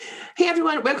Hey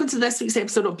everyone, welcome to this week's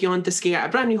episode of Beyond the Scare, a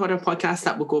brand new horror podcast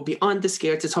that will go beyond the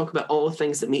scare to talk about all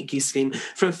things that make you scream,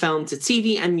 from film to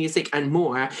TV and music and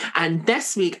more. And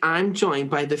this week I'm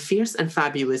joined by the fierce and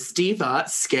fabulous diva,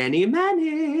 Skinny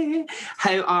Manny.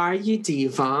 How are you,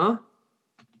 diva?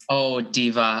 Oh,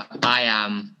 diva, I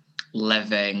am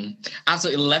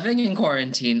absolutely living in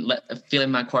quarantine, feeling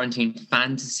my quarantine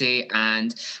fantasy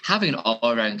and having an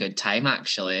all-around good time,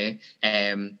 actually.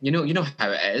 You know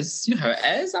how it is. You know how it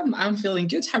is. I'm feeling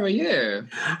good. How are you?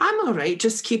 I'm all right,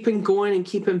 just keeping going and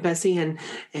keeping busy and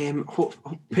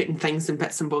putting things and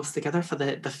bits and bobs together for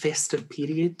the festive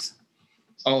period.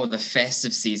 Oh, the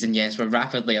festive season, yes. We're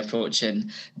rapidly approaching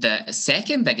the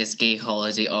second biggest gay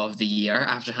holiday of the year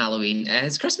after Halloween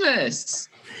is Christmas.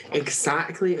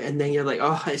 Exactly. And then you're like,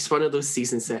 oh, it's one of those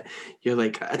seasons that you're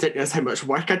like, I didn't realize how much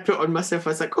work I'd put on myself.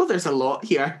 I was like, oh, there's a lot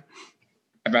here.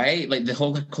 Right? Like the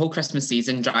whole Christmas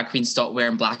season, drag queens stop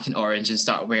wearing black and orange and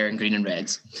start wearing green and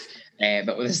red.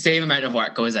 But with the same amount of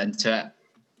work goes into it.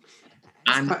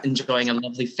 I'm enjoying a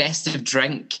lovely festive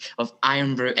drink of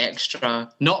Iron Brew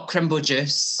Extra, not Crimbo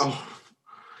juice,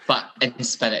 but in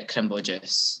spirit Crimbo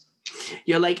juice.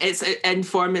 You're like, it's in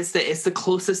form, it's the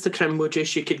closest to Crimbo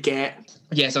juice you could get.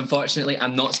 Yes, unfortunately,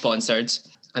 I'm not sponsored,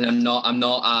 and I'm not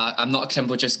a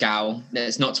Crimbo juice gal.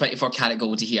 It's not 24 karat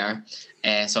gold here,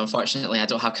 so unfortunately, I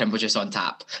don't have Crimbo juice on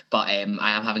tap. But I am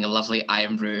having a lovely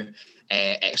Iron Brew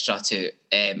Extra to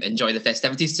enjoy the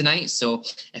festivities tonight. So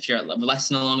if you're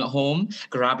listening along at home,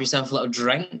 grab yourself a little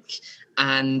drink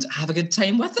and have a good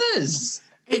time with us.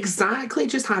 Exactly.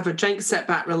 Just have a drink, sit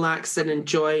back, relax, and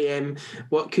enjoy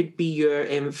what could be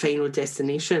your final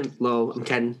destination. Lol, I'm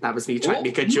kidding. That was me trying to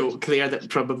make a joke there that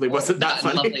probably wasn't that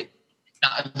funny. Lovely.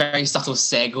 That very subtle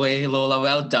segue, Lola.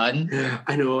 Well done.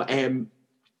 I know.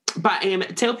 But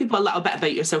tell people a little bit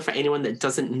about yourself for anyone that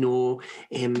doesn't know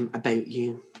about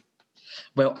you.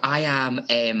 Well, I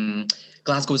am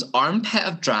Glasgow's armpit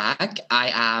of drag.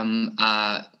 I am,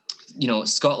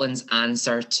 Scotland's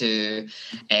answer to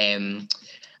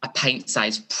a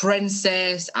pint-sized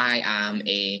princess. I am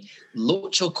a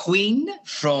Locho queen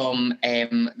from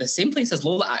the same place as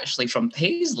Lola, actually, from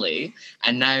Paisley.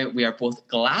 And now we are both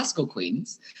Glasgow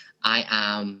queens. I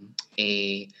am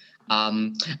I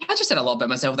just said a lot about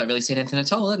myself without really saying anything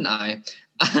at all, didn't I?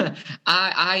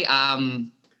 I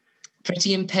am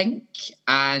pretty in pink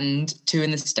and two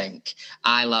in the stink.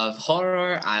 I love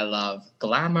horror, I love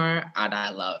glamour, and I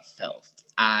love filth.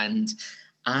 And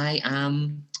I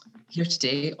am here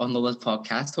today on Lola's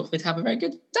podcast, hopefully to have a very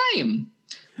good time.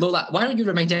 Lola, why don't you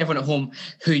remind everyone at home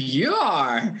who you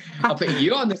are? I'll put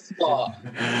you on the spot.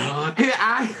 Who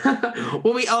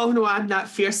well, we all know I'm that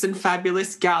fierce and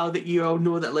fabulous gal that you all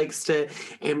know that likes to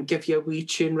give you a wee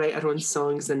tune, write her own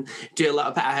songs and do a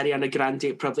little bit of Ariana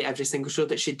Grande probably every single show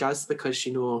that she does, because,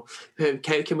 you know,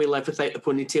 how can we live without the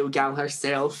ponytail gal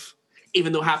herself?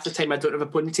 Even though half the time I don't have a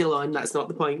ponytail on, that's not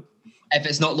the point. If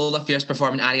it's not Lola Fierce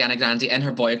performing Ariana Grande in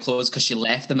her boy clothes because she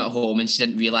left them at home and she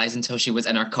didn't realise until she was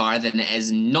in her car, then it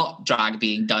is not drag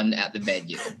being done at the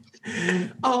venue.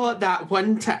 Oh, that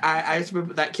one time, I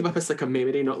remember that came up as like a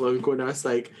memory not long ago, and I was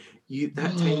like,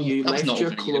 that time you left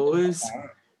your clothes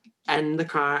in the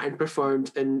car and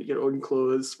performed in your own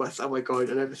clothes with, oh my God,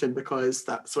 and everything, because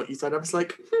that's what you said. I was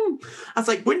like,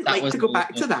 wouldn't like to go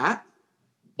back to that.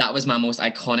 That was my most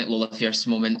iconic Lola Fierce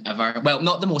moment ever. Well,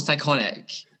 not the most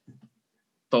iconic,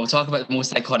 but we'll talk about the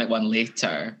most iconic one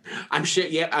later. I'm sure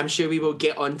we will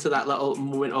get onto that little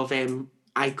moment of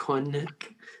iconicness.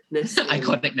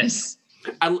 Iconicness.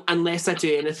 Unless I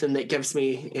do anything that gives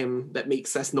me, that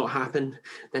makes this not happen,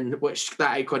 then which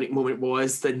that iconic moment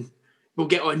was, then we'll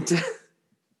get on to...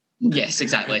 Yes,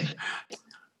 exactly.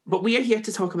 But we are here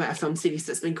to talk about a film series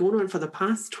that's been going on for the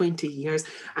past 20 years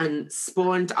and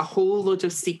spawned a whole load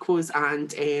of sequels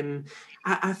and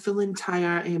a full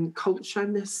entire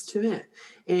cultureness to it.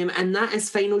 And that is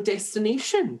Final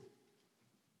Destination.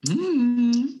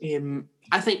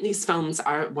 I think these films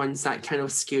are ones that kind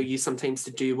of scare you sometimes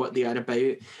to do what they are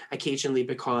about, occasionally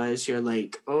because you're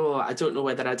like, oh, I don't know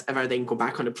whether I'd ever then go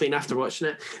back on a plane after watching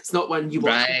it. It's not one you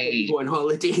watch when you go on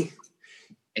holiday.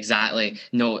 Exactly.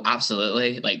 No,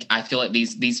 absolutely. Like, I feel like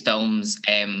these films,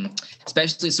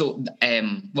 especially so,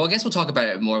 well, I guess we'll talk about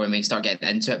it more when we start getting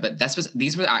into it, but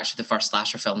these were actually the first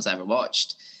slasher films I ever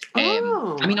watched. I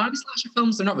mean, are they slasher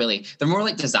films? They're not really. They're more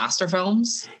like disaster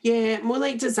films. Yeah, more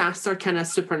like disaster, kind of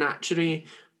supernatural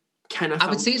kind of. I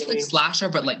would say it's like slasher,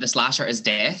 but like the slasher is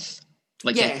death,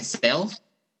 like death itself,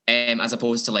 as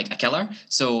opposed to like a killer.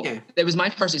 So it was my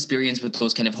first experience with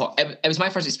those kind of. It was my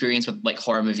first experience with like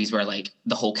horror movies where like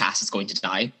the whole cast is going to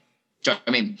die. Do you know what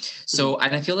I mean? So,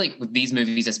 and I feel like with these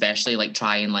movies especially, like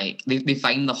try and like, they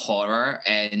find the horror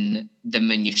in the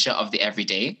minutiae of the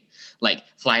everyday. Like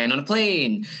flying on a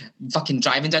plane, fucking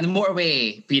driving down the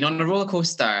motorway, being on a roller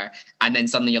coaster, and then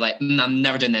suddenly you're like, I'm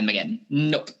never doing them again.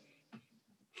 Nope.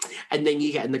 And then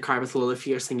you get in the car with Lola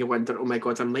Fierce and you wonder, oh my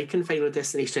God, I'm like in Final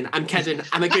Destination. I'm kidding.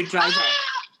 I'm a good driver.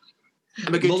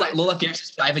 Lola Fierce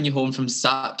is driving you home from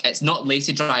Suck. It's not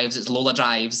Lacey drives, it's Lola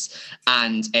drives.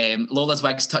 And Lola's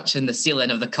wig's touching the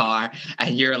ceiling of the car.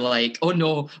 And you're like, oh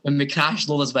no, when we crash,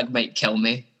 Lola's wig might kill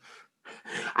me.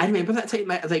 I remember that time,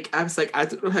 like, I was like, I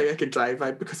don't know how I could drive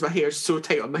because my hair's so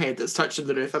tight on my head that's touching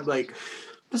the roof. I'm like,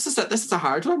 this is a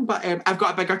hard one, but I've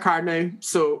got a bigger car now,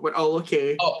 so we're all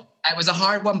okay. Oh, it was a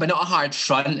hard one, but not a hard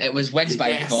front. It was Wigs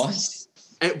by Boss.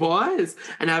 It was.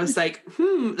 And I was like,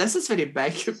 this is very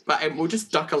big, but we'll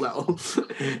just duck a little.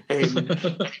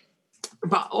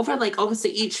 But over, like,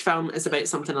 obviously each film is about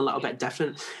something a little bit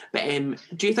different. But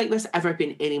do you think there's ever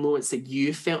been any moments that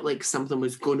you felt like something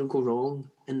was going to go wrong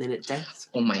and then it did?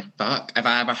 Oh my fuck. Have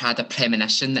I ever had a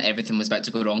premonition that everything was about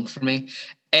to go wrong for me?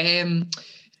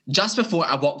 Just before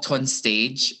I walked on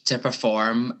stage to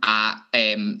perform at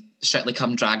Strictly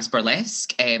Come Drag's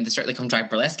Burlesque, the Strictly Come Drag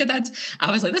Burlesque I did,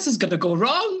 I was like, this is going to go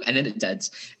wrong, and then it did.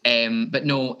 But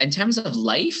no, in terms of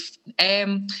life,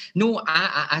 no,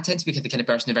 I tend to be the kind of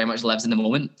person who very much lives in the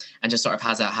moment and just sort of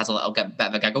has a little bit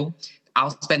of a giggle.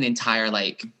 I'll spend the entire,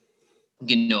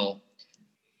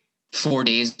 4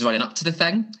 days running up to the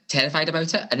thing, terrified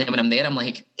about it, and then when I'm there, I'm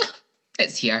like,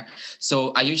 it's here.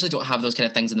 So I usually don't have those kind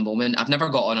of things in the moment. I've never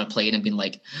got on a plane and been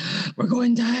like, we're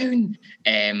going down.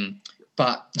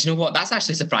 But do you know what? That's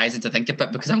actually surprising to think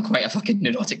about because I'm quite a fucking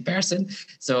neurotic person.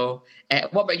 So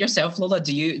what about yourself, Lola?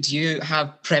 Do you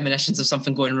have premonitions of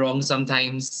something going wrong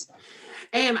sometimes?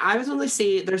 I would only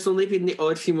say there's only been the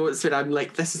odd few moments where I'm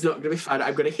like, this is not going to be fun.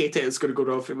 I'm going to hate it. It's going to go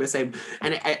wrong for me.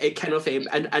 And it kind of,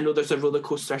 and I know there's a roller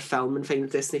coaster film in Final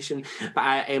Destination, but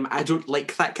I don't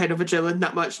like that kind of adrenaline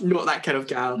that much. Not that kind of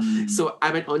gal. So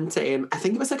I went on to, I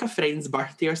think it was like a friend's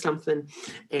birthday or something,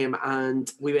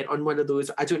 and we went on one of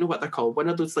those. I don't know what they're called. One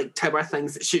of those like tower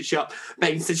things that shoots you up,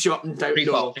 bounces you up and down.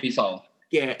 Free fall.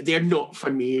 Yeah, they're not for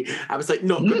me. I was like,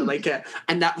 not going to like it.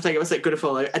 And that was like, I was like, going to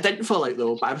fall out. I didn't fall out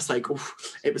though, but I was like, oh,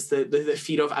 it was the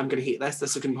fear of, I'm going to hate this.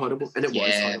 This is going to be horrible. And it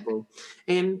was horrible.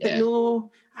 But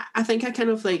no, I think I kind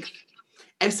of like,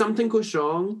 if something goes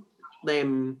wrong,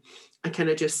 then I kind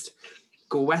of just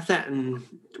go with it and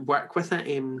work with it.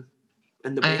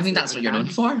 I mean, that's what you're known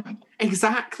for.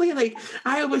 Exactly. Like,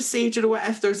 I always say, do you know what,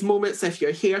 if there's moments, if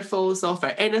your hair falls off or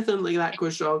anything like that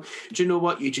goes wrong, do you know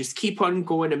what, you just keep on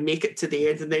going and make it to the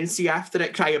end and then see after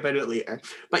it, cry about it later.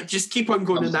 But just keep on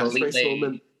going in that first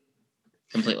moment.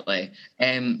 Completely.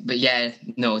 But yeah,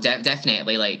 no,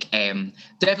 definitely. Like,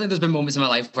 definitely, there's been moments in my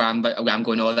life where I'm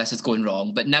going, oh, this is going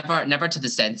wrong, but never to the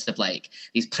sense of like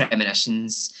these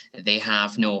premonitions that they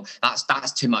have. No,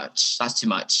 that's too much. That's too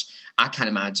much. I can't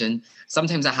imagine.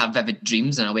 Sometimes I have vivid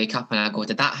dreams and I wake up and I go,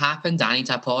 did that happen? Do I need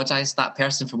to apologise to that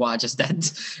person for what I just did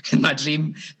in my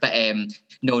dream? But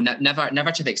no,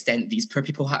 never to the extent these poor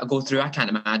people had to go through. I can't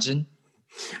imagine.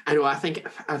 I know. I think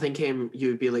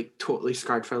you'd be like totally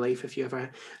scarred for life if you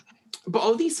ever. But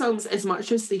all these songs, as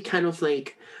much as they kind of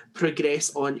like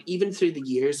progress on, even through the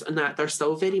years, and that they're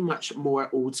still very much more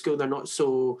old school. They're not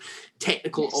so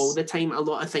technical all the time. A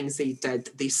lot of things they did,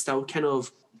 they still kind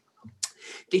of.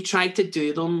 They tried to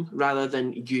do them rather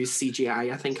than use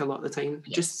CGI, I think, a lot of the time.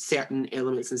 Yes. Just certain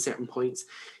elements and certain points.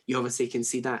 You obviously can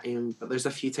see that. But there's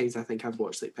a few times I think I've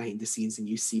watched like behind the scenes and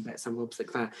you see bits and bobs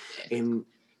like that.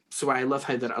 So I love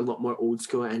how they're a lot more old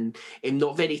school and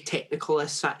not very technical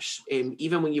as such.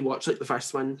 Even when you watch like the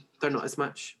first one, they're not as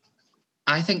much.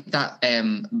 I think that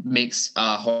makes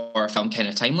a horror film kind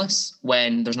of timeless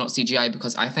when there's not CGI,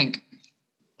 because I think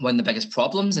one of the biggest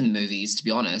problems in movies, to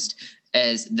be honest,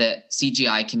 is that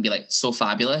CGI can be like so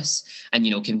fabulous and,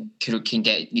 you know, can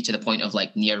get you to the point of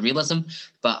like near realism.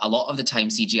 But a lot of the time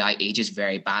CGI ages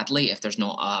very badly if there's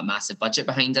not a massive budget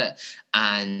behind it.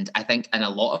 And I think in a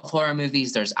lot of horror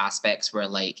movies, there's aspects where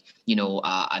like, you know,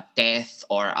 a death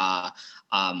or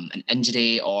an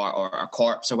injury or a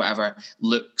corpse or whatever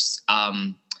looks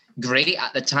great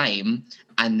at the time,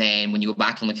 and then when you go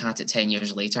back and look at it 10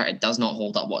 years later, it does not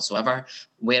hold up whatsoever.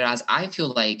 Whereas I feel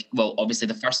like, well, obviously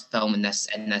the first film in this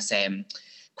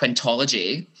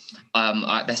quintology,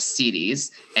 this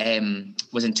series,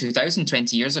 was in 2000,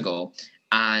 20 years ago,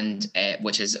 and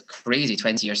which is crazy,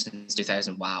 20 years since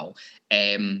 2000. Wow.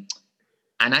 And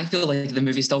I feel like the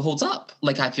movie still holds up.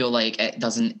 Like, I feel like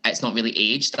it's not really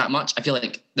aged that much. I feel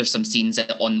like there's some scenes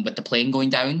with the plane going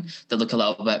down that look a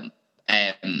little bit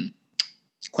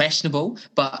questionable,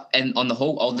 but on the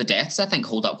whole, all the deaths I think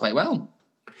hold up quite well.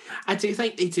 I do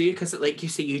think they do, because like you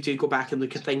say, you do go back and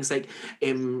look at things like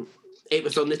it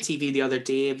was on the TV the other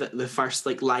day that the first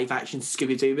like live action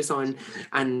Scooby-Doo was on,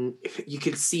 and you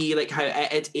could see like how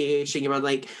it aged, and you were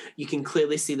like, you can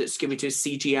clearly see that Scooby-Doo's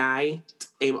CGI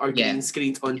or green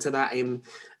screened onto that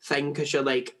thing, because you're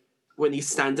like, when he's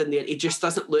standing there, it just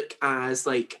doesn't look as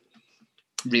like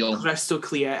real, crystal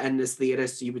clear and as there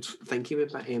as you would think he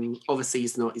would. But obviously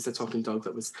he's not. He's a talking dog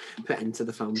that was put into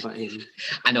the film. But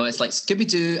I know, it's like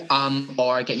Scooby-Doo,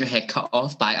 or get your head cut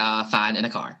off by a fan in a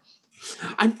car.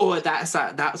 And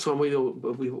that's one we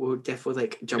will definitely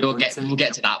like jump We'll get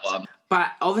to that one.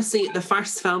 But obviously the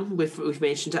first film, we've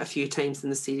mentioned it a few times in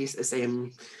the series, is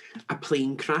a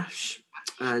plane crash.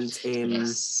 And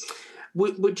yes.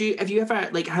 Would you, have you ever,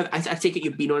 like, I take it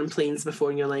you've been on planes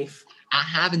before in your life? I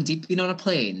have indeed been on a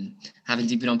plane.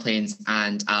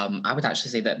 And I would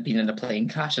actually say that being in a plane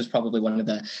crash is probably one of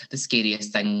the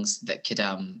scariest things that could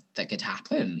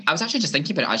happen. I was actually just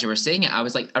thinking about it as you were saying it. I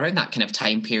was like, around that kind of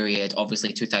time period,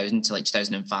 obviously 2000 to like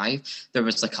 2005, there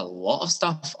was like a lot of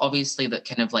stuff, obviously, that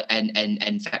kind of like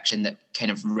in fiction that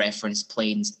kind of referenced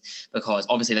planes, because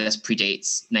obviously this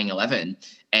predates 9/11.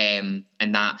 And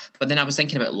that, but then I was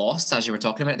thinking about Lost as you were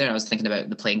talking about there. I was thinking about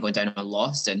the plane going down on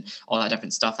Lost and all that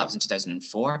different stuff. That was in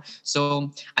 2004.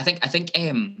 So I think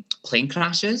plane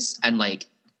crashes and like,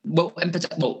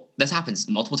 this happens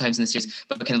multiple times in the series,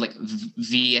 but kind of like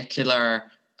vehicular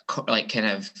like kind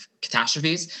of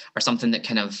catastrophes are something that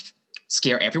kind of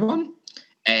scare everyone,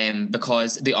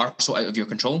 because they are so out of your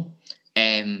control.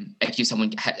 If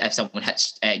someone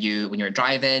hits you when you're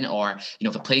driving, or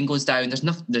if a plane goes down,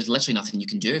 there's literally nothing you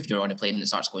can do if you're on a plane and it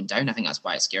starts going down. I think that's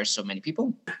why it scares so many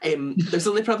people. There's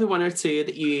only probably one or two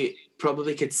that you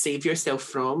probably could save yourself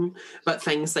from, but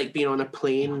things like being on a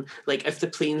plane, like if the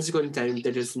plane's going down,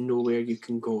 there is nowhere you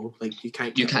can go. Like you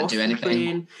can't do anything.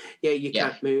 Plane. Yeah, you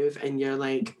can't move, and you're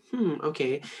like,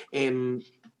 okay.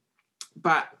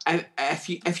 But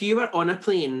if you were on a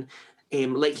plane,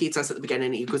 like he does at the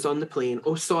beginning, he goes on the plane.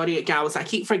 Oh, sorry, gals, I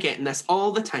keep forgetting this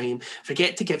all the time.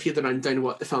 Forget to give you the rundown of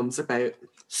what the film's about.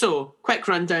 So, quick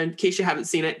rundown, in case you haven't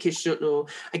seen it, in case you don't know.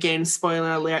 Again,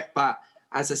 spoiler alert, but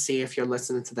as I say, if you're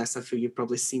listening to this, I feel you've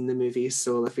probably seen the movie.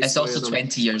 So if it's also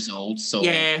 20 years old, so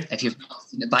yeah, if you've not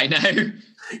seen it by now.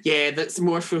 Yeah, that's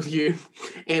more for you.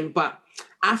 But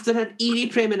after an eerie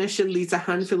premonition leads a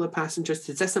handful of passengers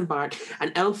to disembark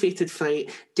an ill-fated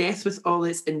flight, death with all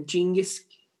its ingenious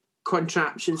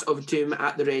contraptions of doom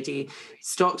at the ready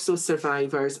stalks those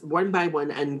survivors one by one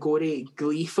in gory,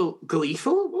 gleeful?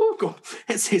 Oh god,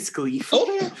 it says gleeful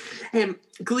there.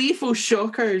 Gleeful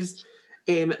shockers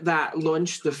that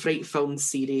launched the Fright film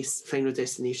series Final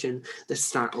Destination, the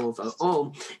start of it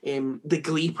all. The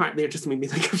Glee part there just made me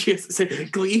think of you. It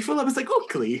said gleeful. I was like, oh,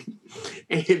 Glee.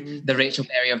 The Rachel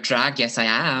Berry of drag. Yes, I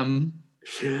am.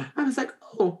 I was like,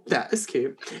 oh, that is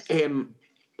cute.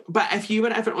 But if you were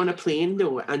ever on a plane,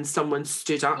 though, and someone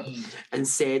stood up and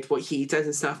said what he did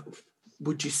and stuff,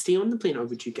 would you stay on the plane or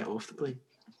would you get off the plane?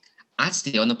 I'd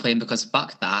stay on the plane, because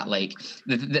fuck that. Like,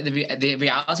 the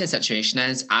reality of the situation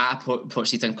is, I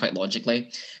approach these things quite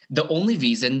logically. The only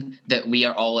reason that we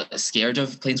are all scared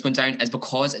of planes going down is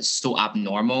because it's so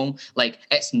abnormal. Like,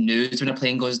 it's news when a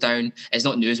plane goes down. It's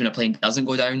not news when a plane doesn't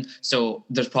go down. So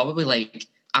there's probably like,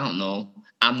 I don't know,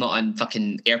 I'm not a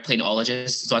fucking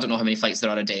airplaneologist, so I don't know how many flights there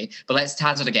are a day. But let's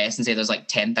hazard a guess and say there's like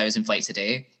 10,000 flights a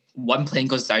day. One plane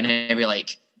goes down every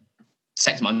like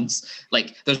 6 months.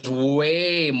 Like, there's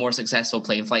way more successful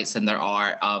plane flights than there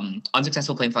are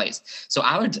unsuccessful plane flights. So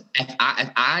I would, if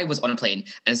I was on a plane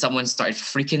and someone started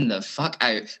freaking the fuck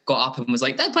out, got up and was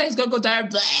like, that plane's gonna go down,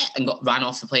 blah, and ran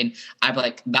off the plane, I'd be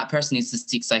like, that person needs to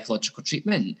seek psychological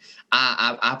treatment.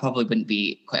 I probably wouldn't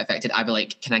be quite affected. I'd be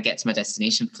like, can I get to my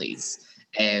destination, please?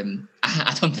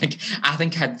 I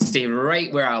think I'd stay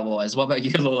right where I was. What about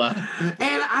you, Lola?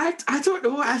 I don't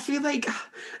know. I feel like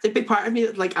there'd be part of me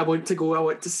that like I want to go, I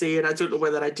want to say, and I don't know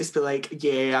whether I'd just be like,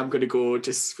 yeah, I'm gonna go,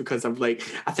 just because I'm like,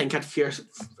 I think I'd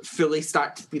fully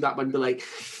start to be that one, be like,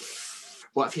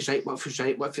 what if he's right? What if he's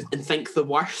right? What if and think the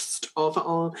worst of it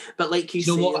all? But like you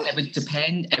say, what? It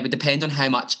would depend on how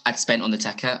much I'd spent on the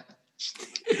ticket.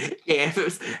 Yeah, if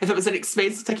it was an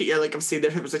expensive ticket, you're like, I'm saying there.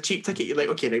 If it was a cheap ticket, you're like,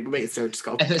 okay, right, we might still just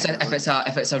go. If it's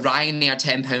a Ryanair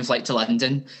 £10 flight to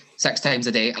London 6 times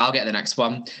a day, I'll get the next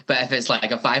one. But if it's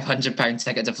like a £500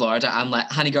 ticket to Florida, I'm like,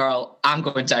 honey girl, I'm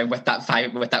going down with that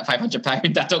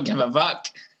 £500. I don't give a fuck.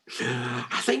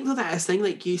 I think though that is thing,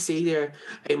 like you say there,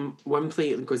 one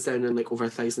plane goes down in like over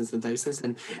thousands and thousands,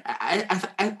 and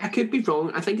I could be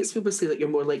wrong. I think it's people say that you're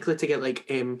more likely to get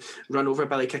like run over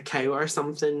by like a cow or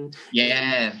something.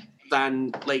 Yeah.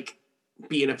 than like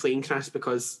being a plane crash,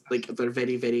 because like they're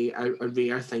very, very a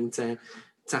rare thing to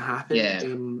happen. Yeah.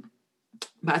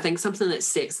 But I think something that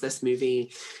sets this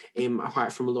movie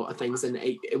apart from a lot of things, and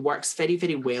it works very,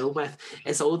 very well with,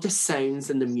 is all the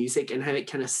sounds and the music and how it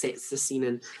kind of sets the scene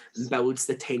and builds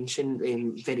the tension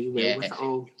very well with it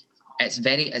all. It's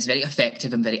very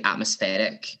effective and very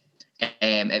atmospheric.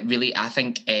 It really, I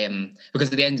think,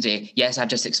 because at the end of the day, yes, I've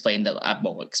just explained that.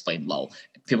 Lol.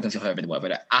 People can feel however they want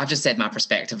about it. I've just said my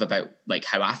perspective about like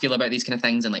how I feel about these kind of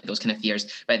things and like those kind of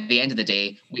fears. But at the end of the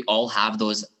day, we all have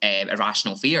those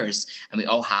irrational fears, and we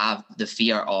all have the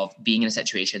fear of being in a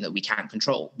situation that we can't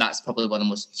control. That's probably one of the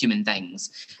most human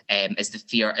things. Is the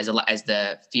fear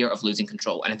of losing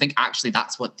control. And I think actually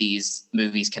that's what these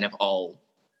movies kind of all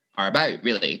are about,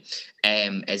 really,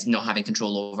 is not having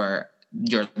control over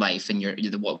your life and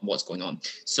what's going on.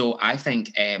 So I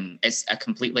think it's a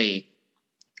completely,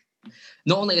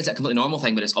 not only is it a completely normal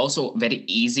thing, but it's also very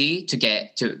easy to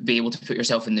be able to put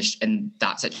yourself in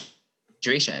that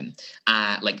situation,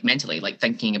 like mentally, like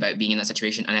thinking about being in that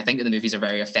situation. And I think that the movies are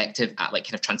very effective at like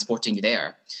kind of transporting you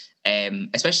there,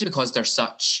 especially because there's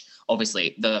such,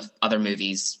 obviously the other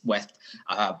movies with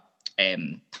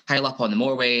pile up on the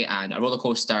motorway and a roller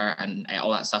coaster and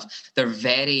all that stuff, they're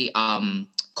very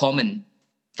common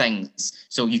things,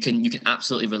 so you can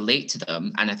absolutely relate to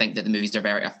them. And I think that the movies are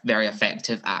very, very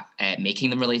effective at making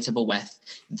them relatable with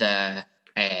the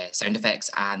sound effects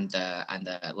and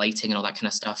the lighting and all that kind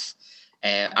of stuff.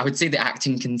 I would say the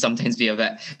acting can sometimes be a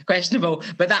bit questionable,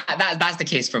 but that's the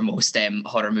case for most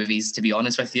horror movies, to be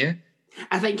honest with you.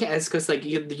 I think it is, because like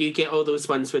you get all those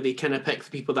ones where they kind of pick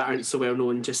the people that aren't so well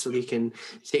known just so they can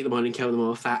take them on and kill them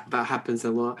off. That happens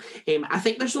a lot. I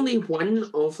think there's only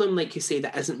one of them, like you say,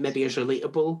 that isn't maybe as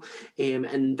relatable,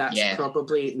 and that's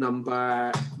probably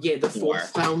the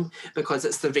fourth film, because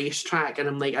it's the racetrack, and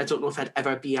I'm like, I don't know if I'd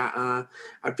ever be at a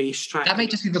racetrack. That might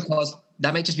just be because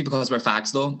we're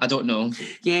fags, though. I don't know.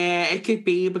 Yeah, it could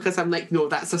be, because I'm like, no,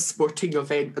 that's a sporting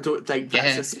event. I don't think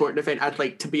that's a sporting event I'd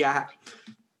like to be at.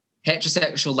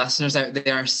 Heterosexual listeners out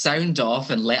there, sound off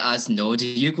and let us know. Do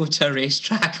you go to a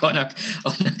racetrack on a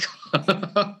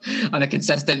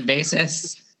consistent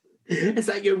basis? Is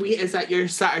that your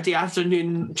Saturday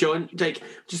afternoon, John? Like,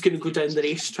 just going to go down the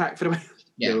racetrack for a while?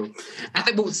 Yeah. No. I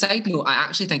think, well, side note, I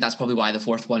actually think that's probably why the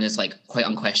fourth one is like quite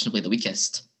unquestionably the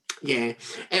weakest. Yeah.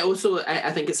 It also,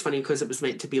 I think it's funny because it was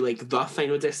meant to be like the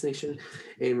Final Destination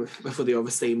before they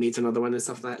obviously made another one and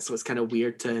stuff like that. So it's kind of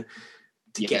weird to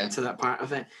get to that part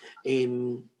of it.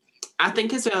 I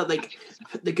think as well, like,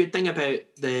 the good thing about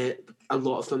a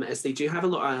lot of them is they do have a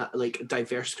lot of like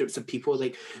diverse groups of people.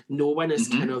 Like, no one is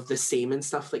kind of the same and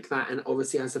stuff like that. And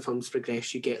obviously as the films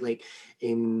progress, you get like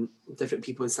different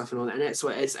people and stuff and all that in it. So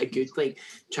it's a good like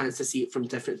chance to see it from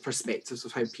different perspectives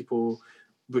of how people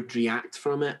would react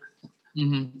from it.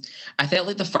 Mm-hmm. I felt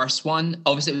like the first one,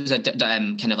 obviously it was a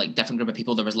kind of like different group of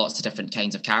people. There was lots of different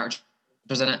kinds of characters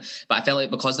in it, but I felt like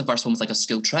because the first one was like a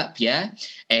school trip,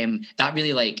 that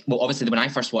really like, well, obviously when I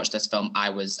first watched this film, I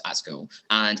was at school,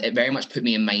 and it very much put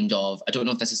me in mind of, I don't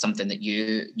know if this is something that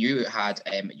you had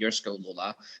at your school,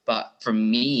 Lola, but for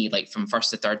me, like from first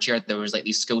to third year, there was like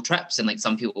these school trips, and like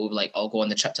some people would like all go on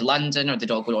the trip to London, or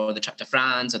they'd all go on the trip to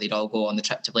France, or they'd all go on the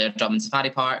trip to Blair Drummond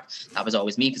Safari Park. That was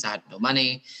always me because I had no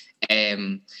money,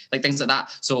 like things like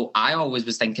that. So I always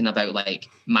was thinking about like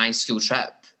my school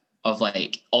trip of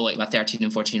like all like my 13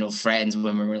 and 14-year-old friends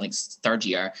when we were like third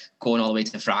year going all the way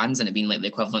to France, and it being like the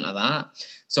equivalent of that.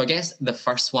 So I guess the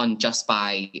first one, just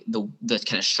by the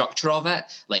kind of structure of it,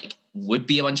 like would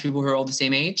be a bunch of people who are all the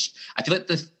same age. I feel like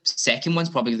the second one's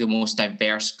probably the most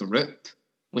diverse group,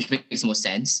 which makes the most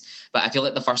sense. But I feel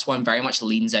like the first one very much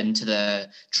leans into the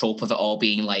trope of it all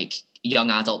being like young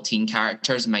adult teen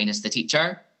characters minus the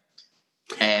teacher.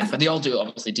 But they all do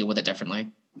obviously deal with it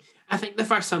differently. I think the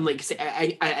first one, like,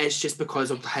 it's just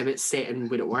because of how it's set and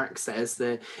when it works. It is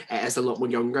a lot more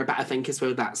younger, but I think as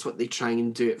well that's what they try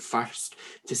and do at first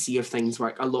to see if things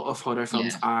work. A lot of horror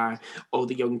films are all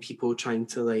the young people trying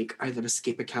to like either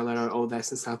escape a killer or all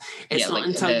this and stuff. It's not like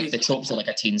until the tropes are like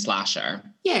a teen slasher.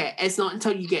 Yeah, it's not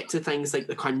until you get to things like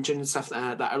The Conjuring and stuff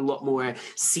that are a lot more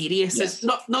serious. Yes. It's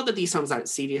not that these films aren't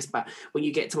serious, but when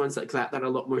you get to ones like that are a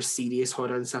lot more serious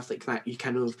horror and stuff like that, you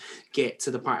kind of get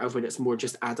to the part of when it's more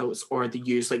just adults adults or they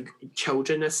use like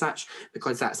children as such,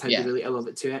 because that's how they relate a little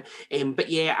bit to it. But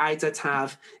yeah, I did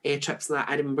have trips like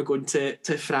that. I remember going to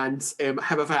France.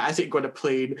 However, I didn't go on a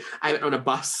plane. I went on a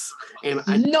bus.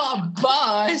 Not a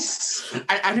bus.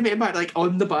 I remember like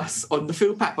on the bus, on the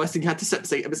full packed bus, and you had to sit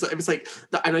beside. It was like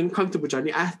an uncomfortable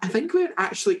journey. I think we were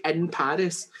actually in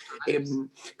Paris,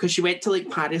 because you went to like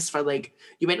Paris for like,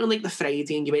 you went on like the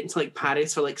Friday and you went to like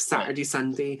Paris for like Saturday,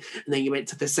 Sunday, and then you went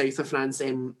to the south of France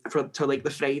to like the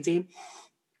Friday.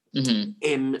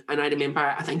 And I remember,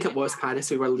 I think it was Paris,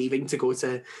 we were leaving to go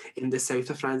to in the south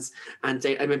of France, and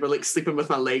I remember like sleeping with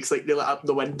my legs like nearly up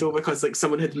the window because like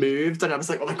someone had moved, and I was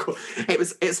like, oh my god,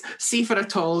 it's see, for a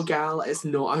tall gal, it's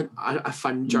not a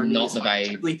fun journey. Not the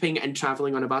vibe. Sleeping and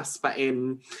travelling on a bus, but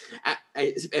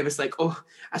it was like, oh,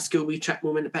 a school wee trip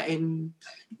moment. But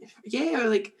yeah,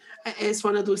 like it's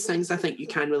one of those things I think you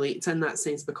can relate to in that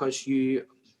sense, because you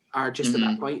are just at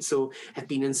that point. So if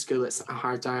being in school, it's a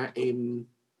harder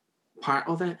part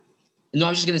of it. No, I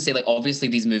was just going to say, like, obviously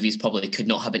these movies probably could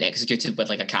not have been executed with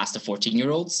like a cast of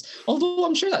 14-year-olds, although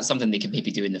I'm sure that's something they could maybe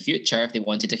do in the future if they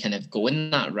wanted to kind of go in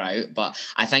that route. But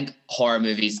I think horror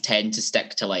movies tend to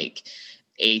stick to like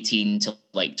 18 to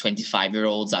like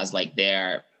 25-year-olds as like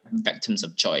their victims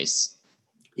of choice.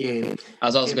 Yeah. I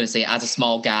was also going to say, as a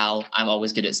small gal, I'm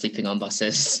always good at sleeping on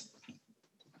buses.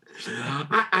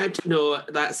 I don't know,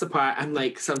 that's the part I'm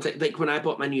like, something like when I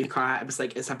bought my new car, it was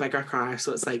like, it's a bigger car,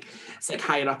 so it's like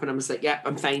higher up, and I was like, yeah,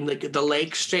 I'm fine. Like the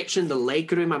leg stretching, the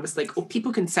leg room, I was like, oh,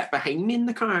 people can sit behind me in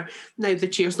the car. Now the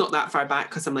chair's not that far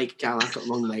back because I'm like, gal, I've got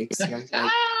long legs. Yeah.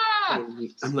 Like,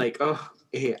 I'm like, oh,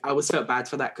 I always felt bad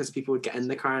for that because people would get in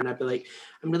the car and I'd be like,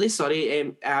 I'm really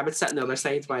sorry. I would sit on the other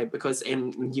side. Why? Because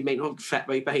you might not fit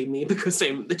right behind me because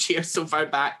the chair's so far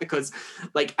back, because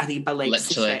like I need my legs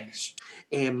to stretch.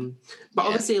 But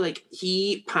obviously, like,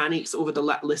 he panics over the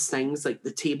littlest things, like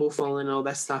the table falling and all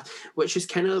this stuff, which is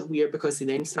kind of weird because he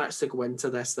then starts to go into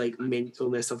this like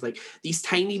mentalness of like these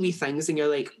tiny wee things, and you're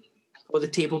like, oh, the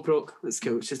table broke. It's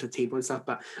cool. It's just a table and stuff.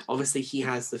 But obviously, he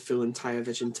has the full entire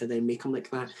vision to then make him like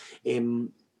that.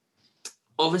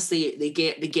 Obviously, they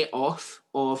get off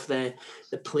of the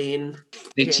plane.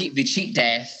 They cheat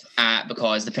death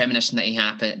because the premonition that he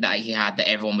had that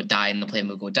everyone would die and the plane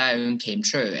would go down came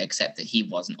true, except that he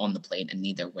wasn't on the plane and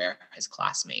neither were his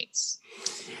classmates.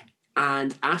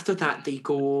 And after that, they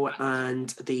go and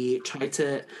they try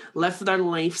to live their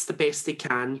lives the best they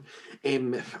can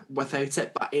without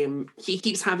it. But he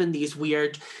keeps having these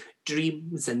weird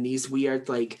dreams and these weird,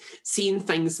 like, seeing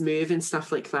things move and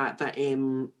stuff like that, that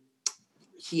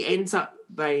he ends up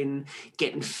by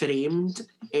getting framed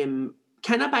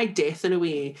kind of by death in a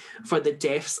way for the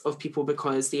deaths of people,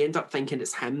 because they end up thinking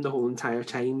it's him the whole entire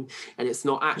time and it's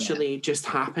not actually just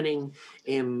happening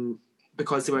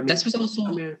because they were... This was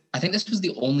also... I think this was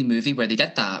the only movie where they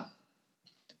did that.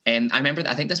 I remember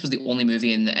I think this was the only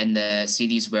movie in the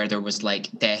series where there was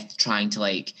like death trying to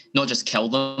like not just kill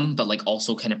them, but like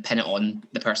also kind of pin it on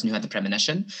the person who had the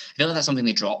premonition. I feel like that's something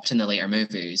they dropped in the later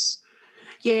movies.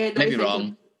 Yeah, maybe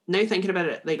wrong. Now thinking about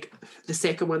it, like the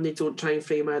second one they don't try and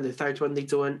frame her, the third one they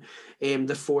don't,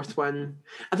 the fourth one,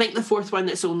 I think the fourth one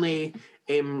it's only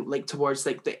like towards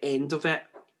like the end of it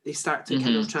they start to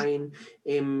kind of try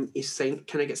and he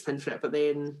kind of gets pinned for it, but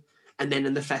then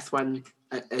in the fifth one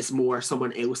it's more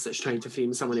someone else that's trying to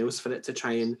frame someone else for it to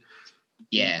try and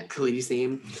clear his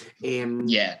name.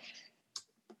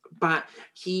 But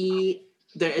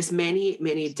there is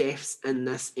many deaths in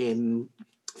this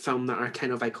film that are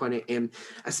kind of iconic,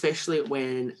 especially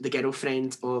when the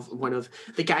girlfriend of one of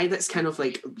the guy that's kind of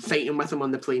like fighting with him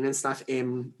on the plane and stuff.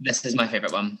 This is my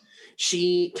favourite one.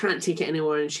 She can't take it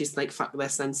anymore and she's like, fuck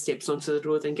this, and steps onto the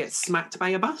road and gets smacked by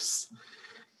a bus.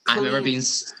 I remember being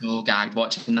so gagged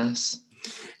watching this.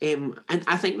 And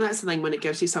I think that's the thing, when it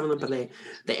gives you some of them,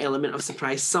 the element of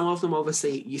surprise. Some of them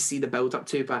obviously you see the build up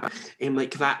to, but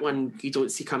like that one you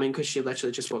don't see coming because she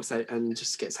literally just walks out and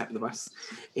just gets hit with the bus.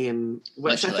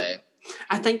 Which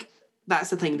I think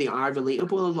that's the thing, they are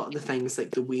relatable, a lot of the things,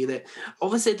 like the way that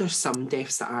obviously there's some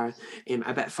deaths that are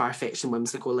a bit far-fetched and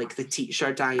whimsical, like the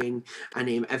teacher dying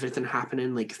and everything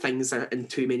happening, like things are in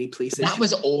too many places. That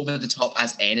was over the top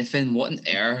as anything. What on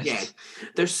earth? Yeah,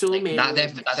 there's so many. That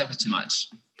death was too much.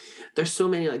 There's so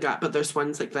many like that, but there's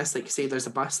ones like this, like say there's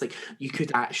a bus, like you could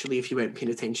actually, if you weren't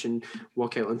paying attention,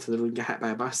 walk out onto the road and get hit by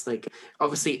a bus. Like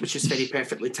obviously it was just very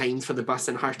perfectly timed for the bus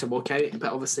and her to walk out,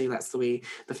 but obviously that's the way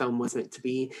the film was meant to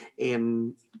be.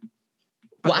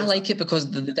 I like it because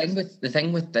the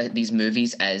thing with these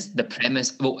movies is the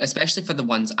premise, well, especially for the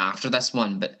ones after this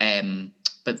one,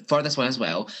 but for this one as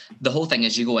well, the whole thing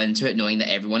is you go into it knowing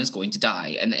that everyone is going to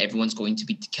die and that everyone's going to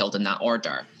be killed in that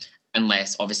order.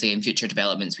 unless obviously in future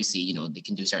developments we see, they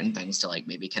can do certain things to like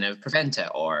maybe kind of prevent it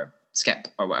or skip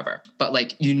or whatever. But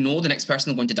like, the next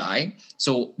person is going to die,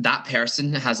 so that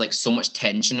person has like so much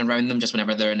tension around them just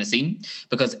whenever they're in a scene,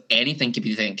 because anything could be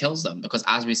the thing that kills them. Because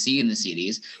as we see in the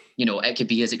series, it could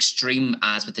be as extreme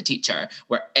as with the teacher,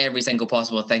 where every single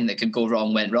possible thing that could go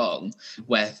wrong went wrong,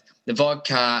 with the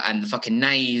vodka and the fucking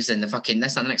knives and the fucking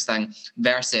this and the next thing,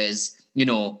 versus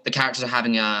the characters are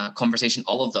having a conversation,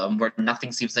 all of them, where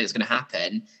nothing seems like it's going to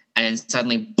happen, and then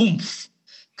suddenly boom.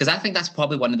 Because I think that's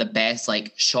probably one of the best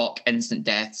like shock instant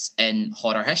deaths in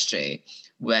horror history,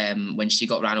 when she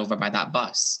got ran over by that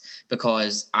bus.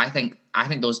 Because I think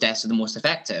those deaths are the most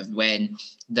effective, when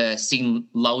the scene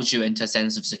lulls you into a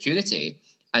sense of security,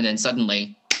 and then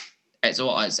suddenly it's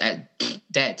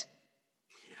dead.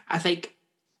 I think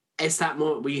it's that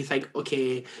moment where you think,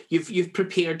 okay, you've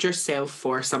prepared yourself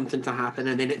for something to happen,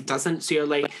 and then it doesn't. So you're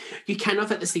like, you kind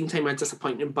of at the same time are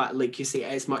disappointed, but like you say,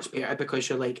 it is much better because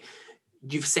you're like,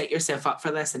 you've set yourself up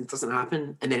for this and it doesn't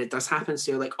happen, and then it does happen.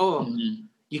 So you're like, oh,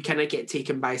 you kind of get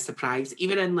taken by surprise.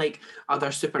 Even in like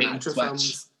other supernatural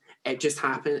films, it just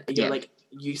happens. You're like,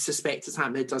 you suspect it's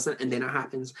happening, it doesn't, and then it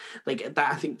happens. Like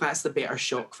that, I think that's the better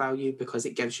shock value, because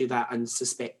it gives you that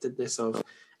unsuspectedness of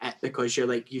it, because you're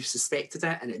like, you've suspected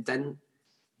it and it didn't,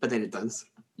 but then it does.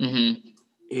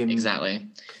 Exactly.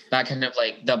 That kind of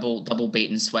like double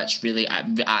bait and switch. Really, I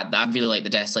really like the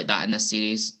deaths like that in this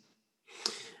series.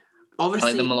 Obviously,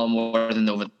 I like them a lot more than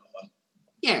the over.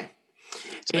 Yeah.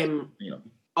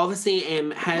 Obviously, her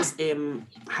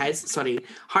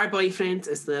boyfriend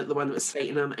is the one that was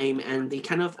fighting him, and they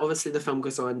kind of, obviously the film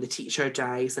goes on, the teacher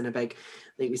dies in a big,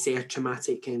 like we say, a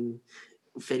traumatic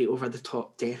very over the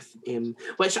top death,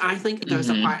 which I think there's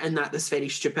a part in that's very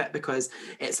stupid, because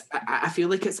I feel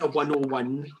like it's a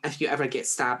 101. If you ever get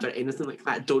stabbed or anything like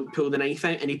that, don't pull the knife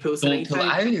out. And he pulls the knife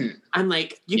out. I'm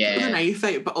like, you pull the knife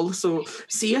out, but also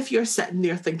see if you're sitting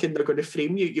there thinking they're going to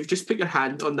frame you, you've just put your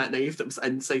hand on that knife that was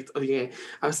inside. I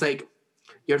was like,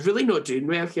 you're really not doing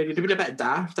well here. You're doing a bit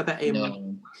daft, a bit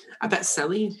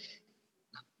silly.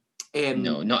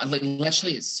 No, not like,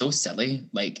 literally, it's so silly.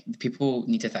 Like, people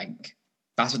need to think.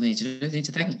 That's what they need to do. They need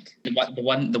to think.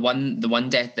 The one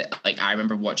death that like I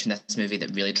remember watching this movie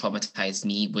that really traumatized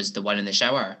me was the one in the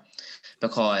shower,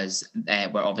 because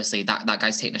where obviously that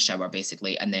guy's taking a shower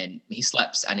basically, and then he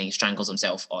slips and he strangles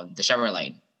himself on the shower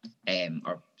line,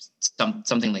 or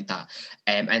something like that,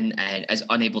 and is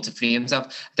unable to free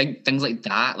himself. I think things like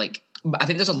that. Like, I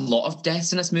think there's a lot of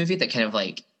deaths in this movie that kind of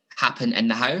like happen in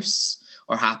the house,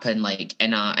 or happen like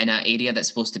in an area that's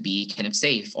supposed to be kind of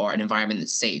safe, or an environment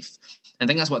that's safe. I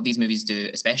think that's what these movies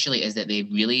do, especially, is that they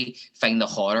really find the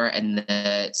horror in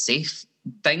the safe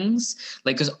things.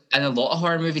 Like, because in a lot of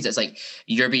horror movies, it's like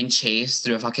you're being chased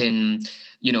through a fucking,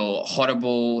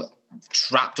 horrible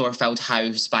trapdoor-filled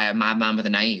house by a madman with a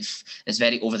knife. It's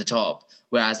very over the top.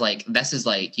 Whereas, like, this is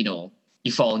like, you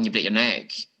fall and you break your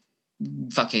neck,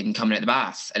 fucking coming out the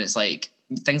bath, and it's like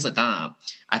things like that.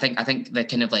 I think they're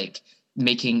kind of like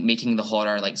making the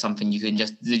horror like something you can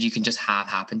just have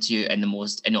happen to you in the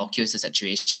most innocuous of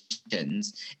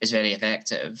situations is very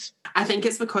effective. I think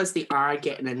it's because they are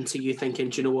getting into you thinking,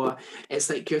 do you know what? It's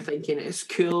like you're thinking it's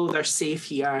cool, they're safe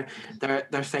here,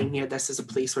 they're fine here, this is a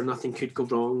place where nothing could go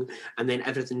wrong, and then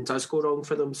everything does go wrong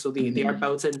for them. So they are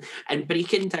building and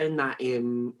breaking down that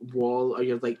wall, or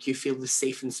you're like, you feel the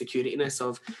safe and securityness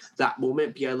of that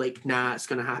moment, but you're like, nah, it's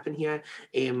gonna happen here.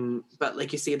 But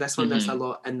like you say, this one there's a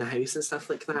lot in the house and stuff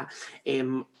like that.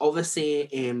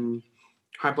 Obviously,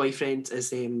 her boyfriend is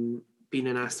being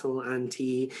an asshole, and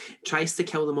he tries to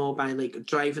kill them all by like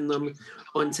driving them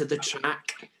onto the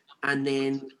track, and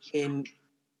then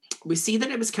we see that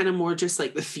it was kind of more just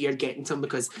like the fear getting to him,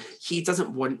 because he doesn't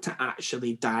want to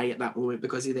actually die at that moment,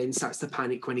 because he then starts to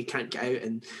panic when he can't get out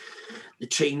and the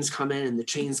train's coming and the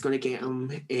train's going to get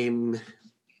him.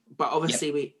 But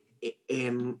obviously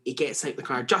he gets out the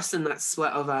car just in that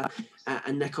split of a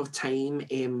nick of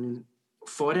time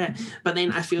for it. But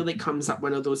then I feel like comes up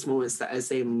one of those moments that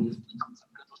is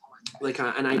like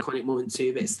an iconic moment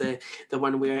too, but it's the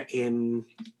one where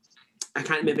I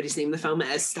can't remember his name in the film. It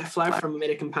is Stifler from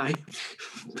American Pie.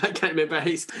 I can't remember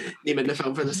his name in the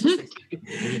film for this.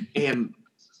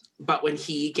 But when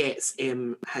he gets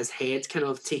his head kind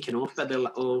of taken off by the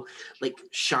little like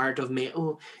shard of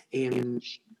metal,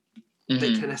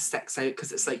 that kind of sticks out,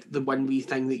 because it's like the one wee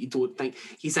thing that you don't think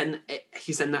he's in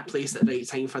that place at the right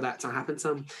time for that to happen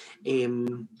to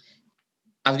him.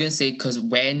 I was going to say, because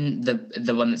when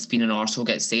the one that's been an arsehole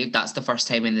gets saved, that's the first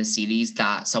time in the series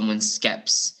that someone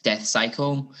skips death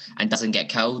cycle and doesn't get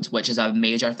killed, which is a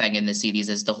major thing in the series,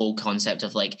 is the whole concept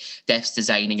of like death's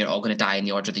design and you're all going to die in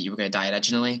the order that you were going to die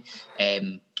originally,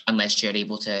 unless you're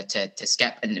able to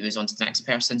skip and it moves on to the next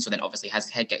person. So then obviously his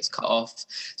head gets cut off.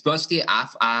 To be honest with you,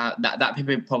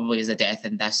 that probably is a death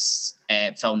in this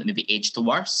film that maybe aged the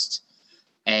worst,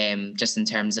 just in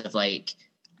terms of like,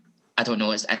 I don't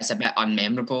know, it's a bit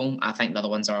unmemorable. I think the other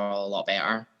ones are all a lot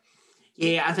better.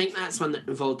 Yeah, I think that's one that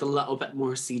involved a little bit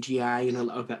more CGI and a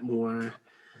little bit more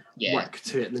work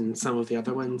to it than some of the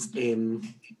other ones.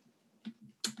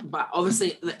 But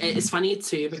obviously, it's funny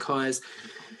too because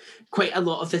quite a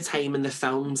lot of the time in the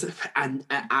films, and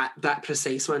at that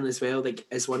precise one as well, like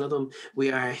is one of them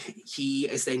where he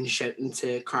is then shouting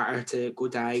to Carter to go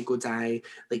die,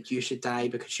 like you should die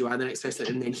because you are the next person,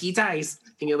 and then he dies,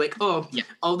 and you're like, oh,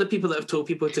 all the people that have told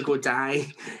people to go die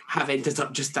have ended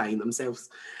up just dying themselves.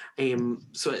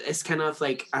 So it's kind of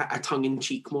like a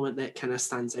tongue-in-cheek moment that kind of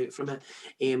stands out from it.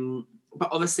 But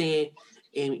obviously,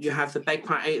 you have the big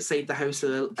part outside the house,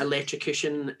 the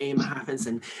electrocution happens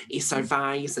and he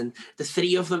survives, and the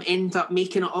three of them end up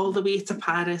making it all the way to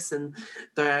Paris, and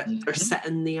they're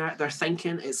sitting there, they're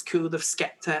thinking it's cool, they've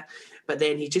skipped it, but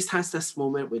then he just has this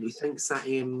moment where he thinks that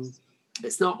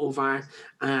it's not over,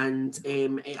 and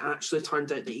it actually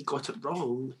turned out that he got it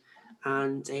wrong,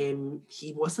 and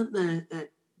he wasn't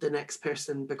the next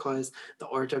person because the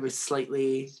order was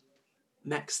slightly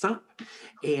mixed up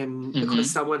because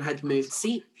someone had moved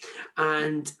seat,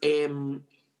 and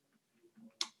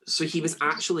so he was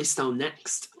actually still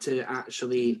next to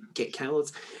actually get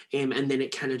killed, and then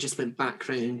it kind of just went back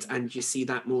round and you see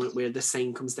that moment where the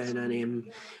sign comes down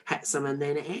and hits him, and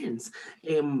then it ends.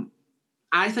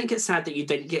 I think it's sad that you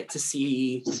didn't get to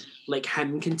see like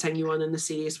him continue on in the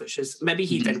series, which is maybe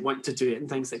he didn't want to do it and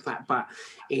things like that, but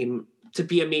to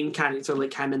be a main character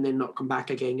like him and then not come back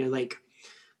again, you're like,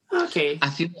 okay. I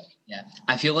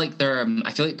feel like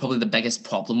probably the biggest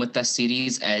problem with this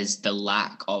series is the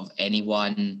lack of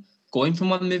anyone going from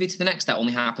one movie to the next. That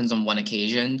only happens on one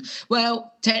occasion.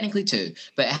 Well, technically two,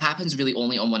 but it happens really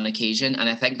only on one occasion, and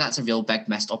I think that's a real big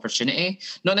missed opportunity.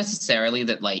 Not necessarily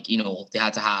that, like, you know, they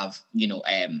had to have, you know,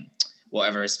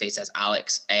 whatever his face says,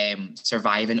 Alex,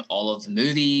 surviving all of the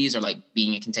movies or like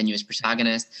being a continuous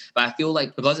protagonist. But I feel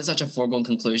like because it's such a foregone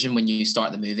conclusion when you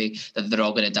start the movie that they're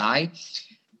all going to die,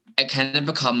 it kind of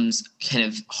becomes kind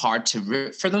of hard to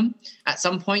root for them at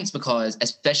some points, because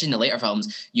especially in the later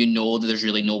films, you know that there's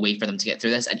really no way for them to get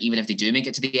through this. And even if they do make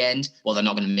it to the end, well, they're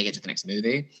not going to make it to the next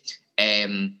movie.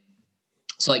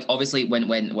 So like obviously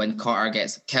when Carter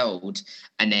gets killed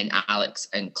and then Alex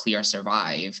and Claire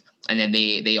survive, and then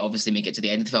they obviously make it to the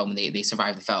end of the film and they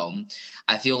survive the film,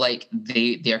 I feel like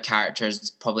their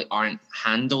characters probably aren't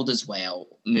handled as well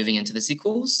moving into the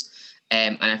sequels.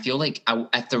 And I feel like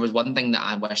if there was one thing that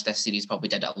I wish this series probably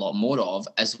did a lot more of,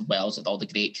 as well as with all the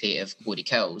great creative bloody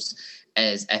kills,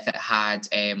 is if it had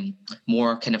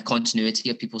more kind of continuity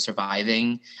of people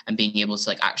surviving and being able to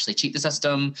like actually cheat the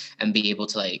system and be able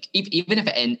to like even if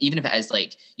it is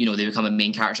like, you know, they become a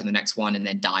main character in the next one and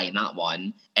then die in that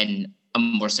one in a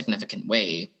more significant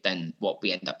way than what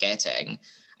we end up getting.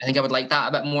 I think I would like that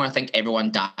a bit more. I think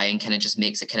everyone dying kind of just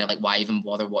makes it kind of like, why even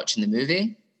bother watching the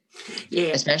movie?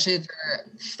 Yeah, especially the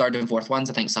third and fourth ones,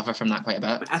 I think suffer from that quite a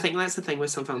bit. I think that's the thing with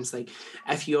some films, like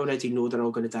if you already know they're all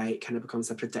going to die, it kind of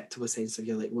becomes a predictable sense of,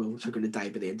 you're like, well, they're going to die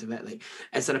by the end of it. Like,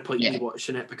 is there a point in you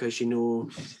watching it because you know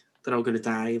they're all going to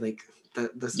die? Like,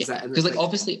 this is it. Because like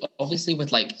obviously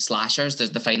with like slashers,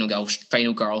 there's the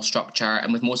final girl structure,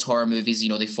 and with most horror movies, you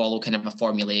know, they follow kind of a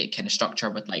formulaic kind of structure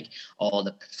with like all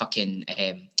the fucking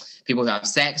people who have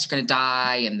sex are going to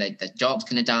die, and the job's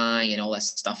going to die, and all this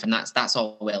stuff, and that's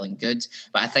all well and good.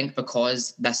 But I think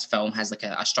because this film has like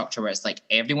a structure where it's like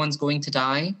everyone's going to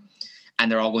die,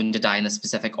 and they're all going to die in a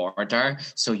specific order,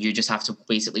 so you just have to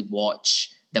basically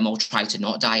watch them all try to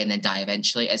not die and then die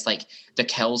eventually. It's like the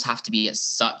kills have to be at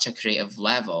such a creative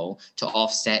level to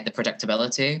offset the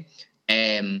predictability.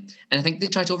 And I think they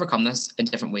try to overcome this in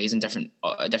different ways in different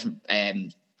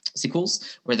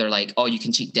sequels, where they're like, oh, you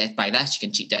can cheat death by this, you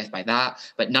can cheat death by that,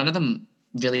 but none of them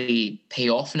really pay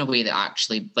off in a way that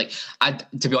actually, like,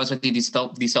 to be honest with you,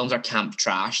 these films are camp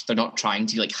trash. They're not trying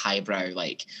to like highbrow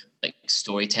like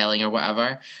storytelling or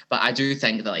whatever, but I do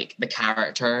think that like the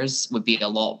characters would be a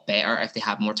lot better if they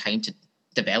had more time to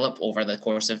develop over the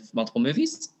course of multiple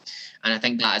movies, and I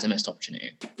think that is a missed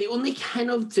opportunity. They only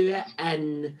kind of do it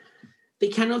in, they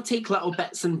kind of take little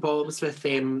bits and bobs with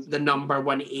the number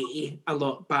 180 a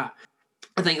lot, but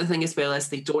I think the thing as well is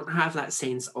they don't have that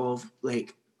sense of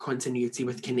like continuity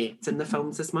with connecting the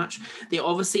films as much. They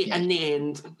obviously, in the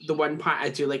end, the one part I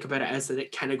do like about it is that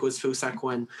it kind of goes full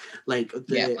circle and like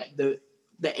the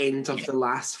end of the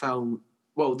last film.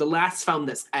 Well, the last film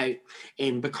that's out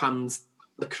becomes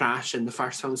the crash in the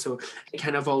first film, so it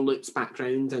kind of all loops back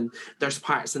round, and there's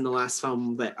parts in the last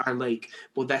film that are like,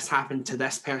 well, this happened to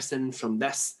this person from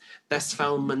this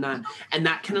film, and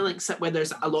that kind of links it, where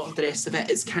there's a lot of the rest of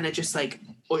it is kind of just like,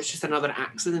 oh, it's just another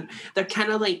accident. They're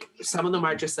kind of like, some of them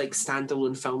are just like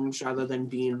standalone films rather than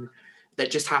being that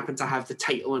just happen to have the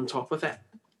title on top of it.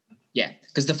 Yeah,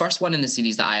 because the first one in the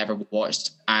series that I ever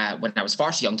watched when I was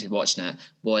far too young to be watching it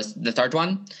was the third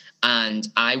one. And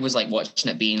I was like watching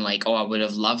it being like, oh, I would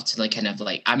have loved to like kind of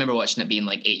like, I remember watching it being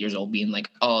like 8 years old, being like,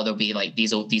 oh, there'll be like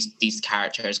these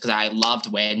characters, because I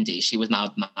loved Wendy. She was my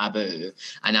boo.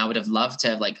 And I would have loved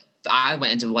to have like, I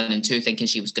went into 1 and 2 thinking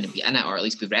she was going to be in it or at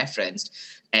least be referenced.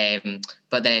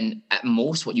 But then at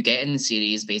most what you get in the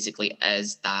series basically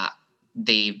is that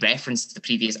they reference the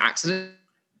previous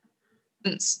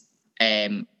accidents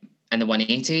and the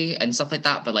 180 and stuff like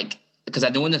that. But like, because I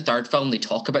know in the third film they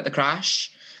talk about the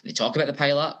crash, they talk about the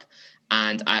pile-up,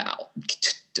 and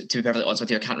to be perfectly honest with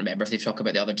you, I can't remember if they talk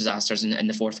about the other disasters in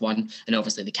the fourth one, and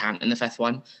obviously they can't in the fifth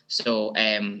one. So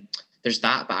there's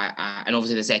that, but and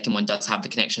obviously the second one does have the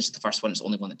connections to the first one. It's the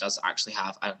only one that does actually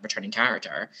have a returning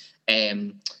character.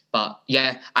 But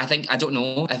yeah, I don't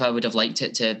know if I would have liked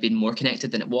it to have been more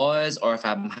connected than it was, or if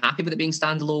I'm happy with it being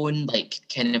standalone, like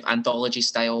kind of anthology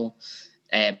style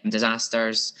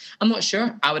disasters. I'm not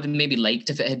sure. I would have maybe liked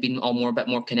if it had been all a bit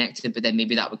more connected, but then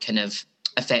maybe that would kind of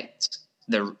affect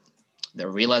the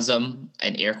realism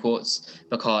in air quotes,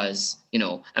 because, you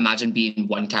know, imagine being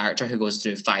one character who goes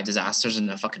through 5 disasters in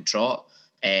a fucking trot,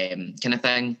 kind of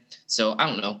thing. So I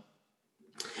don't know.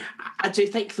 I do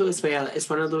think though as well, it's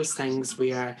one of those things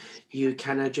where you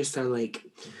kind of just are like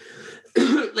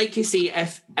like you see,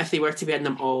 if they were to be in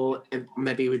them all, it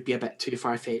maybe would be a bit too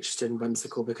far-fetched and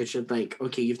whimsical, because you're like,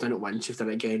 okay, you've done it once, you've done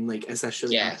it again, like, is this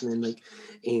really happening, like,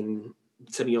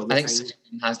 to me all the time? I think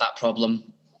Scream has that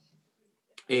problem.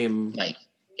 Like,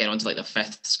 get onto, like, the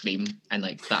 5th Scream, and,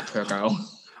 like, that poor girl.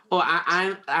 Oh,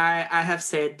 I have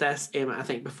said this, I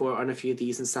think, before on a few of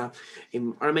these and stuff,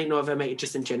 or I might not have, I might have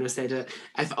just in general said it.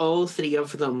 If all 3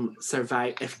 of them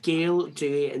survive, if Gail,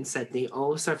 Dewey and Sydney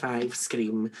all survive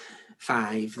Scream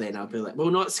 5, then I'll be like, well,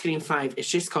 not Scream 5, it's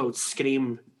just called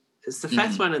Scream. It's the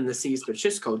 5th one in the series, but it's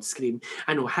just called Scream.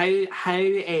 I know how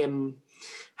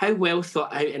well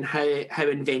thought out and how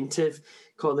inventive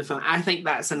call the film. I think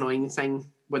that's an annoying thing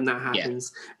when that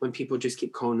happens, when people just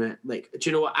keep calling it, like, do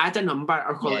you know what, add a number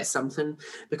or call it something,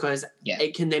 because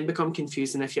it can then become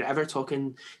confusing if you're ever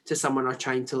talking to someone or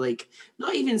trying to, like,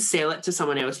 not even sell it to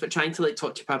someone else, but trying to, like,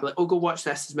 talk to people, like, oh, go watch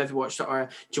this, you've maybe watched it, or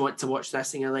do you want to watch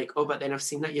this? And you're like, oh, but then I've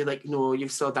seen that. You're like, no,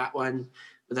 you've saw that one,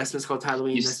 but this one's called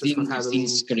Halloween, you've seen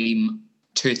Scream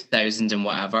 2000 and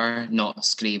whatever, not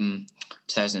Scream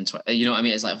 2020. You know what I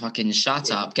mean? It's like, fucking shut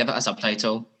up, give it a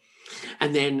subtitle.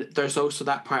 And then there's also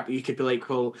that part where you could be like,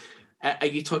 well, are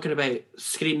you talking about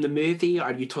Scream the movie, or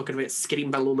are you talking about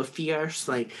Scream by Lola Fierce?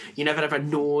 Like, you never ever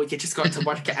know. You just got to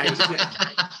work it out.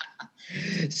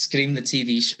 Scream the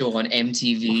TV show on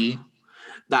MTV.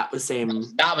 That was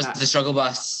the Struggle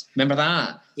Bus. Remember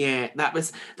that? Yeah, that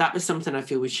was something I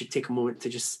feel we should take a moment to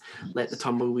just let the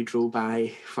tumbleweed roll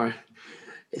by for.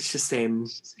 It's just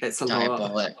it's a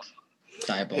diabolic.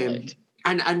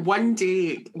 And one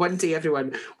day,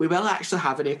 everyone, we will actually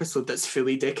have an episode that's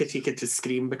fully dedicated to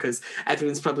Scream, because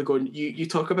everyone's probably going, you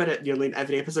talk about it nearly in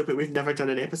every episode, but we've never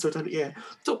done an episode on it yet.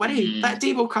 Don't worry, that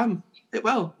day will come. It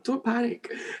will. Don't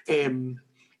panic.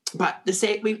 But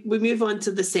we move on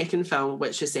to the second film,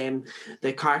 which is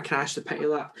the car crash, the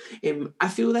pile-up. I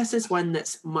feel this is one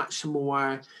that's much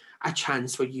more a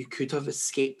chance where you could have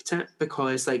escaped it,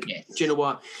 because, like, do you know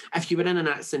what? If you were in an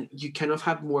accident, you kind of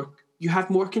have more. You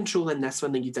have more control in this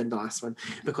one than you did in the last one,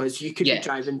 because you could be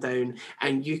driving down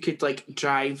and you could, like,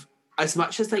 drive as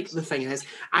much as, like, the thing is,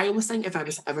 I always think if I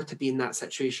was ever to be in that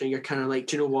situation, you're kind of like,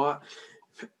 do you know what?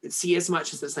 See, as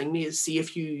much as this thing, see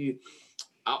if you,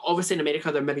 obviously in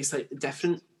America, they're maybe slightly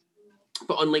different,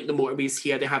 but unlike the motorways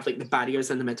here, they have, like, the barriers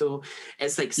in the middle.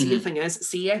 It's like, see, the thing is,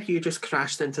 see if you just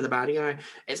crashed into the barrier,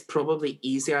 it's probably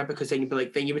easier, because then you'd be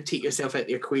like, then you would take yourself out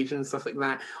the equation and stuff like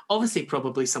that. Obviously,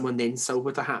 probably someone then saw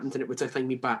would have happened and it would have thinged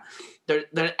me, but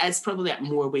there is probably, like,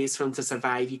 more ways for him to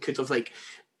survive. You could have, like,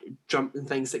 jump and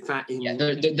things like that. Yeah,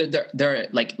 there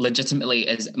like legitimately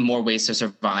is more ways to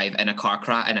survive in a car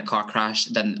crash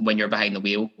than when you're behind the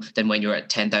wheel than when you're at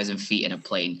 10,000 feet in a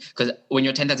plane. Because when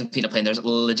you're 10,000 feet in a plane, there's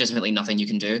legitimately nothing you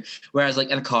can do. Whereas like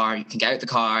in a car, you can get out the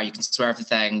car, you can swerve the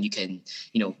thing, you can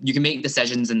make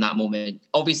decisions in that moment.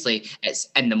 Obviously, it's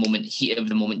in the moment, heat of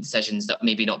the moment decisions that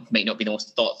might not be the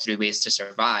most thought through ways to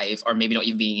survive, or maybe not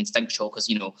even being instinctual because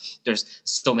there's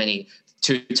so many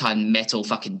 2-ton metal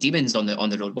fucking demons on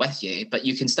the road with you, but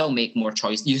you can still make more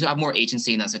choice. You have more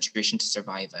agency in that situation to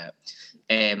survive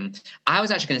it. I was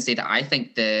actually going to say that I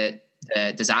think the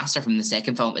disaster from the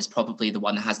second film is probably the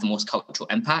one that has the most cultural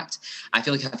impact. I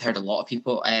feel like I've heard a lot of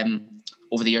people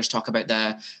over the years talk about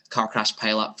the car crash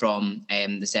pileup from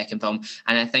the second film,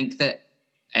 and I think that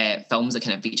films that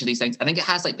kind of feature these things, I think it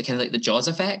has like the kind of like the Jaws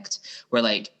effect, where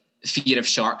like fear of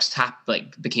sharks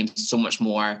became so much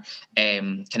more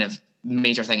kind of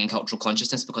major thing in cultural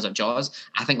consciousness because of Jaws.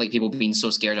 I think like people being so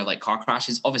scared of like car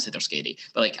crashes, obviously they're scary,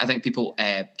 but like I think people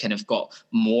kind of got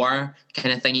more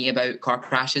kind of thingy about car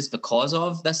crashes because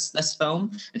of this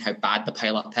film and how bad the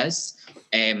pileup is.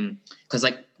 Because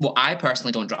like, well, I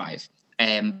personally don't drive,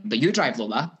 but you drive,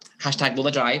 Lola. #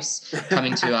 Lola drives,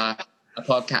 coming to a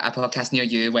podcast near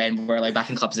you when we're like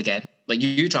back in clubs again. Like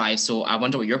you drive, so I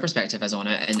wonder what your perspective is on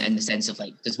it, in the sense of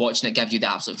like, does watching it give you the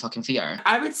absolute fucking fear?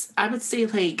 I would say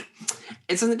like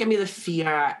it doesn't give me the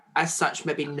fear as such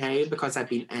maybe now because I've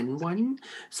been in one,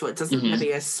 so it doesn't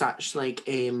maybe as such like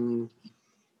give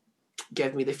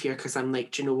me the fear because I'm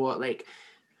like, do you know what, like,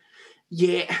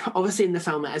 yeah, obviously in the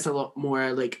film it is a lot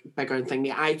more like bigger and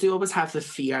thingy. I do always have the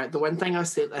fear. The one thing I'll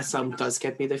say this film does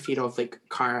give me the fear of like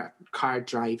car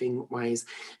driving wise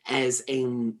is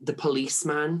the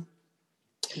policeman.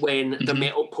 When the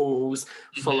metal poles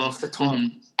fall off the top,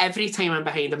 every time I'm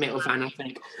behind a metal van, I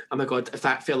think, oh my God, if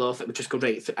that fell off, it would just go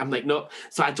right through. I'm like, no.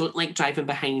 So I don't like driving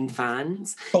behind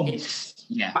vans.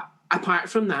 Yeah. But apart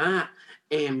from that,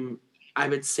 I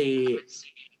would say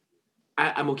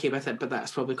I'm okay with it, but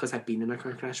that's probably because I've been in a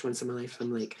car crash once in my life.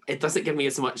 I'm like, it doesn't give me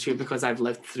as much fear because I've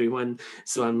lived through one.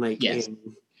 So I'm like, yes.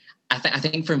 I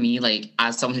think for me, like,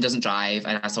 as someone who doesn't drive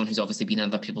and as someone who's obviously been in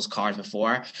other people's cars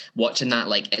before, watching that,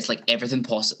 like, it's like everything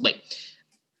possible. Like,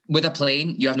 with a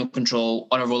plane, you have no control.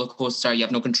 On a roller coaster, you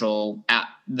have no control. At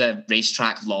the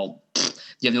racetrack, lol,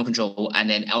 you have no control. And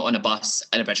then out on a bus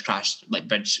and a bridge crash, like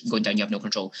bridge going down, you have no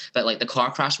control. But like the car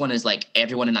crash one is like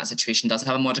everyone in that situation does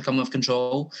have a modicum of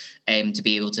control to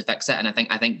be able to fix it. And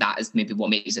I think that is maybe what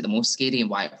makes it the most scary and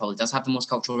why it probably does have the most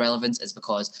cultural relevance, is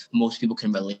because most people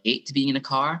can relate to being in a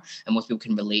car and most people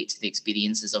can relate to the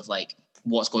experiences of like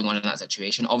what's going on in that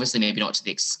situation. Obviously, maybe not to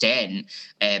the extent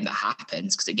that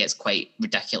happens because it gets quite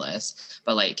ridiculous.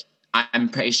 But like, I'm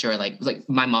pretty sure like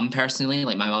my mum personally,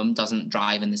 like my mum doesn't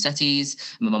drive in the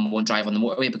cities. My mum won't drive on the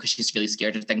motorway because she's really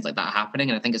scared of things like that happening.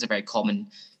 And I think it's a very common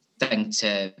thing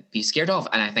to be scared of.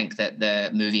 And I think that the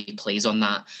movie plays on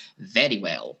that very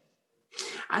well.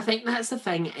 I think that's the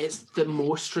thing, it's the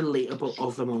most relatable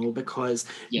of them all because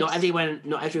not everyone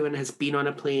has been on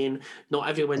a plane, not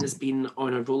everyone has been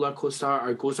on a roller coaster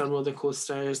or goes on roller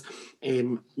coasters,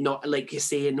 not like you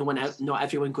say, not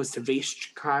everyone goes to race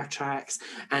car tracks,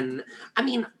 and I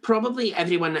mean probably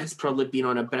everyone has probably been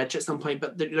on a bridge at some point,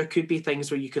 but there could be things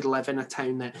where you could live in a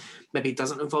town that maybe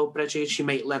doesn't involve bridges. You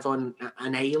might live on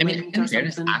an island. I mean, in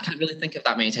fairness, I can't really think of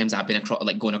that many times I've been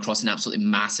going across an absolutely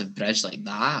massive bridge like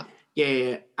that.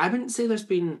 Yeah, I wouldn't say there's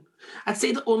been... I'd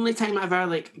say the only time I ever,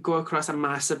 like, go across a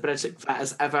massive bridge like that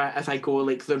is ever if I go,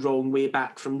 like, the wrong way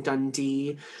back from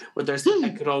Dundee, where there's a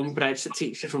big wrong bridge that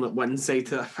takes you from, like, one side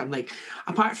to the other. I'm like,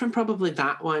 apart from probably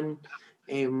that one,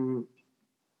 no,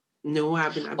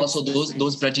 I've been... Also,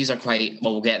 those bridges are quite...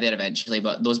 Well, we'll get there eventually,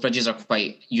 but those bridges are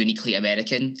quite uniquely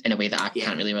American in a way that I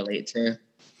can't really relate to.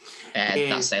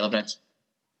 That style of bridge.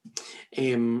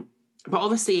 But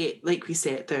obviously, like we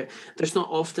said, there's not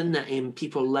often that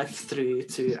people live through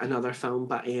to another film,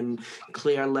 but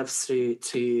Claire lives through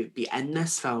to be in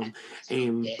this film,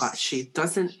 but she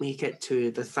doesn't make it to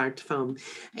the third film.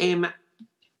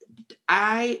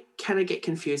 I kind of get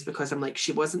confused because I'm like,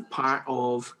 she wasn't part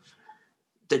of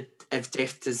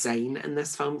Death Design in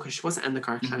this film because she wasn't in the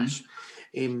car crash.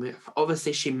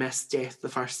 Obviously, she missed Death the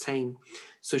first time,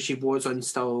 so she was on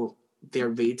still their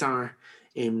radar.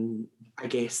 I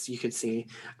guess you could say.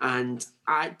 And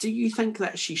do you think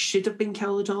that she should have been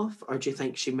killed off, or do you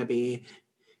think she maybe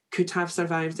could have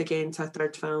survived again to a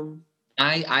third film?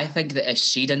 I think that if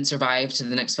she didn't survive to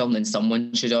the next film, then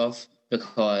someone should have,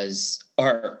 because,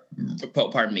 or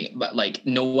pardon me, but like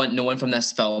no one from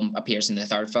this film appears in the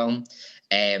third film.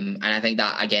 And I think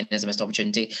that, again, is a missed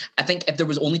opportunity. I think if there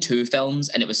was only 2 films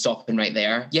and it was stopping right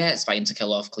there, yeah, it's fine to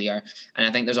kill off Clear. And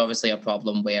I think there's obviously a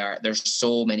problem where there's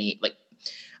so many, like,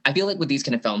 I feel like with these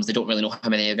kind of films, they don't really know how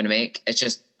many they're going to make. It's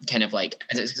just kind of like,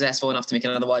 is it successful enough to make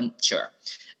another one? Sure.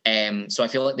 So I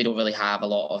feel like they don't really have a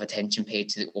lot of attention paid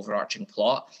to the overarching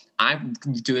plot. I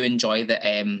do enjoy that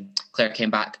Claire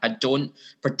came back. I don't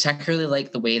particularly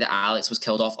like the way that Alex was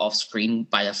killed off screen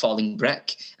by a falling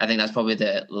brick. I think that's probably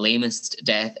the lamest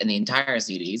death in the entire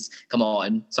series. Come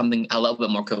on, something a little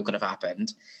bit more cool could have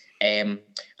happened. And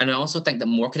I also think that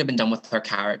more could have been done with her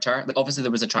character. Like, obviously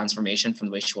there was a transformation from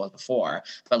the way she was before,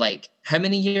 but like, how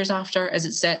many years after is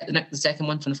it set, the second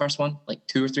one from the first one? Like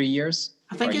 2 or 3 years?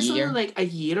 I think it's only like a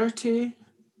year or 2.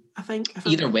 I think.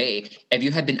 Either way, if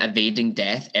you had been evading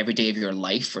death every day of your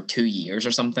life for 2 years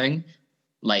or something,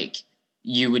 like,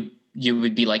 you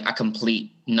would be like a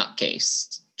complete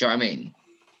nutcase. Do you know what I mean?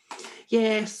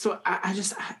 Yeah. So I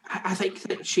think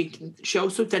that she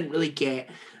also didn't really get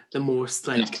the most,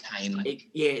 like, enough time.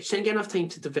 she didn't get enough time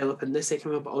to develop in the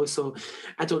second one, but also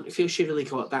I don't feel she really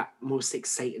got that most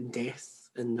exciting death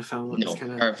in the film. No,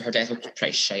 her death was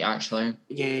pretty shite, actually.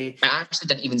 Yeah. It actually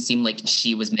didn't even seem like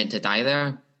she was meant to die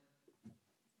there.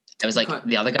 It was like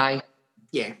the other guy.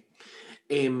 Yeah.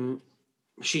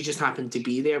 She just happened to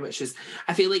be there, which is,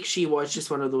 I feel like she was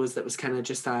just one of those that was kind of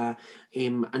just a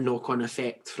knock-on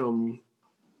effect from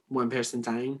one person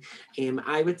dying.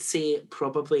 I would say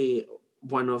probably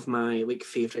one of my like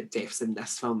favourite deaths in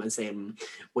this film is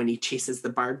when he chases the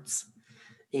birds.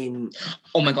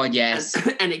 Oh my god, yes.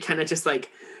 And it kind of just like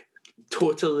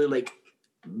totally like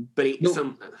breaks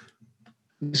him.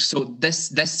 So this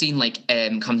scene like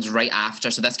comes right after.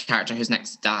 So this character who's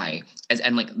next to die is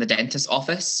in like the dentist's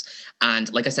office,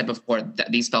 and like I said before,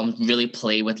 these films really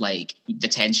play with like the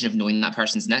tension of knowing that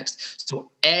person's next.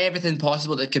 So everything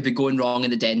possible that could be going wrong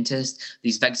in the dentist,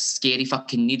 these big scary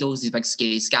fucking needles, these big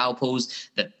scary scalpels,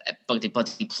 the bloody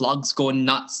plugs going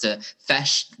nuts, the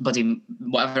fish, bloody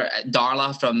whatever,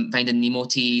 Darla from Finding Nemo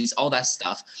teas, all that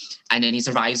stuff, and then he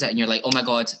survives it, and you're like, oh my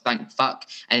god, thank fuck,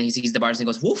 and he sees the birds and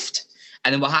he goes woofed.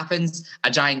 And then what happens?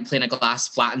 A giant plane of glass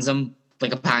flattens him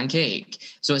like a pancake.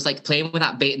 So it's like playing with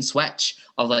that bait and switch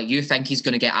of like, you think he's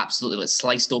going to get absolutely like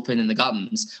sliced open in the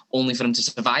gums, only for him to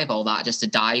survive all that just to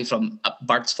die from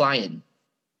birds flying.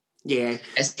 Yeah,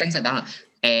 it's things like that.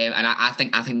 And I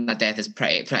think that death is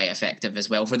pretty effective as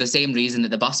well, for the same reason that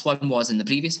the bus one was in the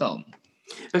previous film.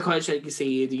 Because, like you say,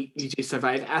 you do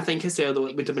survive. I think as well, though,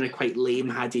 it would have been quite lame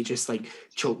had he just like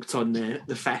choked on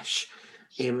the fish.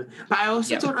 But I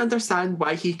also don't understand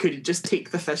why he couldn't just take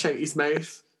the fish out his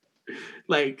mouth.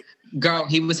 Like, girl,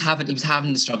 he was having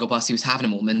the struggle bus. He was having a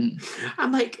moment.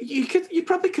 I'm like, you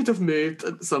probably could have moved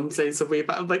in some sense of way,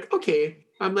 but I'm like, okay.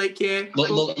 I'm like, yeah.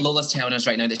 Lola's telling us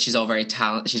right now that she's very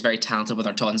talented with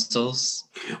her tonsils.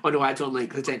 Oh no, I don't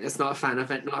like the dentist. Not a fan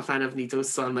of it. Not a fan of needles.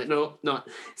 So I'm like, no,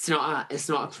 it's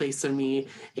not a place for me.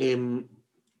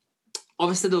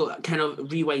 Obviously, though, kind of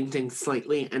rewinding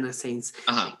slightly in a sense,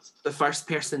 the first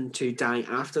person to die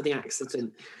after the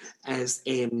accident is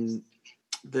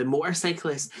the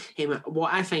motorcyclist.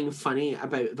 What I find funny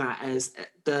about that is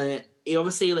he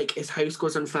obviously, like, his house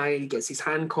goes on fire, he gets his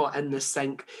hand caught in the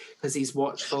sink because his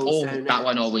watch falls down. That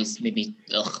one always made me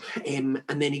ugh. And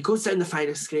then he goes down the fire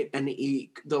escape and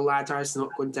the ladder's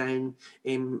not going down,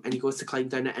 and he goes to climb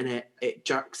down it and it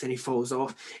jerks and he falls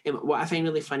off. What I find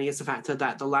really funny is the fact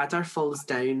that the ladder falls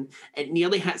down, it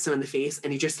nearly hits him in the face,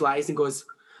 and he just lies and goes,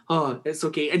 oh, it's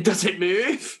okay, and doesn't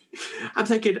move. I'm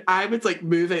thinking, I would like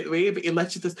move out the way, but he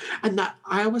literally does. And that,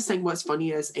 I always think what's funny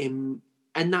is in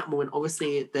that moment,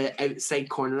 obviously the outside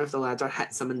corner of the ladder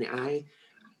hits him in the eye.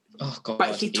 Oh god!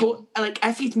 But he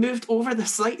if he'd moved over the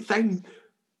slight thing,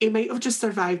 he might have just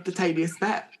survived the tiniest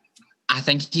bit. I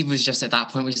think he was just at that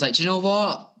point where he's like, do you know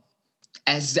what?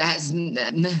 It's just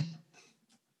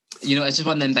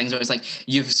one of them things where it's like,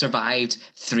 you've survived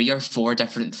 3 or 4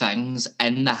 different things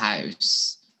in the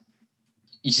house.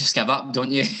 You just give up, don't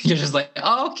you? You're just like,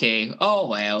 oh, okay, oh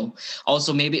well.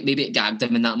 Also, maybe it gagged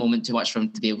him in that moment too much for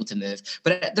him to be able to move.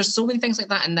 But there's so many things like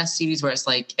that in this series where it's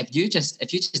like, if you just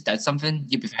did something,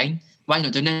 you'd be fine. Why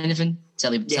not doing anything?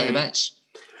 Silly bitch.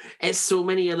 It's so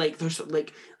many, like, there's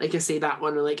like I say, that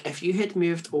one, like, if you had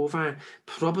moved over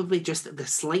probably just the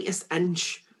slightest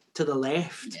inch to the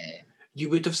left, you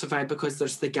would have survived, because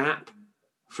there's the gap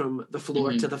from the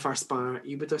floor to the first bar.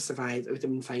 You would have survived. It would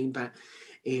have been fine, but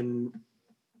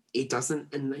he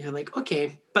doesn't, and you're like,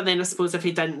 okay. But then I suppose if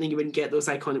he didn't, then you wouldn't get those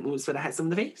iconic moments where it hits him in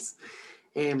the face.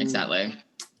 Exactly.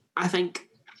 I think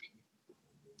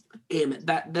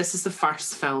that this is the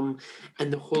first film in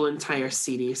the whole entire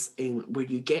series where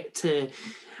you get to...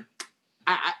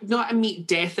 not a meet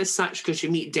death as such, because you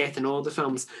meet death in all the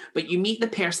films, but you meet the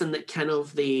person that kind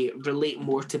of they relate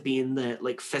more to being the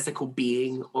like physical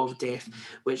being of death,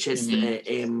 which is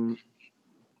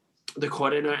the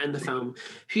coroner in the film,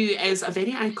 who is a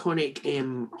very iconic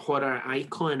horror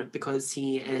icon because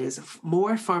he is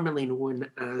more formally known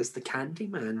as the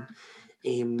Candyman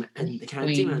in the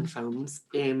Candyman films.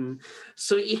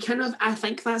 So you kind of, I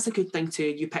think that's a good thing too.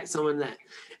 You pick someone that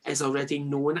is already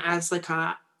known as like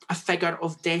a figure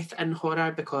of death in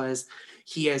horror, because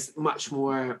he is much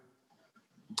more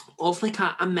of like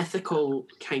a mythical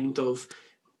kind of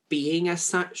being as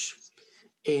such.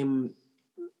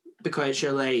 Because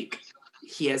you're like,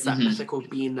 he is that mythical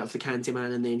being of the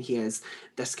Candyman, and then he is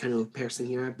this kind of person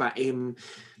here. But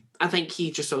I think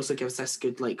he just also gives this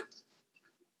good like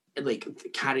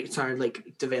character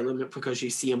like development, because you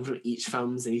see him from each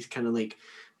films and he's kind of like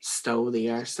still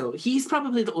there. So he's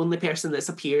probably the only person that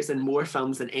appears in more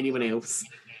films than anyone else.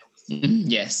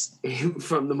 Yes.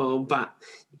 From them all, but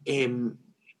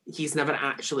he's never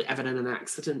actually ever in an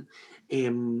accident.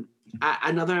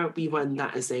 Another wee one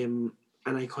that is an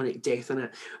iconic death in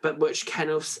it, but which kind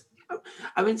of,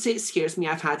 I wouldn't say it scares me.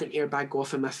 I've had an airbag go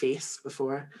off in my face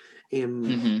before,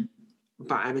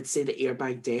 but I would say the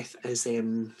airbag death is a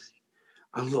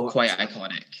lot quite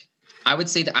iconic. I would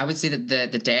say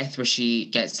that the death where she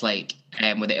gets like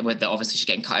with the obviously she's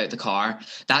getting cut out of the car,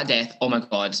 that death, oh my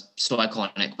god, so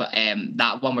iconic. But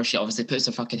that one where she obviously puts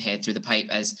her fucking head through the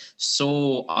pipe is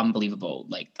so unbelievable.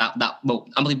 Like that well,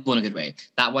 unbelievable in a good way.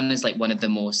 That one is like one of the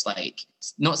most like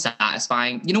not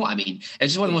satisfying. You know what I mean?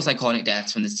 It's just one of the most iconic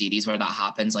deaths from the series where that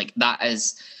happens. Like that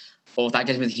is, that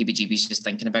gives me the heebie-jeebies just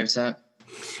thinking about it.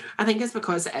 I think it's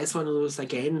because it is one of those,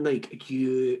 again, like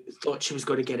you thought she was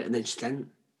going to get it and then she didn't.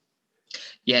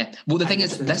 Yeah, well, the thing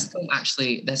is, this film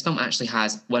actually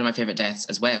has one of my favorite deaths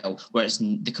as well, where it's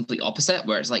the complete opposite,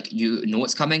 where it's like you know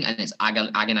it's coming and it's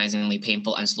agonizingly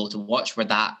painful and slow to watch. Where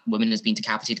that woman is being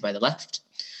decapitated by the lift.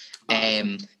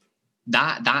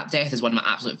 That death is one of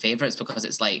my absolute favorites because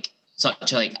it's like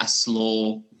such a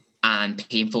slow and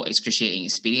painful, excruciating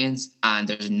experience, and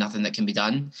there's nothing that can be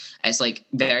done. It's like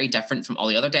very different from all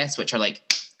the other deaths, which are like,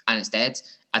 and it's dead,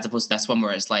 as opposed to this one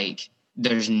where it's like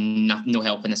there's no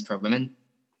help in this poor woman.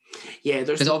 Yeah,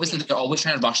 because obviously they're always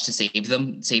trying to rush to save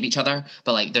each other,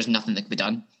 but like there's nothing that can be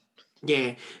done.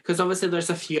 Yeah, because obviously there's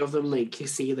a few of them, like you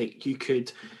see, like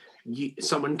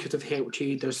someone could have helped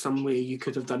you. There's some way you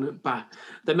could have done it, but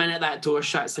the minute that door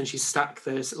shuts and she's stuck,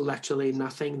 there's literally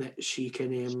nothing that she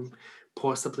can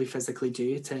possibly physically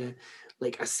do to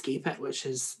like escape it, which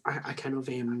is a kind of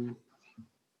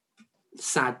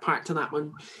sad part to that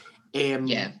one.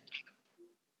 Yeah.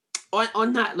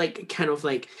 On that like kind of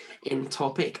like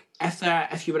topic,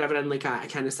 if you were ever in like a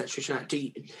kind of situation,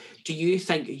 do you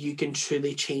think you can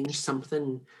truly change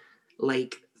something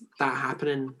like that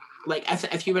happening? Like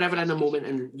if you were ever in a moment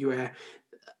and you were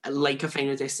like a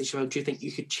Final Destination, do you think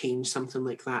you could change something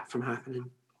like that from happening?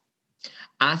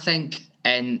 I think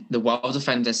in the world of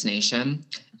Final Destination,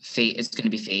 fate is going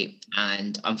to be fate,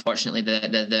 and unfortunately,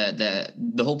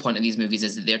 the whole point of these movies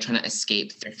is that they're trying to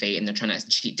escape their fate and they're trying to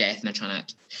cheat death, and they're trying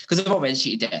to, because they've already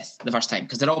cheated death the first time,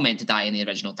 because they're all meant to die in the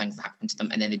original things that happen to them,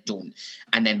 and then they don't,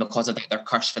 and then because of that, they're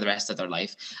cursed for the rest of their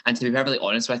life. And to be perfectly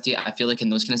honest with you, I feel like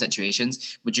in those kind of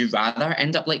situations, would you rather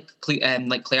end up like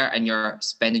Claire, and you're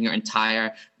spending your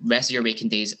entire rest of your waking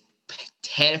days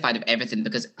terrified of everything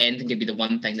because anything could be the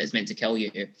one thing that's meant to kill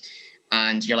you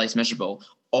and your life's miserable,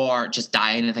 or just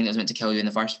die in the thing that was meant to kill you in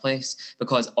the first place?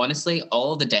 Because honestly,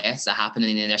 all of the deaths that happen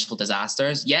in the initial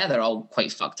disasters, yeah, they're all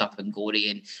quite fucked up and gory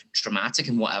and traumatic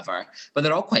and whatever, but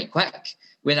they're all quite quick.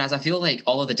 Whereas I feel like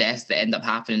all of the deaths that end up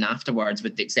happening afterwards,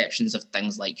 with the exceptions of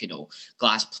things like,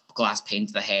 glass pane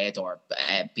to the head or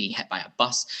being hit by a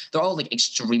bus, they're all like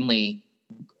extremely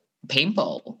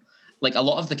painful. Like a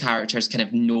lot of the characters kind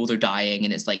of know they're dying,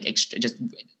 and it's like just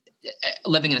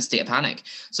living in a state of panic.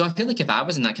 So I feel like if I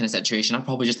was in that kind of situation, I'd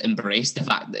probably just embrace the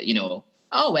fact that,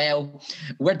 oh well,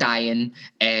 we're dying,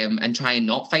 and try and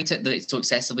not fight it so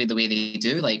excessively the way they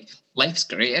do. Like life's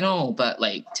great and all, but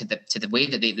like to the way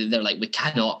that they're like, we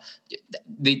cannot.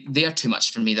 They are too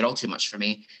much for me. They're all too much for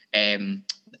me.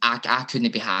 I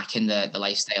couldn't be hacking the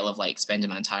lifestyle of like spending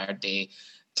my entire day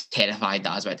terrified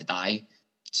that I was about to die.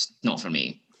 Just not for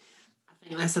me.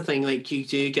 That's the thing, like you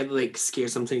do get like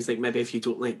scared sometimes, like maybe if you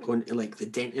don't like going to like the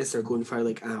dentist or going for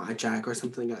like a jag or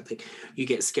something like that, like you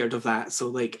get scared of that. So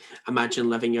like imagine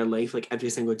living your life like every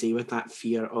single day with that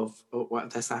fear of, oh, what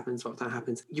if this happens, what if that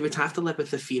happens. You would have to live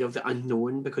with the fear of the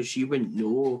unknown because you wouldn't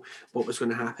know what was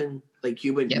going to happen. Like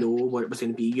you wouldn't know what it was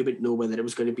going to be. You wouldn't know whether it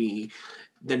was going to be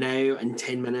the now and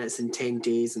 10 minutes and 10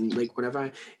 days and like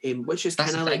whatever, which is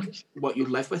kind of like what you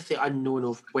live with, the unknown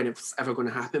of when it's ever going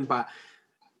to happen. But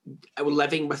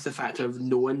living with the factor of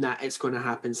knowing that it's going to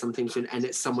happen sometime soon and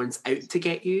it's someone's out to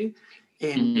get you,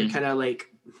 you're kind of like,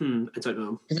 I don't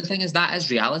know. The thing is, that is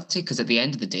reality, because at the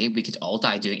end of the day, we could all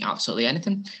die doing absolutely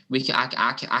anything.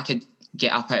 I could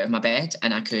get up out of my bed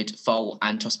and I could fall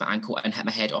and twist my ankle and hit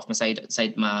my head off my side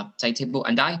table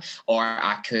and die, or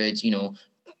I could,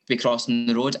 be crossing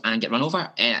the road and get run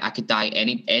over. I could die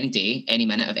any day, any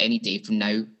minute of any day from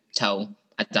now till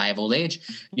I die of old age.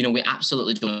 We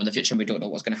absolutely don't know the future, and we don't know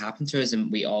what's going to happen to us,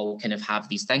 and we all kind of have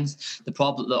these things. The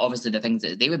problem, obviously, the things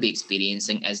that they would be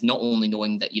experiencing is not only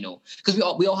knowing that, because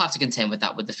we all have to contend with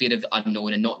that, with the fear of the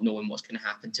unknown and not knowing what's going to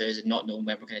happen to us and not knowing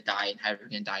when we're going to die and how we're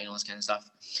going to die and all this kind of stuff.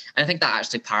 And I think that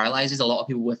actually paralyzes a lot of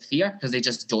people with fear, because they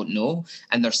just don't know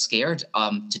and they're scared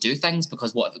to do things,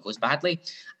 because what if it goes badly?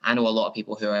 I know a lot of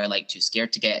people who are like too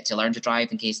scared to learn to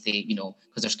drive in case they,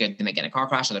 because they're scared they might get in a car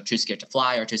crash, or they're too scared to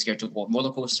fly, or too scared to go on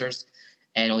roller coasters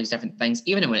and all these different things,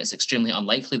 even when it's extremely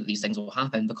unlikely that these things will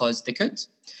happen, because they could.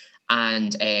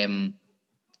 And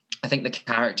I think the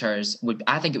characters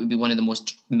I think it would be one of the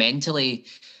most mentally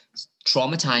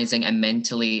traumatizing and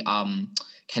mentally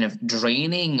kind of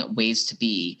draining ways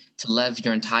to live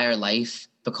your entire life,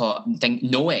 because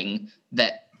knowing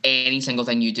that any single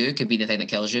thing you do could be the thing that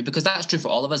kills you, because that's true for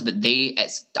all of us, but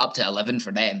it's up to 11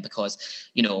 for them, because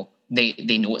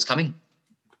they know it's coming.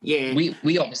 Yeah,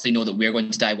 we obviously know that we're going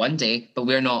to die one day, but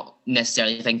we're not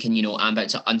necessarily thinking, I'm about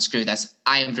to unscrew this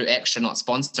Iron Brew Extra not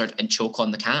sponsored and choke on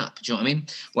the cap. Do you know what I mean?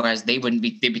 Whereas they'd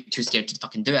be too scared to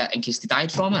fucking do it in case they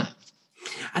died from it.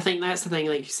 I think that's the thing,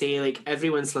 like you say, like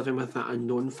everyone's living with that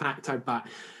unknown factor, but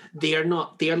they're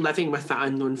living with that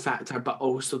unknown factor, but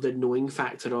also the knowing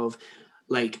factor of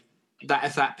like that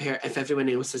if everyone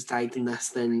else has died in this,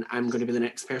 then I'm going to be the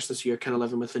next person. So you're kind of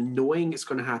living with the knowing it's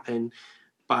going to happen,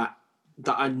 but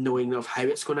the unknowing of how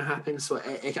it's going to happen. So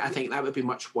I think that would be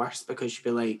much worse, because you'd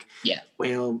be like,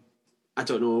 well, I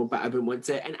don't know, but I wouldn't want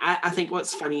to. And I think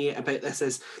what's funny about this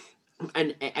is,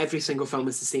 and every single film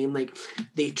is the same, like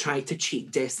they try to cheat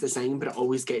death's design, but it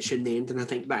always gets you in the end. And I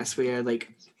think that's where like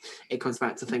it comes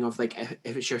back to the thing of like,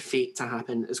 if it's your fate to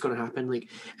happen, it's going to happen. Like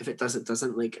if it does, it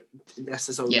doesn't. Like this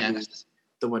is all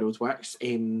the world works.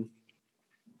 And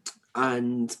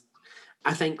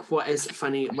I think what is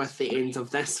funny with the end of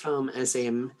this film is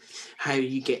how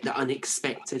you get the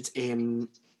unexpected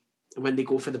when they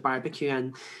go for the barbecue,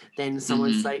 and then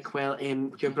someone's like, well,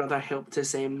 your brother helped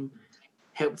us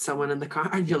helped someone in the car,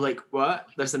 and you're like, what?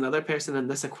 There's another person in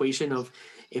this equation of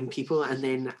people. And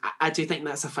then I do think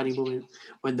that's a funny moment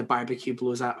when the barbecue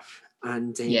blows up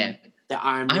and the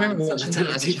arm. I remember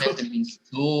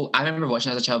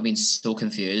watching as a child being so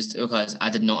confused, because I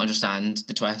did not understand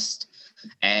the twist.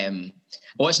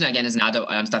 Watching it again as an adult,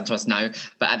 I understand the twist now,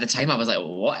 but at the time I was like,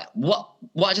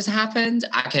 what just happened?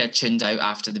 I kind of tuned out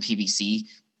after the PVC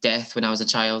death when I was a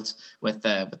child with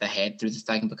the head through the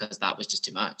thing, because that was just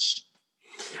too much.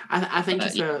 I think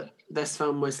this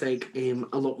film was like a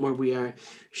lot more where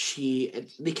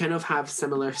they kind of have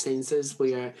similar senses,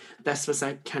 where this was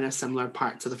a kind of similar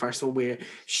part to the first one, where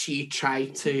she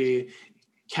tried to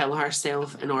kill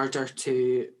herself in order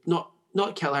to not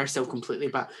kill herself completely,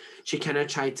 but she kind of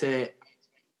tried to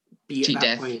be at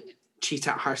that point cheat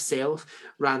at herself,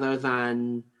 rather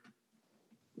than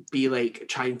be like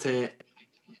trying to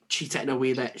cheat it in a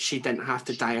way that she didn't have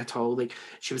to die at all. Like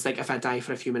she was like, if I die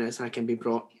for a few minutes, I can be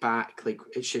brought back. Like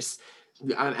it's just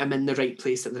I'm in the right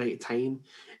place at the right time.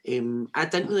 I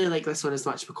didn't really like this one as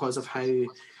much because of how like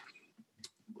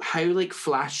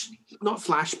not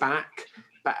flashback,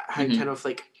 but how kind of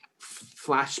like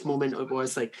flash moment it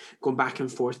was, like going back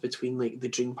and forth between like the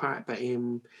dream part. But I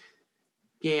mean,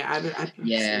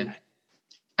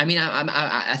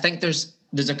 I think there's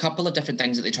a couple of different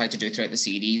things that they tried to do throughout the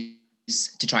series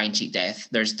to try and cheat death.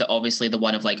 There's obviously the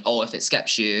one of like, oh, if it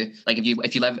skips you, like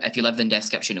if you live, then death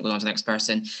skips you and it goes on to the next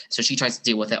person. So she tries to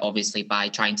deal with it obviously by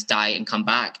trying to die and come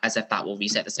back, as if that will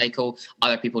reset the cycle.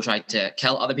 Other people try to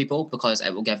kill other people because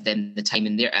it will give them the time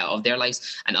of their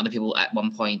lives. And other people at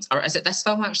one point, or is it this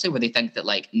film actually, where they think that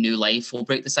like new life will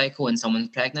break the cycle and someone's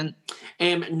pregnant?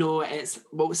 No,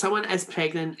 someone is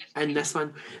pregnant in this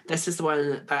one. This is the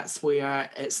one that's where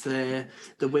it's the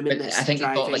women. But I think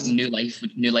they thought like new life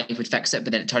would fix fix it,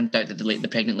 but then it turned out that the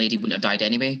pregnant lady wouldn't have died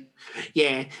anyway.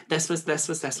 Yeah, this was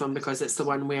this one because it's the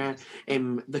one where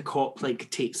the cop like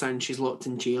takes her and she's locked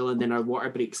in jail, and then her water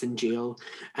breaks in jail,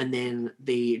 and then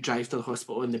they drive to the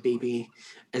hospital and the baby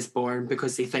is born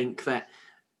because they think that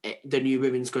the new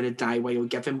woman's going to die while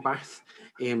giving birth.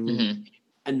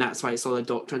 And that's why it's all a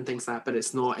doctor and things like that, but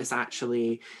it's not. It's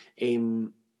actually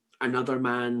another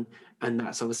man, and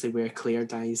that's obviously where Claire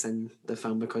dies in the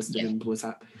film because the room blows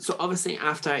up. So obviously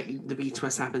after the wee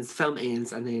twist happens, the film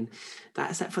ends, and then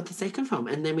that's it for the second film.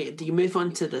 And then you move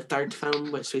on to the third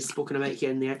film, which we've spoken about here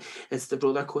and there. It's the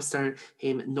roller coaster.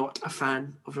 Not a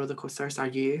fan of roller coasters, are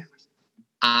you?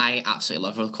 I absolutely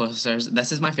love roller coasters.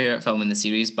 This is my favourite film in the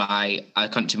series by a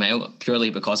country mile, purely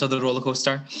because of the roller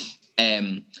coaster.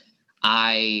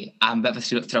 I am a bit of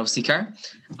a thrill seeker,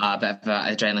 a bit of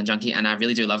an adrenaline junkie, and I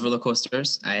really do love roller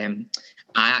coasters. I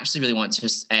actually really want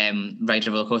to ride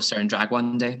a roller coaster and drag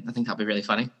one day. I think that'd be really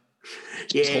funny.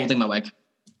 Yeah. Just holding my wig.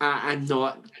 I'm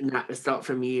not. It's not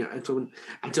for me. I don't.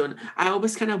 I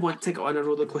always kind of want to get on a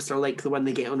roller coaster like the one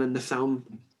they get on in the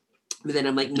film. But then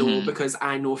I'm like, no, because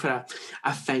I know for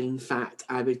a fine fact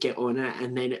I would get on it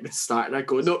and then it would start and I'd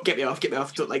go, no, get me off,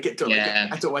 don't like it, like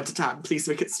it. I don't want it to happen, please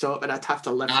make it stop, and I'd have to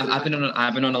live I've been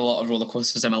on a lot of roller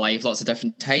coasters in my life, lots of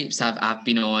different types. I've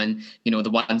been on, the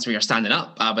ones where you're standing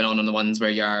up. I've been on the ones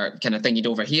where you're kind of thingied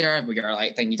over here, where you're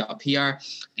like thingied up here.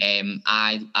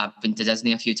 I've been to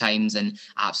Disney a few times and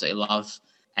I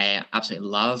absolutely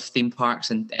love theme parks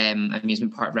and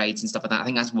amusement park rides and stuff like that. I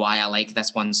think that's why I like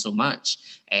this one so much,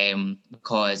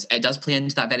 because it does play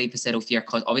into that very visceral fear,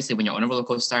 because obviously when you're on a roller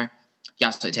coaster, you're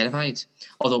absolutely terrified.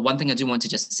 Although one thing I do want to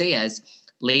just say is,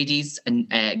 ladies and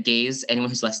gays, anyone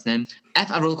who's listening,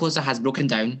 if a roller coaster has broken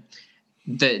down,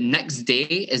 the next day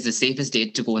is the safest day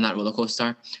to go on that roller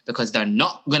coaster, because they're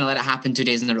not going to let it happen 2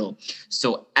 days in a row.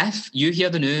 So if you hear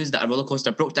the news that a roller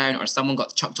coaster broke down or someone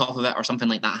got chucked off of it or something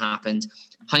like that happened,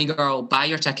 honey girl, buy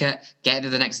your ticket, get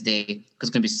there the next day, because it's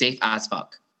going to be safe as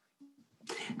fuck.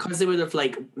 Because they would have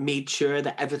made sure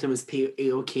that everything was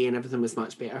okay and everything was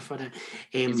much better for it.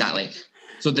 Exactly.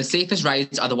 So the safest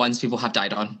rides are the ones people have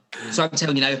died on. So I'm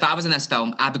telling you now, if I was in this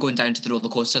film, I'd be going down to the roller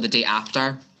coaster the day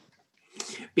after.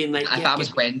 Being like, if I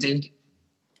was Wendy,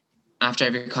 after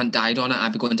every cunt died on it,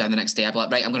 I'd be going down the next day. I'd be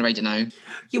like, right, I'm going to ride it now.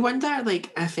 You wonder,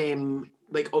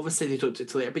 if, obviously they don't do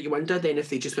it later, but you wonder then if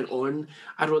they just went on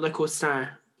a roller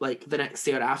coaster, the next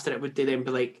day or after it, would they then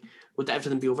be like, would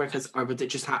everything be over? Or would it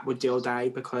just would they all die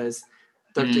because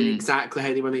they're doing exactly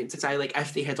how they were meant to die?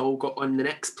 If they had all got on the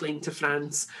next plane to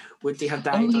France, would they have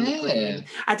died on the plane?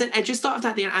 I just thought of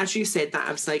that there, and as you said that,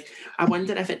 I was like, I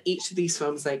wonder if in each of these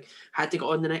films, had they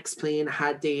got on the next plane,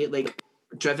 had they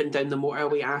driven down the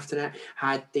motorway after it,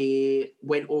 had they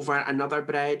went over another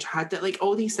bridge, had they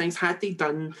all these things, had they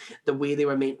done the way they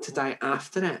were meant to die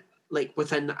after it,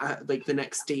 within the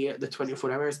next day, the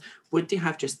 24 hours, would they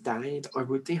have just died, or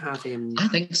would they have I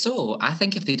think so. I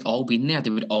think if they'd all been there, they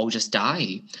would all just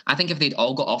die. I think if they'd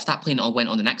all got off that plane and all went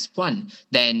on the next one,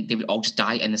 then they would all just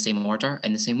die in the same order,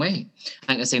 in the same way. I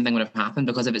think the same thing would have happened,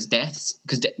 because if it's deaths,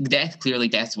 because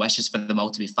death's wishes for them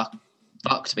all to be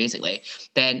fucked, basically.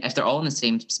 Then if they're all in the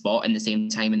same spot, in the same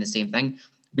time, in the same thing,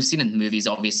 we've seen in the movies,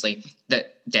 obviously,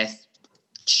 that death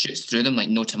shoots through them like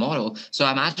no tomorrow. So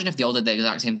I imagine if they all did the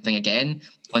exact same thing again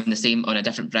on a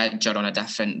different bridge or on a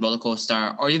different roller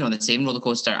coaster, or even on the same roller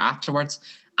coaster afterwards,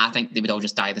 I think they would all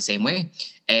just die the same way.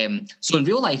 So in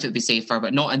real life it would be safer,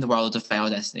 but not in the world of Final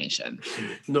Destination.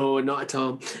 No, not at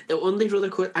all. The only roller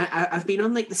coaster I've been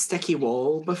on, the sticky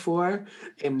wall before.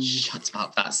 Shut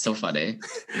up! That's so funny.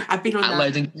 I've been on at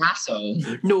Loudon Castle.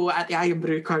 No, at the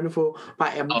Irn-Bru Carnival.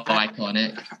 But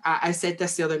iconic. I said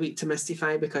this the other week to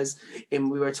Mystify, because we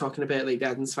were talking about the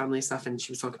Addams Family stuff, and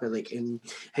she was talking about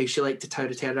how she liked the Tower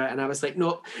of Terror, and I was like,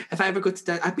 no, if I ever go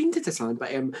to I've been to Disneyland,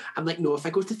 but I'm like, no, if I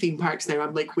go to theme parks now,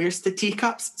 I'm like, where's the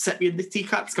teacups? Sit me in the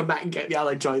teacups, come back and get me, I'll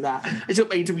enjoy that. I don't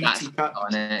mind a wee teacup.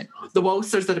 The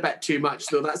waltzers are a bit too much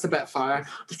though, that's a bit far.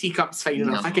 The teacup's fine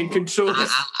enough, I can control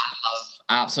this.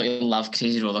 I absolutely love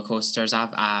crazy roller coasters.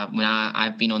 I've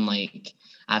been on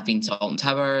I've been to Alton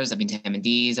Towers, I've been to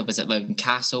M&D's, I was at Loudon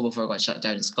Castle before it got shut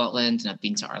down in Scotland, and I've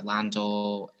been to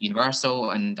Orlando,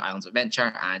 Universal and Islands of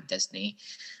Adventure and Disney.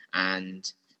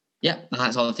 And yeah,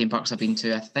 that's all the theme parks I've been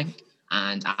to, I think.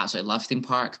 And I absolutely love theme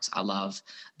parks. I love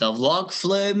the vlog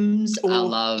flumes. I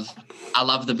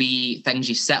love the wee things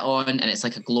you sit on, and it's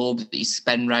like a globe that you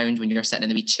spin round when you're sitting in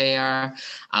the wee chair.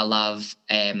 I love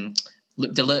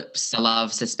the loops. I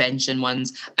love suspension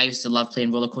ones. I used to love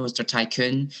playing Roller Coaster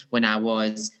Tycoon when I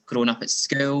was growing up at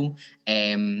school.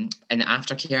 In the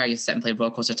aftercare, I used to sit and play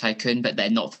Roller Coaster Tycoon, but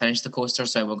then not finish the coaster,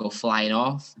 so I would go flying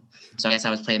off. So I guess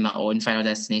I was playing my own Final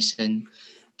Destination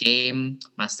game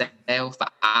myself,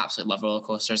 but I absolutely love roller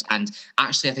coasters. And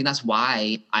actually, I think that's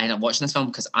why I ended up watching this film,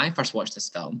 because I first watched this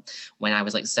film when I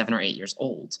was like 7 or 8 years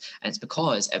old, and it's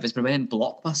because it was when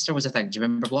Blockbuster was a thing. Do you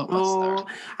remember Blockbuster? Oh,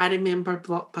 I remember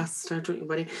Blockbuster, don't you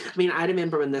worry. I mean, I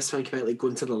remember when this film came out, like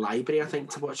going to the library, I think,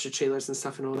 to watch the trailers and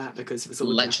stuff and all that, because it was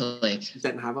literally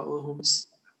didn't have it at home.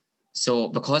 So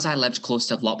because I lived close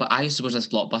to Blockbuster, I used to go to this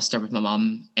Blockbuster with my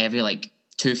mum every like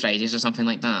 2 Fridays or something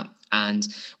like that. And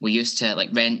we used to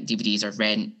like rent DVDs or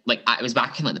rent, like it was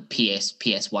back in like the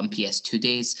PS1, PS2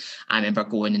 days. I remember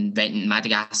going and renting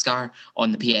Madagascar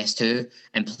on the PS2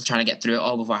 and trying to get through it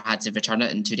all before I had to return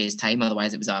it in 2 days' time.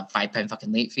 Otherwise, it was a £5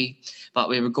 fucking late fee. But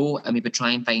we would go and we would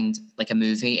try and find like a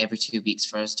movie every 2 weeks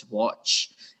for us to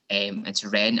watch and to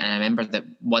rent. And I remember that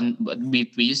we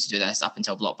used to do this up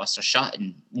until Blockbuster shut.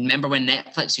 And remember when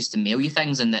Netflix used to mail you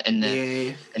things in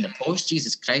the post?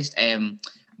 Jesus Christ.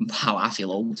 Wow, I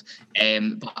feel old.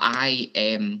 But I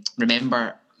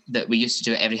remember that we used to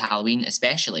do it every Halloween,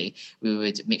 especially. We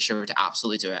would make sure to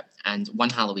absolutely do it. And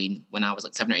one Halloween, when I was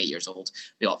like 7 or 8 years old,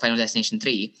 we got Final Destination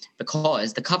 3,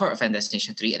 because the cover of Final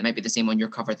Destination 3, and it might be the same on your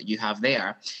cover that you have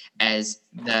there, is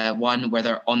the one where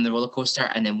they're on the roller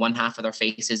coaster and then one half of their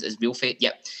faces is real face.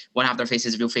 Yep, one half of their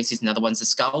faces is real faces and the other one's the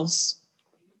skulls.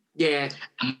 Yeah.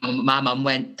 And my mum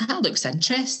went, that looks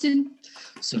interesting.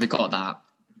 So we got that.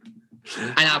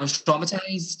 And I was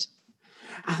traumatized.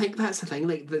 I think that's the thing.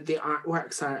 Like the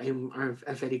artworks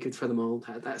are very good for them all.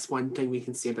 That's one thing we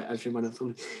can say about every one of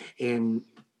them.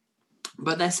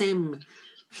 But this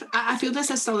I feel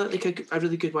this is still like a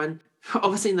really good one.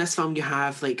 Obviously, in this film, you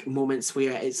have like moments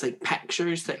where it's like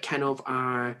pictures that kind of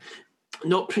are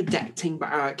not predicting,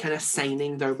 but are kind of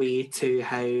signing their way to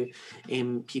how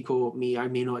people may or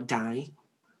may not die.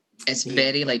 It's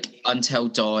very like Until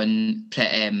Dawn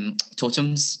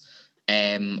totems.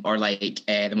 Or like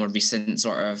the more recent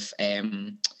sort of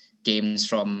games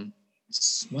from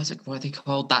what are they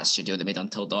called? That studio that made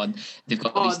Until Dawn. They've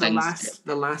got these things.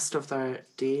 The Last of Their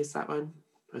Days. That one.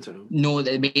 I don't know. No,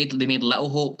 they made Little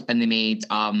Hope, and they made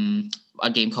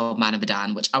a game called Man of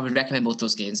Medan, which I would recommend both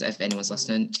those games if anyone's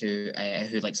listening to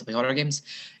who likes to play horror games.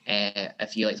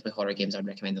 If you like to play horror games, I'd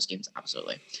recommend those games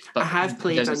absolutely. But I have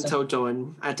played Until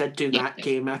Dawn. I did do that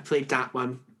game. I played that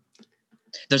one.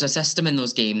 There's a system in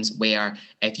those games where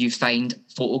if you find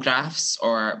photographs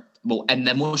in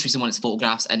the most recent one it's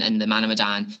photographs, and in the Man of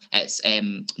Medan it's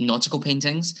nautical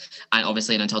paintings, and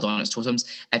obviously in Until Dawn it's totems.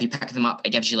 If you pick them up, it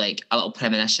gives you like a little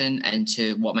premonition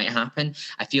into what might happen.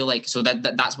 I feel like so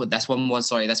that's what this one was.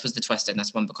 Sorry, this was the twist in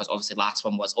this one, because obviously last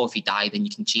one was, if you die then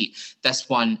you can cheat. This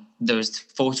one, there's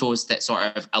photos that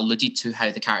sort of alluded to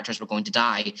how the characters were going to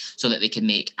die so that they can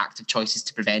make active choices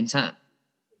to prevent it.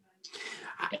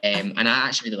 And I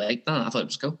actually really liked that. I thought it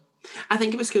was cool. I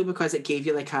think it was cool because it gave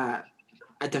you like a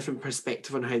different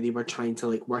perspective on how they were trying to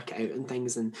like work out and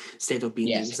things, and instead of being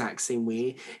the exact same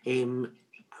way.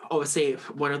 Obviously,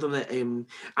 one of them that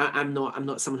I'm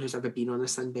not someone who's ever been on a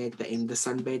sunbed, but the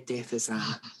sunbed death is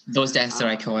those deaths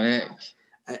are iconic.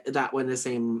 That one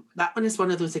is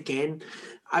one of those again.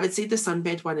 I would say the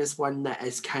sunbed one is one that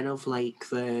is kind of like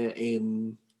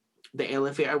the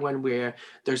elevator one, where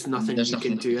there's nothing you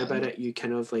can do about it. You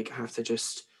kind of like have to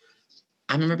just...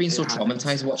 I remember being so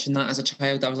traumatized watching that as a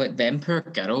child. I was like, them poor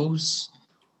girls.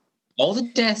 All the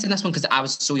deaths in this one, because I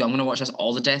was so young when I watched this,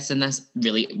 all the deaths in this,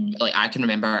 really, like I can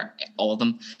remember all of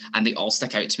them, and they all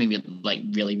stick out to me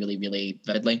really, really, really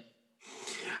vividly.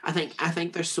 I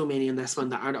think there's so many in this one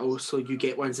that are also, you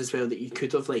get ones as well that you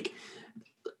could have like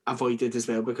avoided as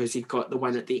well, because you've got the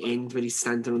one at the end where he's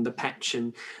standing on the pitch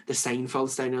and the sign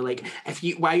falls down, and like, if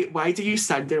you why do you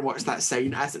stand there and watch that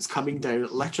sign as it's coming down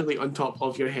literally on top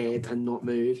of your head and not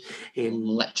move?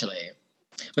 Literally.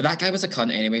 But that guy was a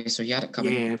cunt anyway, so he had it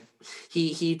coming. Yeah,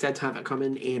 he did have it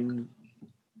coming.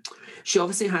 She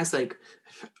obviously has like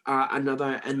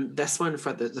another, and this one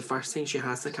for the first time she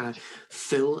has like a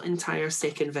full entire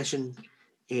second vision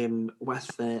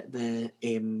with the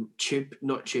tube,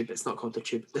 not tube, it's not called the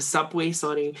tube, the subway,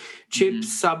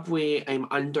 subway,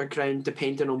 underground,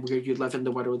 depending on where you live in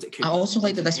the world. It could. I also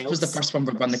like that this was the first one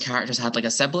where one of the characters had like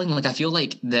a sibling. Like I feel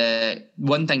like the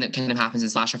one thing that kind of happens in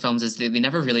slasher films is they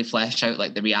never really flesh out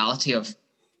like the reality of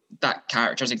that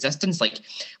character's existence. Like,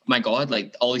 my God,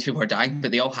 like all these people are dying,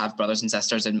 but they all have brothers and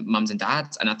sisters and mums and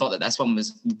dads. And I thought that this one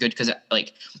was good because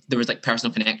like there was like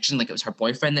personal connection. Like it was her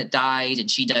boyfriend that died and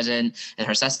she didn't, and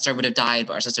her sister would have died,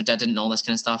 but her sister didn't, and all this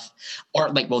kind of stuff. Or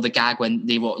like, well, the gag when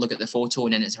they look at the photo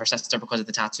and then it's her sister because of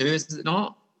the tattoos, is it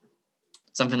not?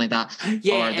 Something like that.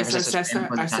 Yeah, it's her sister.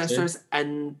 Her sister's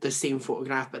in the same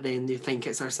photograph, but then they think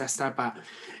it's her sister, but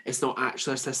it's not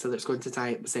actually her sister that's going to die.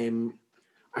 It was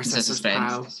our sister's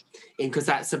pal. Because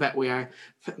that's a bit where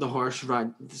the horse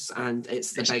runs and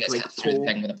it's the big like pole.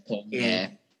 Thing with a pole. Yeah.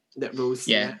 That rose.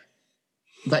 Yeah.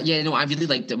 But yeah, no, I really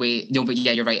like the way. No, but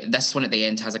yeah, you're right. This one at the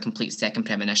end has a complete second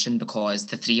premonition because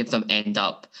the three of them end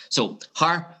up. So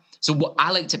what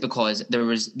I liked it because there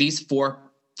was these four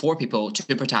people,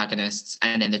 two protagonists,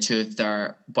 and then the two of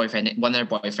their boyfriend, one their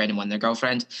boyfriend and one their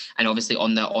girlfriend. And obviously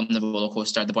on the roller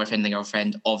coaster, the boyfriend and the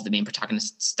girlfriend of the main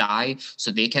protagonists die. So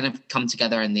they kind of come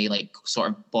together and they like sort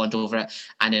of bond over it.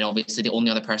 And then obviously the only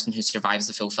other person who survives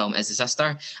the full film is the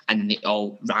sister. And then they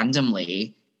all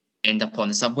randomly end up on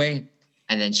the subway.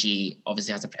 And then she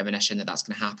obviously has a premonition that that's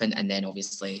going to happen. And then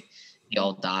obviously they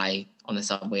all die on the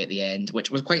subway at the end, which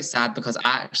was quite sad because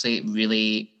I actually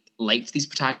really liked these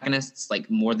protagonists like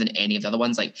more than any of the other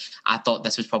ones. Like I thought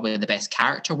this was probably the best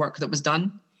character work that was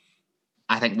done.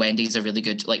 I think Wendy's a really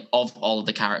good, like of all of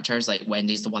the characters, like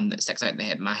Wendy's the one that sticks out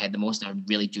in my head the most, and I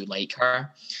really do like her.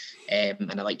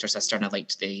 And I liked her sister, and I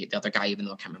liked the other guy, even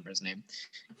though I can't remember his name.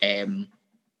 And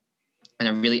I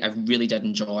really did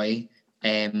enjoy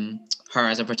her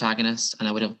as a protagonist, and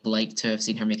I would have liked to have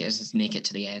seen her make it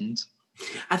to the end.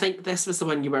 I think this was the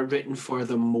one you were rooting for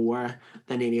them more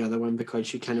than any other one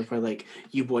because you kind of were like,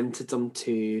 you wanted them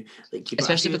to like,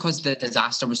 especially because the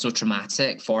disaster was so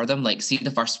traumatic for them. Like, see the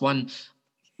first one,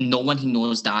 no one he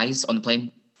knows dies on the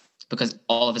plane because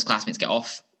all of his classmates get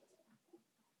off.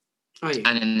 Oh, yeah.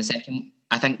 And in the second,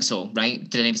 I think so, right?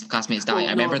 Did any of his classmates die?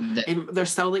 I remember that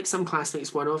there's still like some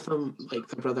classmates. One of them, like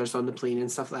the brothers on the plane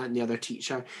and stuff like that, and the other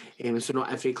teacher. So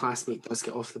not every classmate does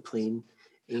get off the plane.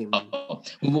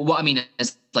 What I mean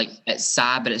is like it's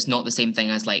sad, but it's not the same thing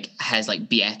as like his like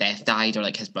BFF died or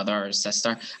like his brother or his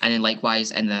sister. And then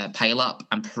likewise in the pileup,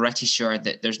 I'm pretty sure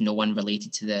that there's no one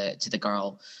related to the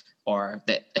girl or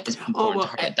that is important to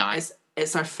her that dies.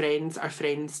 It's our friends. Our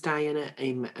friends die in it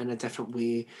in a different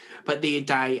way, but they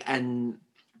die and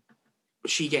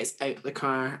she gets out of the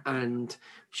car and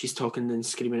she's talking and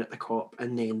screaming at the cop,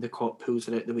 and then the cop pulls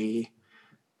her out the way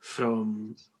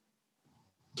from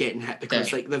getting hit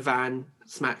because like the van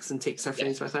smacks and takes her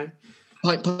friends with her.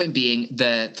 Point being,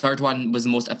 the third one was the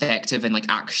most effective and like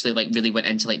actually like really went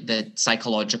into like the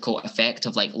psychological effect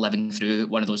of like living through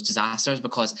one of those disasters,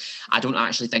 because I don't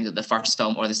actually think that the first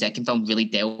film or the second film really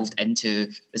delved into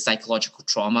the psychological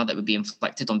trauma that would be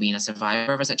inflicted on being a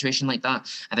survivor of a situation like that.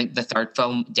 I think the third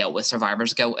film dealt with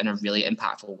survivor's guilt in a really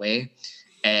impactful way.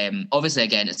 Obviously,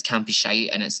 again, it's campy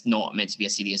shite and it's not meant to be a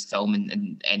serious film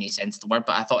in any sense of the word,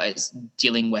 but I thought it's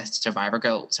dealing with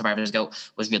survivor's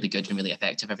guilt was really good and really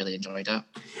effective. I really enjoyed it.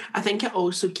 I think it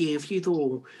also gave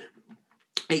you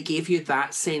it gave you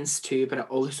that sense too, but it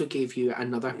also gave you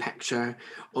another picture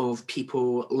of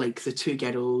people like the two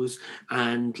girls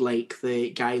and like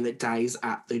the guy that dies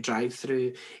at the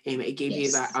drive-through. It gave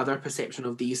you that other perception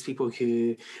of these people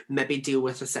who maybe deal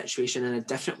with a situation in a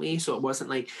different way. So it wasn't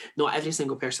like not every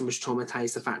single person was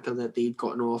traumatized the fact that they'd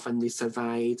gotten off and they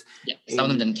survived. Yeah,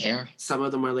 some of them didn't care. Some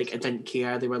of them were like, I didn't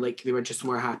care. They were just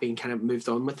more happy and kind of moved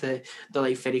on with the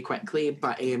life very quickly.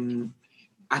 But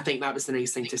I think that was the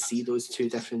nice thing to see those two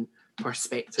different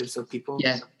perspectives of people.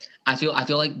 Yeah, I feel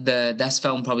like this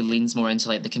film probably leans more into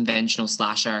like the conventional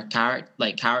slasher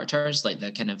characters, like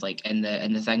the kind of like in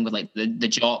the thing with like the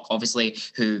jock, obviously,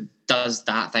 who does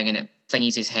that thing and it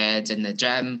thingies his head in the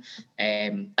gym.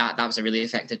 That was a really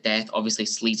effective death. Obviously,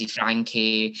 Sleazy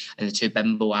Frankie and the two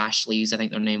bimbo Ashleys, I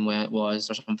think their name was,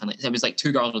 or something like that. It was like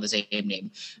two girls with the same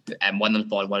name, and one of them's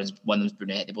blonde, one of them's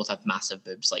brunette. They both have massive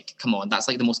boobs. Like, come on, that's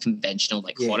like the most conventional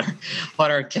like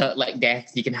horror like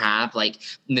death you can have. Like,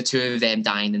 the two of them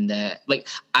dying in the like,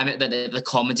 I mean the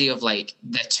comedy of like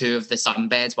the two of the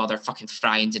sunbeds while they're fucking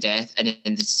frying to death, and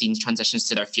then the scene transitions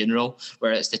to their funeral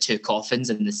where it's the two coffins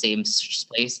in the same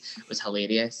place. It was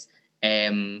hilarious.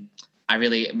 I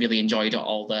really, really enjoyed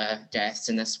all the deaths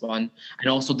in this one, and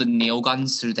also the nail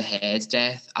guns through the head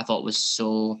death. I thought was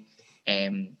so,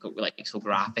 so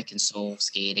graphic and so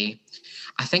scary.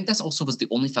 I think this also was the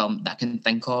only film that I can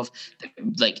think of that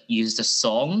like used a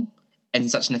song in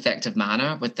such an effective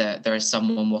manner with "There is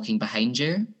someone walking behind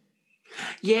you."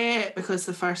 Yeah, because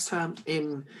the first film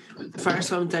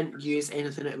didn't use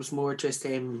anything. It was more just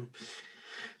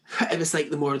it was like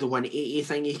the 180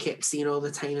 thing you kept seeing all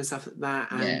the time and stuff like that.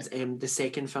 Yeah. And the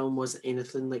second film wasn't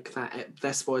anything like that.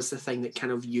 This was the thing that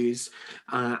kind of used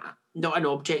not an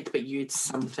object, but used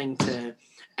something to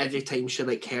every time she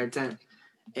like heard it.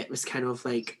 It was kind of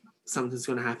like something's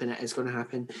going to happen. It is going to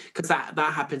happen because that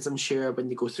happens. I'm sure when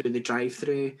they go through the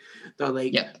drive-through, they're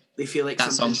like they feel like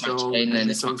that something's wrong, and then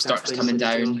the song starts coming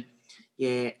down.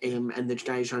 Yeah, and the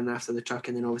guy's running after the truck,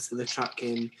 and then obviously the truck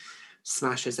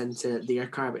smashes into their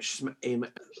car, which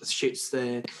shoots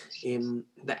the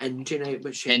engine out,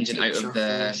 which engine out of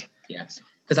the yes.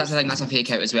 Because that's the thing, that's a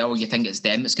fake out as well, where you think it's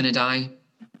them that's going to die,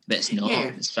 but it's not.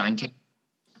 It's Frankie.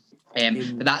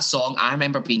 But that song, I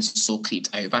remember being so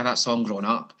creeped out by that song growing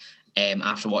up.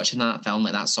 After watching that film,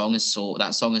 like that song is so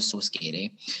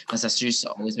scary. My sister used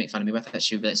to always make fun of me with it.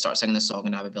 She would like, start singing the song,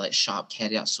 and I would be like, "Shut up,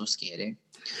 Kerry, that's so scary."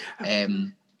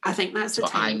 I think that's the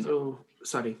time. Oh,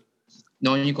 sorry.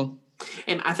 No, you go.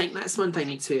 I think that's one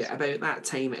thing too about that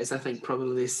time is I think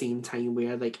probably the same time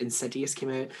where like Insidious came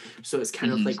out, so it's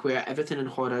kind of like where everything in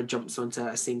horror jumps onto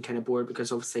a same kind of board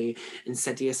because obviously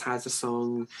Insidious has a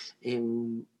song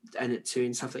in it too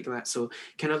and stuff like that. So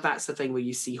kind of that's the thing where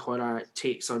you see horror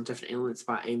takes on different elements,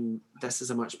 but this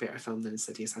is a much better film than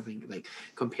Insidious, I think, like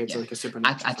compared to like a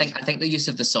supernatural. I think the use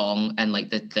of the song and like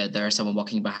the there's someone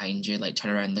walking behind you, like turn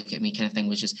around, look at me kind of thing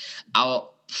was just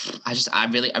I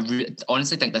really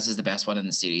honestly think this is the best one in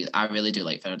the series. I really do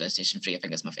like Final Destination 3. I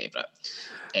think it's my favourite.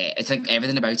 I think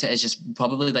everything about it is just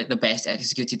probably like the best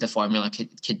executed the formula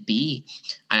could be,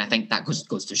 and I think that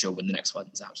goes to show when the next one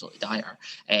is absolutely dire.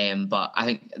 But I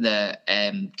think the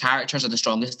characters are the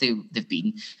strongest they've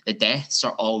been. The deaths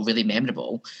are all really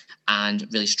memorable and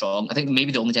really strong. I think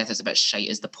maybe the only death that's a bit shite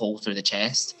is the pole through the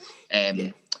chest.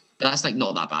 But that's like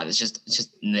not that bad. It's just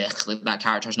that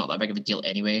character's not that big of a deal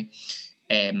anyway.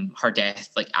 Her death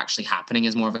like actually happening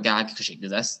is more of a gag because she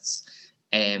exists.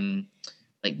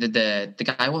 Like the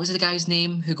guy, what was the guy's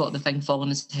name who got the thing fall on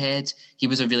his head? He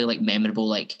was a really like memorable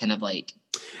like kind of like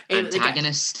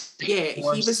antagonist. He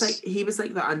was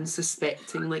like the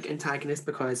unsuspecting like antagonist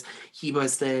because he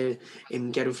was the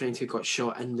girlfriend who got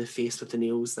shot in the face with the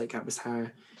nails. Like that was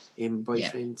her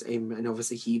boyfriend. And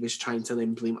obviously he was trying to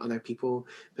then blame other people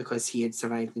because he had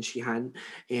survived and she hadn't.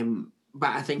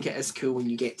 But I think it is cool when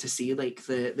you get to see like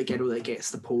the girl that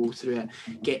gets the pole through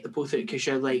it, because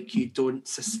you're like you don't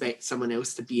suspect someone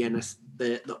else to be in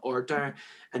the order,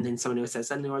 and then someone else is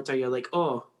in the order. You're like,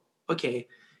 oh, okay,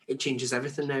 it changes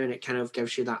everything now, and it kind of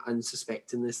gives you that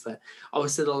unsuspectingness that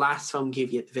obviously the last film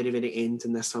gave you at the very very end,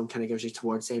 and this film kind of gives you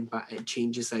towards the end, but it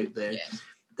changes out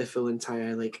the full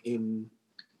entire like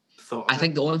I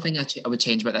think the only thing I would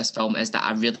change about this film is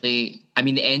that the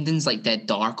ending's like dead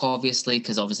dark, obviously,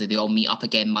 because obviously they all meet up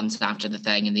again months after the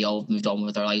thing and they all moved on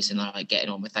with their lives and they're like getting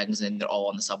on with things and they're all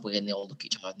on the subway and they all look at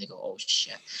each other and they go, oh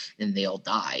shit, and then they all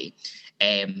die.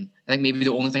 I think maybe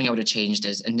the only thing I would have changed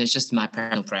is, and it's just my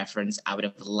personal preference, I would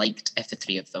have liked if the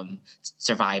three of them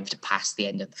survived past the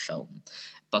end of the film.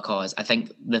 Because I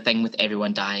think the thing with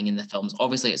everyone dying in the films,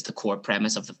 obviously it's the core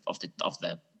premise of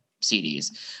the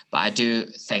series, but I do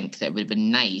think that it would have been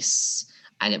nice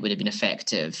and it would have been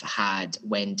effective had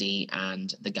Wendy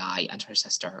and the guy and her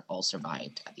sister all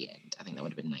survived at the end. I think that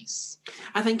would have been nice.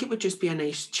 I think it would just be a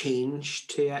nice change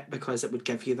to it because it would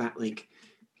give you that like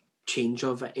change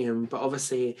of it. But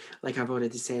obviously, like I've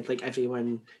already said, like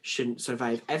everyone shouldn't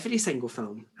survive every single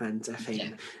film, and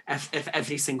if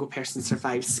every single person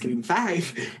survives Scream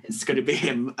 5, it's going to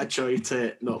be a joy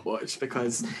to not watch,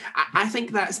 because I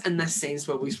think that's in this sense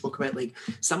what we spoke about, like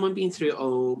someone being through it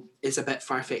all is a bit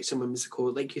far-fetched and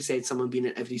whimsical. Like you said, someone being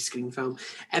in every Scream film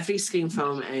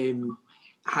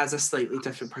has a slightly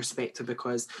different perspective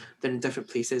because they're in different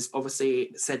places.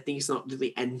 Obviously, Sydney's not really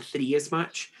in 3 as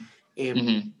much.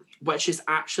 Which is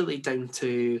actually down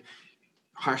to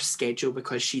her schedule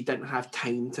because she didn't have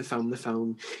time to film the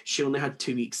film. She only had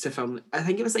 2 weeks to film. I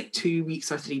think it was like 2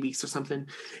 weeks or 3 weeks or something.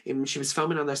 She was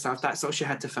filming other stuff. That's all she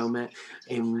had to film it.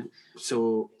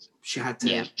 So she had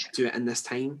to do it in this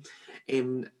time.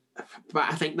 But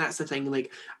I think that's the thing.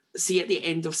 Like, see, at the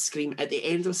end of Scream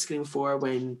 4,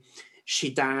 when she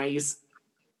dies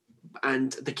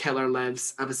and the killer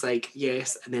lives, I was like,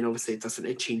 yes. And then obviously it doesn't.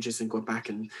 It changes and go back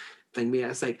and thing me.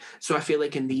 It's like, so I feel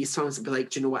like in these songs it'd be like,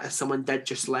 do you know what, if someone did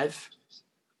just live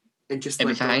and just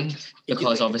it'd be fine,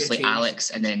 because obviously Alex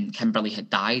and then Kimberly had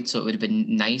died, so it would have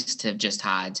been nice to have just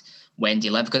had Wendy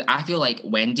live, because I feel like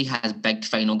Wendy has big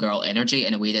final girl energy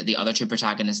in a way that the other two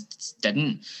protagonists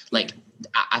didn't. Like,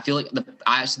 I feel like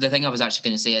the thing I was actually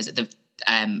going to say is that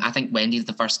I think Wendy's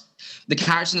the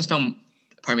characters in this film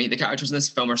pardon me, the characters in this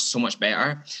film are so much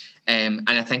better. And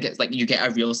I think it's like you get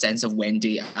a real sense of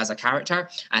Wendy as a character.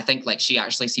 I think like she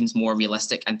actually seems more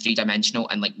realistic and three-dimensional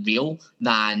and like real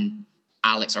than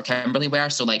Alex or Kimberly were.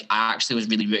 So like I actually was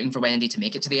really rooting for Wendy to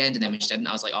make it to the end, and then when she didn't,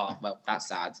 I was like, oh well, that's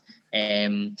sad.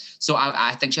 So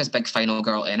I think she has big final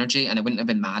girl energy, and I wouldn't have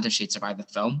been mad if she'd survived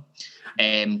the film.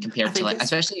 Compared to like,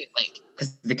 especially like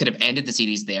because they could have ended the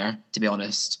series there, to be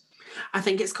honest. I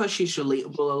think it's because she's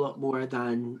relatable a lot more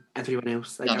than everyone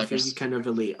else. Like I feel you kind of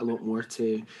relate a lot more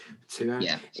to her.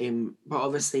 Yeah. But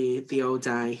obviously they all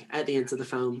die at the end of the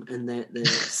film in the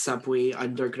subway,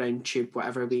 underground tube,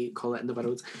 whatever we call it in the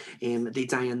world. They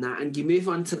die in that, and you move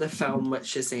on to the film,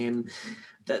 which is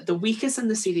the weakest in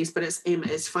the series, but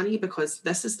it's funny because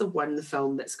this is the one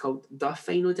film that's called The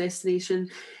Final Destination.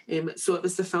 So it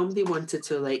was the film they wanted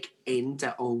to like end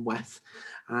it all with.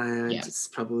 And it's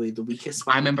probably the weakest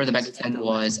one. I remember the big thing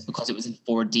was because it was in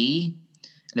 4D, and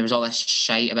there was all this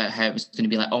shite about how it was going to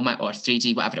be like, oh my, or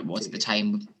 3D, whatever it was 3D. At the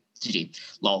time. 3D,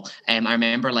 lol. I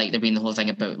remember like there being the whole thing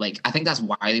about like, I think that's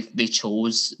why they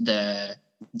chose the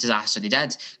disaster they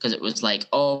did, because it was like,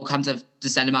 oh, come to the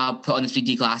cinema, put on the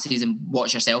 3D glasses and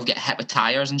watch yourself get hit with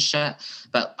tires and shit.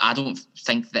 But I don't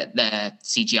think that the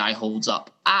CGI holds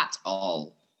up at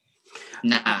all.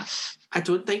 Nah. I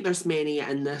don't think there's many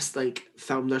in this like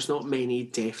film. There's not many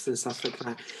deaths and stuff like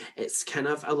that. It's kind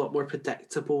of a lot more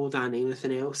predictable than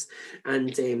anything else.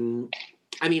 And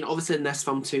I mean, obviously in this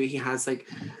film too, he has like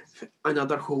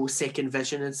another whole second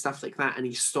vision and stuff like that, and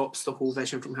he stops the whole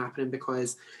vision from happening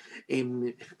because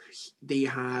they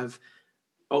have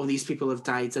all these people have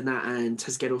died in that, and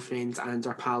his girlfriend and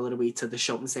her pal are away to the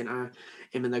shopping centre,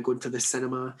 and they're going to the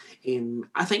cinema.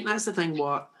 I think that's the thing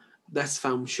what this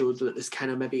film showed that was kind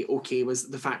of maybe okay was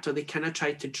the fact that they kind of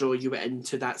tried to draw you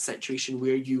into that situation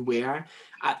where you were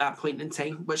at that point in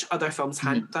time, which other films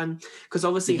hadn't done. Because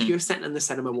obviously if you're sitting in the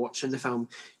cinema watching the film,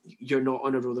 you're not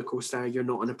on a roller coaster, you're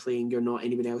not on a plane, you're not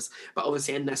anybody else. But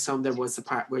obviously in this film there was the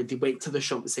part where they went to the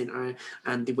shopping centre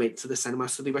and they went to the cinema,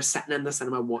 so they were sitting in the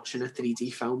cinema watching a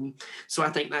 3D film. So I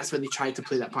think that's when they tried to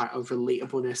play that part of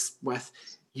relatableness with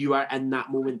you are in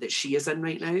that moment that she is in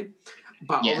right now.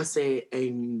 But obviously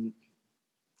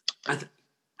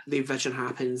the vision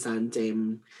happens, and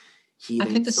I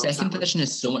think the second vision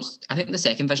is so much. I think the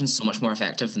second vision is so much more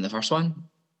effective than the first one.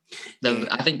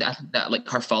 I think that like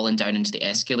her falling down into the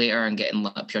escalator and getting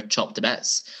like pure chopped to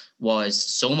bits was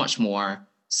so much more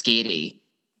scary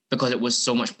because it was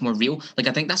so much more real. Like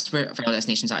I think that's where Final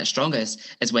Destination is at its strongest,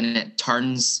 is when it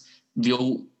turns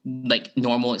real like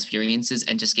normal experiences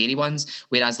into scary ones,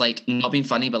 whereas like not being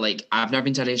funny, but like I've never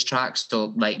been to a racetrack, so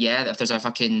like if there's a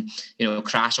fucking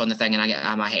crash on the thing and I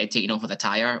get my head taken off with a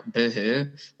tire,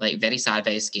 boo-hoo. Like very sad,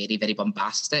 very scary, very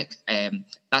bombastic.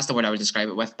 That's the word I would describe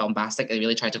it with, bombastic. They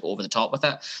really tried to go over the top with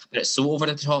it, but it's so over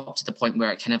the top to the point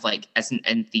where it kind of like isn't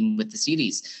in theme with the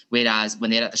series, whereas when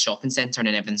they're at the shopping centre and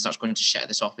everything starts going to shit at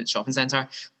the shopping centre,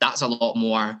 that's a lot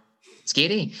more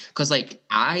scary. Because like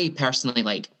I personally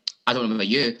like, I don't know about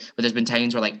you, but there's been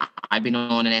times where like I've been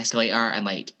on an escalator and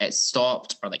like it's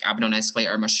stopped, or like I've been on an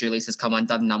escalator and my shoelace has come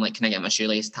undone and I'm like, can I get my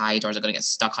shoelace tied, or is it going to get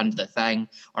stuck under the thing?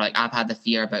 Or like I've had the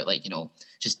fear about like,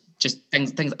 just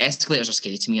things. Escalators are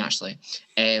scary to me actually.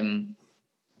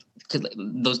 Because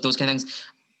those kind of things.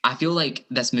 I feel like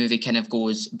this movie kind of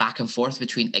goes back and forth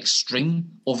between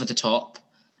extreme, over the top,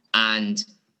 and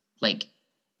like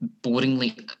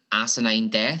boringly asinine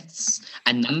deaths,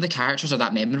 and none of the characters are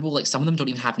that memorable. Like some of them don't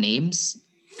even have names.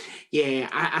 Yeah,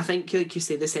 I think, like you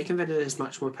say, the second video is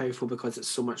much more powerful because it's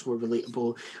so much more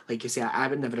relatable. Like you say, I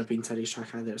would never have been to a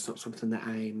racetrack either. It's not something that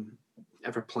I'm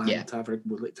ever planned to ever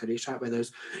would like to a racetrack.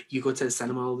 Whereas you go to the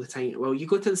cinema all the time. Well, you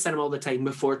go to the cinema all the time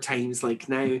before times like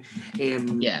now.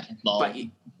 But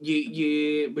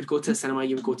you would go to the cinema,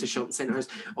 you would go to shopping centres,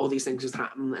 all these things just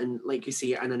happen, and like you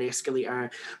see, in an escalator.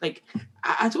 Like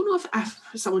I don't know if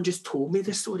someone just told me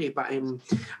this story, but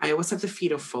I always have the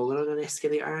fear of falling on an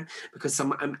escalator because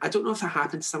I don't know if it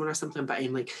happened to someone or something, but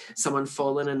I'm like someone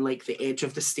falling on like the edge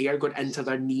of the stair, going into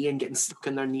their knee and getting stuck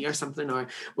in their knee or something, or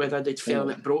whether they'd fell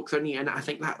and it broke their knee. And I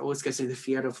think that always gives me the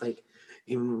fear of like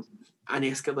an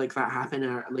escalator like that happen,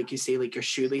 or like you say, like your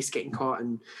shoelace getting caught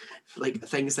and like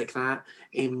things like that.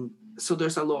 So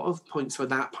there's a lot of points where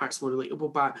that part's more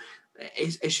relatable, but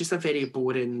it's just a very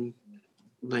boring,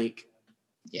 like,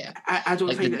 I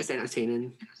don't find it's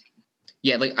entertaining.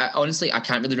 Yeah, like I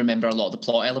can't really remember a lot of the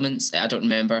plot elements. I don't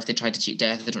remember if they tried to cheat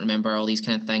death. I don't remember all these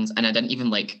kind of things, and I didn't even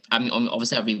like. I mean,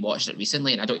 obviously I rewatched it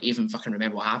recently, and I don't even fucking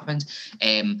remember what happened.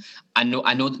 I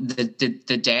know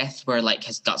the death where like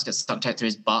his guts get stuck out through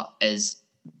his butt is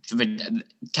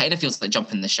kind of feels like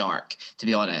jumping the shark. To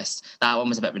be honest, that one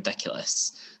was a bit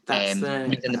ridiculous. That's in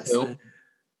the pool.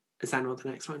 Is that not the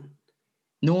next one?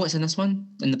 No, it's in this one,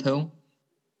 in the pool.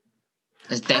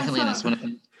 It's definitely in this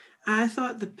one. I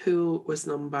thought the pool was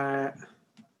number...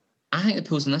 I think the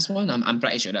pool's in this one. I'm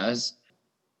pretty sure it is.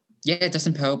 Yeah,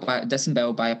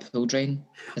 Disembowel by a pool drain.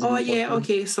 Oh, yeah,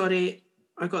 okay, sorry.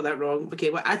 I got that wrong.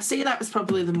 Okay, well, I'd say that was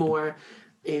probably the more...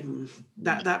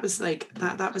 that was like...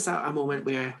 That was a moment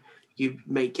where you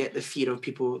might get the fear of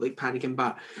people, like, panicking,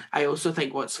 but I also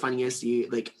think what's funny is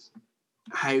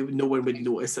how no one would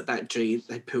notice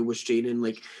that pool was draining.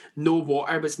 Like, no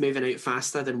water was moving out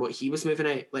faster than what he was moving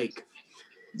out. Like...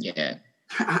 Yeah.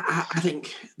 I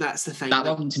think that's the thing. That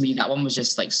one, to me, that one was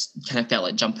just like, kind of felt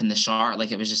like jumping the shark.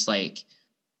 Like, it was just like,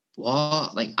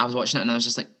 what? Like, I was watching it and I was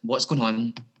just like, what's going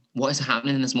on? What is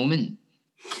happening in this moment?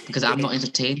 Because I'm not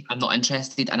entertained, I'm not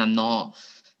interested, and I'm not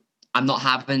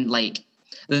having, like,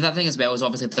 the other thing as well is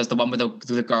obviously there's the one where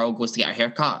the girl goes to get her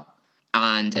haircut.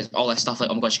 And it's all this stuff like,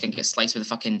 oh my god, she can get sliced with a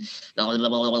fucking...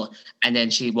 And then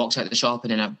she walks out of the shop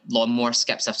and then a lawnmower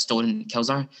skips a stone and kills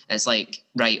her. It's like,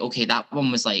 right, okay, that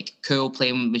one was like cool,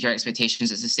 playing with your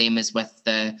expectations. It's the same as with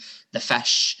the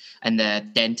fish and the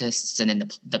dentists and then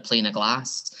the plane of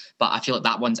glass. But I feel like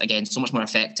that one's, again, so much more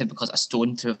effective because a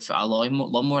stone through a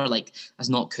lawnmower, like, that's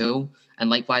not cool. And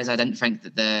likewise, I didn't think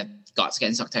that the guts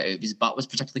getting sucked out of his butt was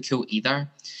particularly cool either.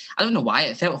 I don't know why,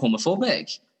 it felt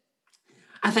homophobic.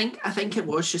 I think it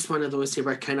was just one of those who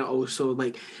were kind of also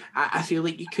like, I feel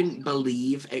like you couldn't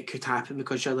believe it could happen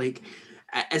because you're like,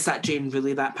 is that Jane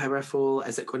really that powerful?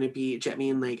 Is it going to be, do you know what I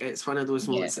mean? Like, it's one of those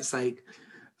moments, it's like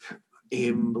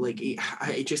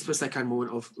it just was like a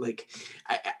moment of like,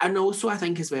 and also I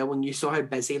think as well, when you saw how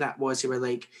busy that was, you were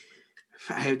like,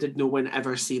 how did no one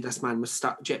ever see this man was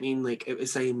stuck? Do you know what I mean? Like, it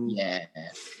was,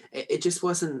 it just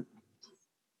wasn't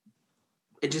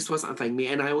a thing, mate.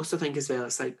 And I also think as well,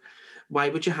 it's like, why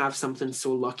would you have something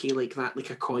so lucky like that, like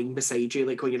a coin beside you,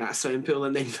 like when you're at a swimming pool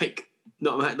and then like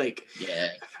not like... Yeah.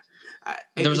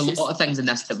 There was a lot of things in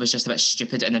this that was just a bit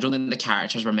stupid, and I don't think the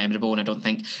characters were memorable, and I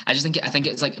think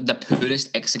it's like the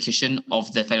poorest execution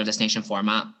of the Final Destination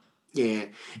format. Yeah,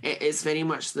 it's very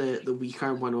much the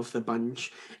weaker one of the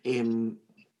bunch.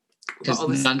 Because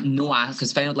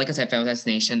Final, like I said, Final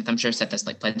Destination, I'm sure I've said this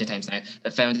like plenty of times now,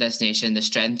 but Final Destination, the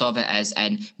strength of it is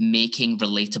in making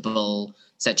relatable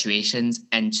situations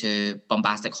into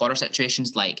bombastic horror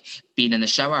situations, like being in the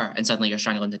shower and suddenly you're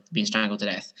being strangled to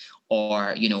death,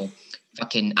 or, you know,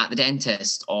 fucking at the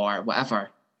dentist or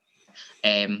whatever.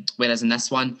 Whereas in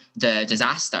this one, the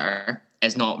disaster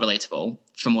is not relatable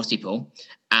for most people,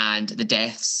 and the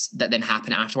deaths that then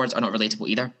happen afterwards are not relatable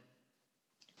either.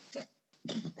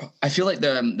 I feel like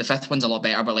the fifth one's a lot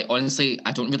better, but like honestly,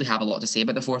 I don't really have a lot to say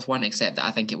about the fourth one, except that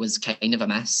I think it was kind of a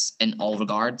miss in all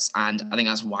regards, and I think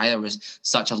that's why there was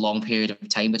such a long period of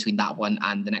time between that one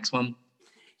and the next one.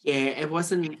 Yeah, it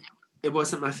wasn't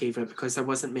my favourite because there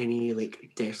wasn't many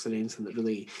like deaths or anything that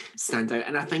really stand out,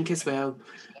 and I think as well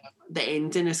the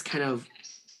ending is kind of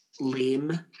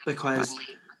lame because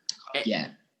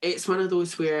it's one of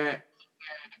those where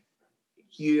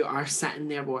you are sitting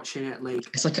there watching it, like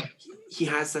it's like he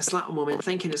has this little moment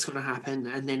thinking it's going to happen,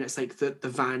 and then it's like the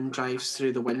van drives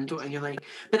through the window and you're like,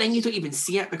 but then you don't even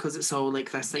see it because it's all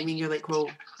like this thing, and you're like, well,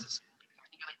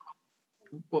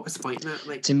 what was the point in that?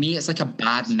 Like, to me, it's like a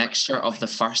bad mixture of the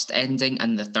first ending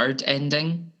and the third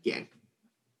ending. Yeah.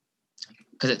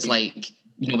 Because it's like,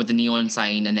 you know, with the neon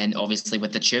sign, and then obviously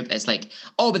with the tube, it's like,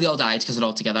 oh, but they all died because they're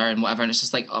all together and whatever, and it's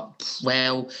just like, oh,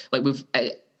 well, like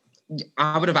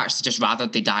I would have actually just rather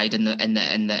they died in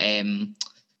the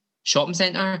shopping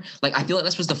centre. Like, I feel like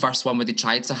this was the first one where they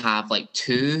tried to have like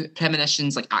two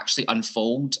premonitions like actually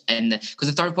unfold, because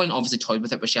the third one obviously toyed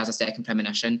with it, where she has a second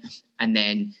premonition and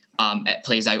then it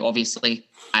plays out obviously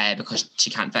because she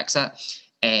can't fix it.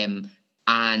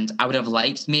 And I would have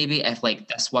liked maybe if like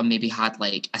this one maybe had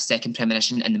like a second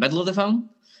premonition in the middle of the film,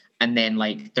 and then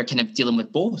like they're kind of dealing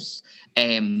with both.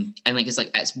 And like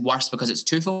it's worse because it's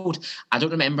twofold. I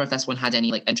don't remember if this one had any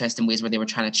like interesting ways where they were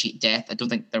trying to cheat death. I don't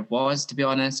think there was, to be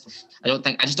honest. I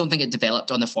just don't think it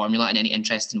developed on the formula in any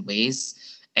interesting ways.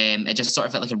 It just sort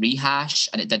of felt like a rehash,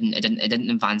 and it didn't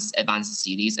advance the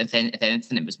series. If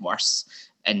anything, it was worse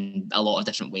in a lot of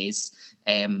different ways.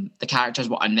 The characters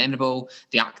were unmemorable.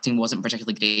 The acting wasn't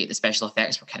particularly great. The special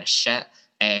effects were kind of shit.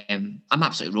 I'm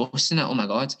absolutely roasting it. Oh my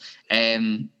god.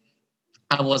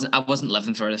 I wasn't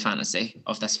living for the fantasy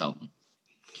of this film,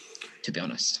 to be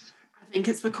honest. I think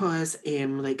it's because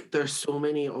like there's so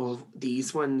many of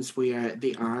these ones where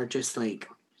they are just like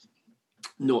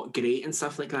not great and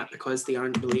stuff like that because they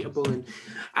aren't relatable. And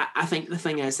I think the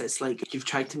thing is, it's like you've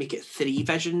tried to make it 3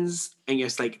 visions and you're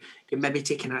just like, you're maybe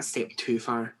taking that step too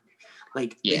far.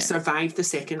 Like, Yeah. they survived the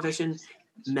second vision,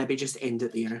 maybe just end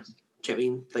it there. Do you know what I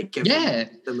mean? Like, give Yeah,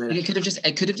 them like it could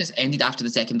have just ended after the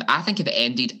second. But I think if it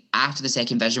ended after the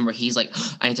second vision, where he's like,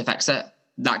 I need to fix it,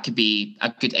 that could be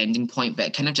a good ending point. But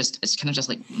it's kind of just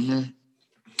like, meh.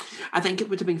 I think it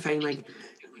would have been fine. Like,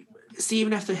 see,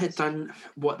 even if they had done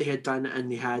what they had done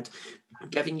and they had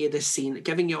giving you this scene,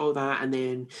 giving you all that, and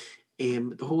then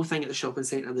the whole thing at the shopping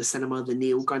centre, the cinema, the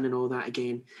nail gun, and all that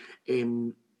again.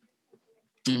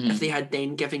 If they had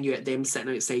then given you them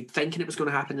sitting outside thinking it was going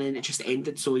to happen and then it just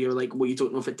ended, so you're like, well, you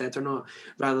don't know if it did or not,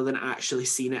 rather than actually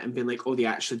seeing it and being like, oh, they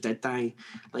actually did die.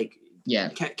 Like, Yeah.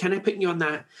 Can I put you on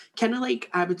that? Kind of like,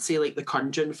 I would say, like the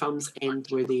Conjuring films end,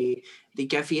 where they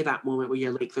give you that moment where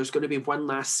you're like, there's going to be one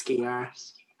last scare,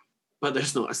 but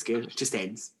there's not a scare. It just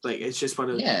ends. Like, it's just one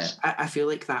of... Yeah. I feel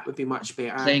like that would be much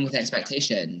better. Playing with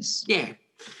expectations. Yeah,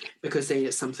 because then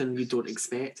it's something you don't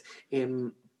expect.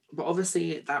 But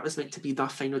obviously that was meant to be the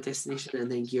Final Destination, and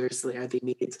then years later they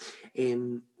made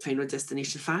Final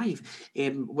Destination 5,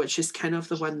 which is kind of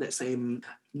the one that's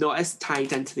not as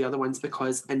tied into the other ones,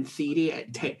 because in theory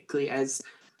it technically is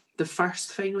the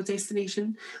first Final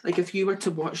Destination. Like, if you were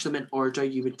to watch them in order,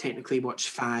 you would technically watch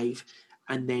 5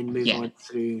 and then move on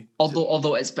through.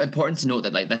 Although it's important to note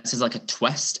that, like, this is like a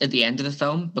twist at the end of the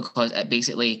film, because it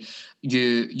basically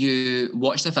you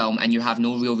watch the film and you have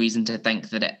no real reason to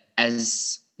think that it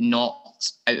is not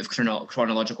out of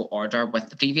chronological order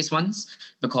with the previous ones,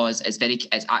 because it's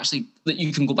actually,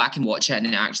 you can go back and watch it and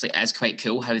it actually is quite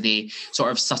cool how they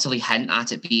sort of subtly hint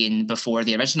at it being before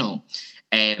the original,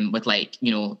 with, like,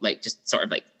 you know, like, just sort of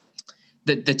like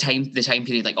the time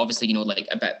period, like, obviously, you know, like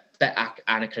a bit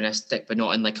anachronistic, but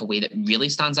not in like a way that really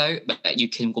stands out. But you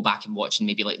can go back and watch and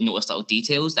maybe like notice little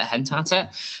details that hint at it.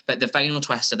 But the final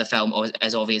twist of the film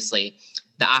is obviously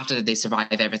that after they survive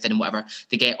everything and whatever,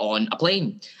 they get on a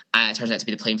plane. And it turns out to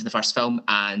be the plane for the first film,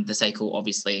 and the cycle,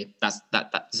 obviously, that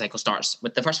the cycle starts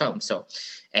with the first film. So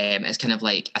it's kind of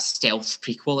like a stealth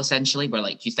prequel, essentially, where,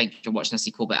 like, you think you're watching a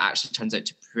sequel, but it actually turns out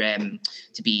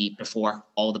to be before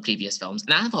all the previous films.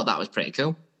 And I thought that was pretty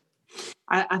cool.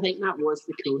 I think that was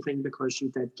the cool thing, because you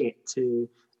did get to,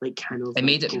 like, kind of... It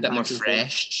made it a bit more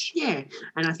fresh. Yeah,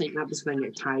 and I think that was the thing,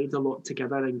 it tied a lot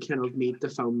together and kind of made the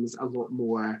films a lot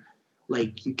more,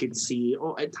 like, you could see,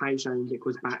 oh, it ties around, it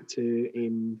goes back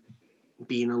to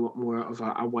being a lot more of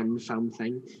a one film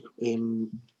thing.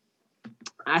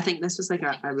 I think this was like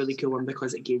a really cool one,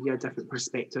 because it gave you a different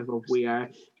perspective of where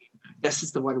this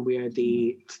is the one where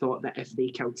they thought that if they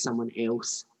killed someone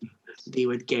else, they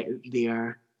would get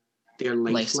their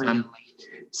lifeline.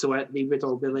 So they would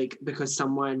all be like, because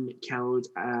someone killed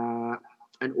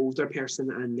an older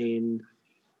person, and then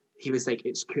he was like,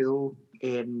 it's cool,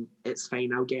 it's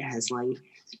fine, I'll get his life,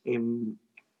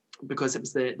 because it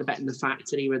was the bit in the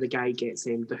factory where the guy gets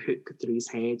the hook through his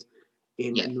head,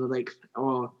 and they were like,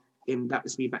 oh, that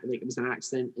was me, but like, it was an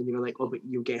accident, and they were like, oh, but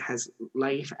you'll get his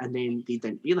life, and then they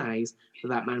didn't realise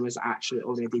that man was actually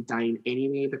already dying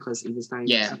anyway, because he was dying.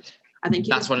 Yeah. I think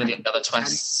that's one of the other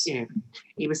twists. Yeah,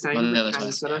 he was dying with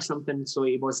cancer or something, so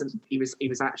he wasn't. He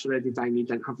was actually already dying. He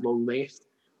didn't have long left.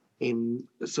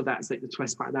 So that's like the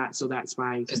twist part of that. So that's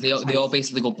why, because they all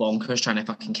basically go bonkers trying to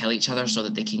fucking kill each other so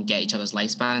that they can get each other's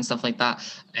lifespan and stuff like that.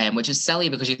 Which is silly,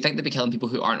 because you think they'd be killing people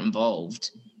who aren't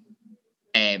involved.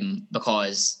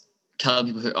 Because killing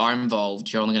people who are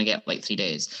involved, you're only going to get like 3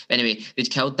 days. But anyway, they'd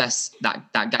killed that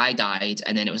guy died,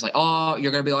 and then it was like, oh,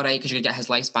 you're going to be all right because you're going to get his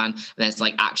lifespan. And then it's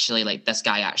like, actually, like, this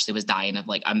guy actually was dying of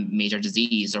like a major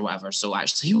disease or whatever. So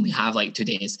actually you only have like 2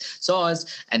 days.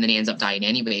 And then he ends up dying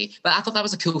anyway. But I thought that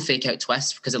was a cool fake out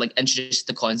twist, because it like introduced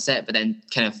the concept, but then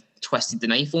kind of twisted the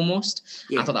knife almost.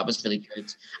 Yeah. I thought that was really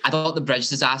good. I thought the bridge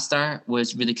disaster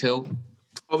was really cool.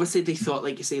 Obviously they thought,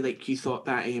 like you say, like you thought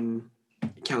that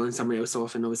killing somebody else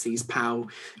off, and obviously his pal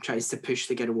tries to push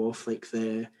the girl off like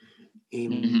the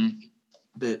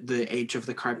edge of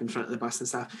the curb in front of the bus and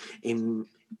stuff.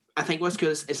 I think what's cool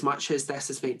is, as much as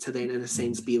this is meant to then in a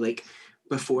sense be like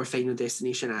before Final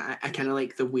Destination, I kind of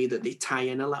like the way that they tie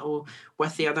in a little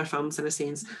with the other films in a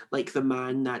sense. Like the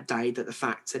man that died at the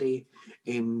factory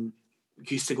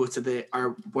used to go to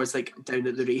was like down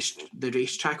at the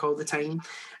racetrack all the time,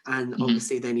 and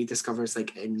obviously then he discovers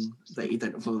like that he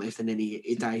didn't have long left, and then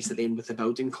he dies at the end with the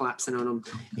building collapsing on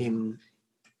him.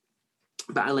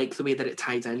 But I like the way that it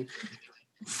tied in.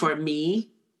 For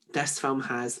me, this film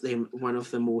has one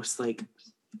of the most like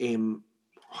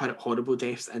horrible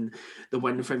deaths, and the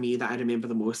one for me that I remember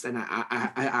the most, and I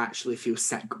actually feel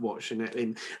sick watching it.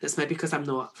 That's maybe because I'm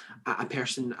not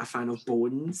a fan of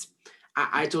bones.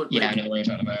 I don't. Yeah, I know what you're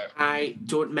talking about. I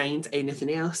don't mind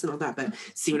anything else and all that, but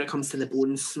see, when it comes to the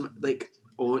bones, like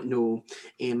Oh no.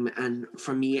 And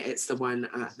for me, it's the one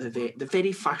at the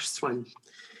very first one.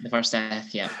 The first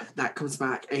death, yeah. That comes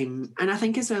back. And I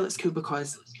think as well it's cool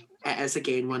because it is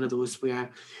again one of those where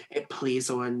it plays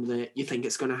on that you think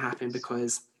it's going to happen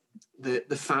because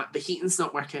the heating's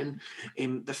not working,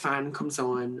 the fan comes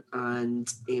on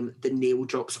and the nail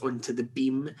drops onto the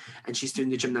beam and she's doing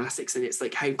the gymnastics and it's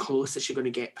like how close is she going to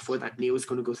get before that nail is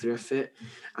going to go through her foot,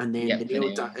 and then the nail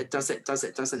it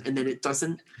doesn't, and then it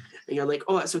doesn't, and you're like,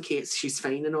 oh, it's okay, she's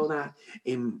fine and all that,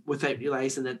 without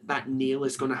realising that nail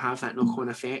is going to have that knock-on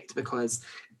effect because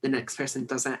the next person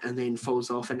does it and then falls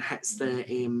off and hits the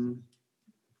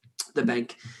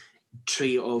big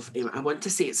tray of I want to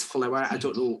say it's flour. I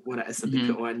don't know what it is that they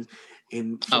put on.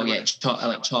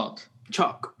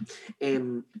 Chalk.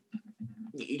 I'm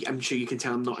sure you can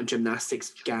tell I'm not a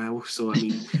gymnastics gal, so I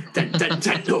mean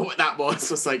didn't know what that was.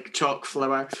 It was like chalk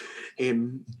flour,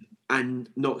 and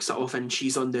knocks it off, and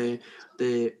she's on the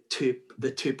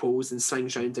two poles and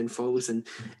swings round and falls and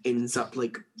ends up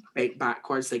like bent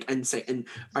backwards, like inside, and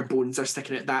our bones are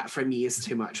sticking out. That for me is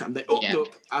too much. I'm like, no,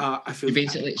 I feel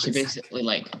she basically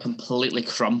like completely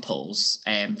crumples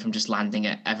from just landing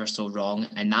it ever so wrong,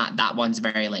 and that one's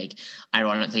very like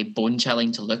ironically bone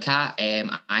chilling to look at.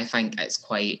 I think it's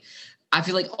quite. I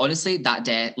feel like honestly that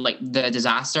death, like the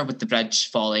disaster with the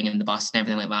bridge falling and the bus and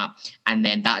everything like that, and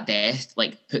then that death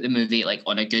like put the movie like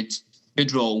on a good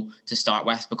roll to start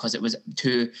with because it was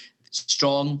too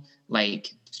strong,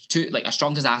 like a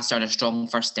strong disaster and a strong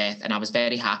first death, and I was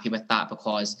very happy with that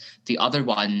because the other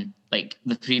one, like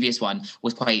the previous one,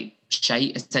 was quite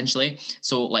shite essentially.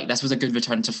 So like this was a good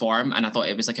return to form, and I thought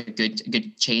it was like a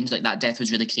good change. Like that death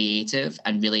was really creative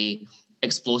and really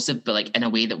explosive, but like in a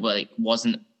way that like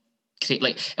wasn't.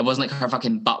 Like it wasn't like her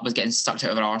fucking butt was getting sucked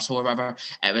out of her arsehole or whatever.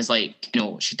 It was like, you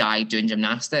know, she died doing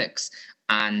gymnastics,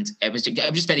 and it was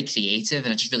just very creative,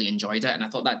 and I just really enjoyed it. And I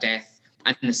thought that death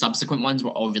and the subsequent ones were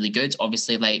all really good.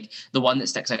 Obviously, like the one that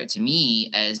sticks out to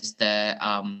me is the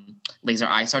laser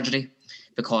eye surgery,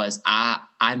 because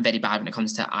I'm very bad when it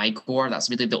comes to eye gore.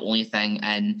 That's really the only thing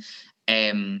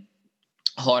in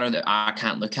horror that I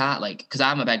can't look at, like, because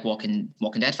I'm a big Walking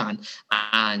Dead fan,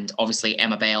 and obviously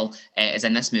Emma Bell is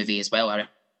in this movie as well. I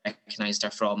recognised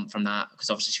her from that because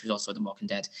obviously she was also in The Walking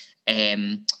Dead,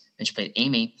 and she played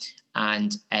Amy.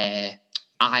 And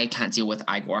I can't deal with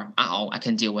eye gore at all. I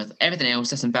can deal with everything else,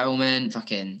 disembowelment,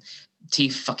 fucking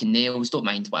teeth, fucking nails, don't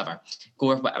mind, whatever.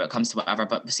 Gore when it comes to whatever.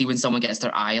 But see when someone gets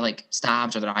their eye like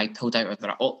stabbed or their eye pulled out or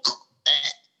their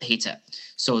hate it.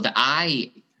 So the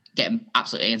eye getting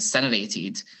absolutely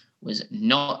incinerated was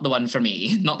not the one for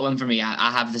me. Not the one for me.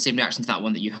 I have the same reaction to that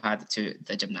one that you had to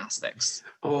the gymnastics.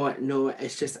 Oh no,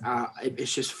 it's just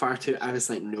far too. I was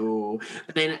like, no.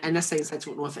 But then in a sense, I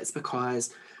don't know if it's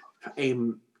because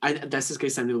this is going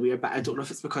to sound really weird, but I don't know if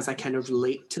it's because I kind of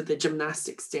relate to the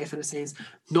gymnastics death in a sense.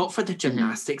 Not for the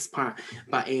gymnastics part,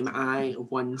 but I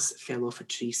once fell off a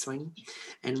tree swing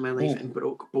in my life and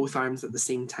broke both arms at the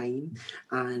same time,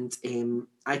 and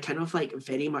I kind of like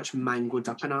very much mangled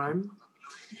up an arm.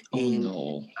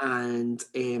 No. And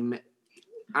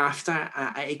after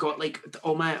I got like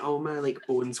all my like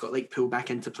bones got like pulled back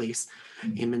into place,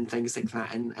 and things like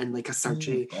that, and like a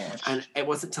surgery, and it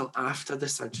wasn't till after the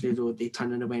surgery though they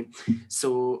turned and went.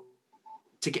 So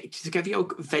to give you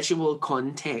a visual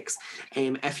context,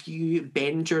 if you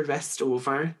bend your wrist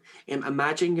over,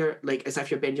 imagine your like as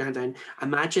if you're bending your hand down.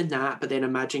 Imagine that, but then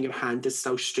imagine your hand is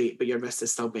still straight, but your wrist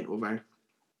is still bent over.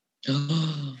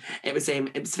 It was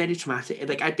very traumatic.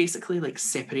 Like I basically like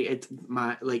separated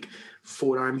my like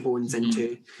forearm bones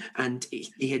into, and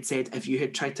he had said if you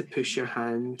had tried to push your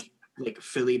hand like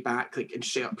fully back like and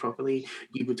straight up properly,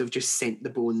 you would have just sent the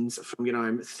bones from your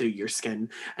arm through your skin.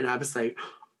 And I was like,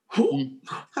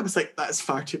 I was like, that's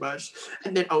far too much.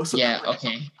 And then also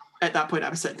at that point I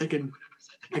was sitting thinking,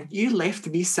 and you left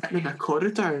me sitting in a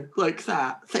corridor like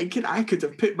that thinking I could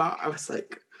have put my, I was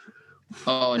like,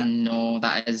 oh no,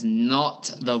 that is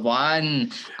not the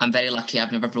one. I'm very lucky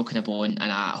I've never broken a bone,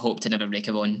 and I hope to never break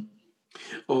a bone.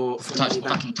 Oh, touch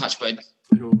wood.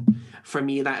 No, for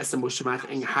me that is the most traumatic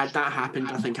thing. Had that happened,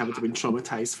 I think I would have been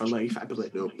traumatized for life. I'd be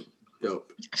like, nope.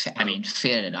 I mean,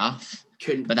 fair enough.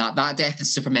 Couldn't. But that death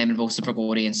is super memorable, super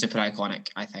gory, and super iconic,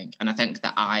 I think. And I think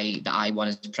the eye one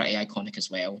is pretty iconic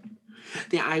as well.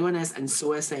 The eye one is, and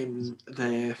so is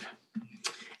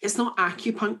it's not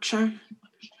acupuncture.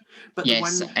 But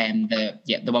yes,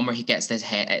 the one where he gets his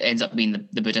head, it ends up being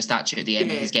the Buddha statue at the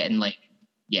end. He's getting like,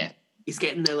 he's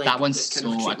getting the like that one's so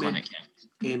iconic.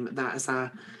 That is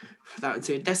that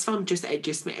too. This film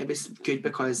it was good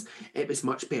because it was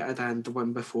much better than the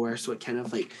one before, so it kind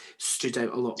of like stood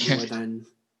out a lot more than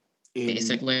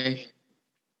basically.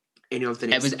 any of the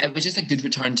next. It was just a good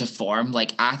return to form.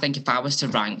 Like, I think if I was to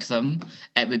rank them,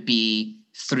 it would be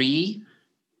 3,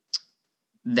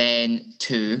 then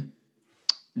 2,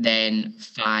 then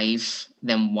 5,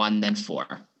 then 1, then 4.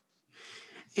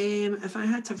 If I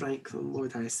had to rank them, what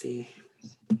would I say?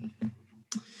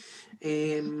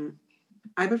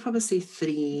 I would probably say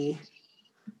 3,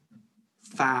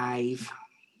 5,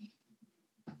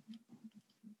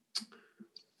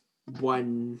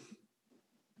 1,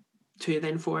 2,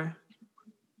 then 4.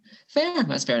 Fair,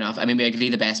 that's fair enough. I mean, we agree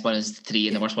the best one is 3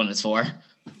 and the worst one is 4.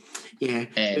 Yeah,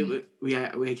 we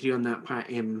agree on that part.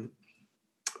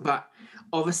 But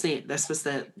obviously, this was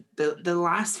the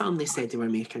last film they said they were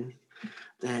making.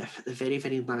 The very,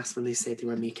 very last one they said they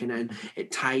were making, and it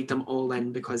tied them all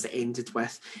in because it ended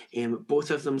with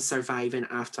both of them surviving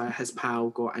after his pal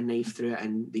got a knife through it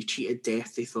and they cheated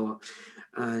death, they thought.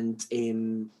 And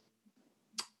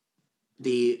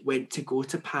they went to go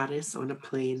to Paris on a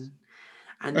plane.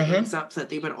 And it ends up that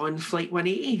they were on Flight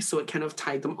 180, so it kind of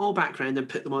tied them all back around and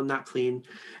put them on that plane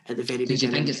at the very beginning. Did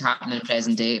you think it's happening in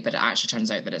present day, but it actually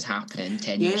turns out that it's happening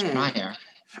 10 years prior?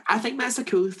 I think that's a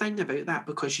cool thing about that,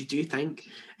 because you do think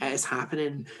it is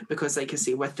happening, because like I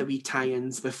say, with the wee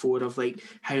tie-ins before of like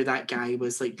how that guy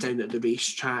was like down at the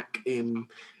racetrack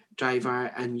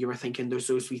driver, and you were thinking there's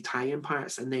those wee tie-in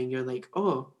parts, and then you're like,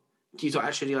 oh, you don't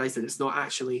actually realise that it's not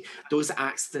actually, those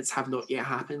accidents have not yet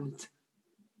happened.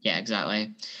 Yeah,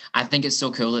 exactly. I think it's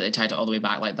so cool that they tied it all the way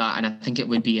back like that, and I think it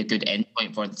would be a good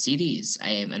endpoint for the series.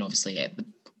 And obviously, at the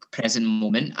present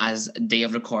moment, as day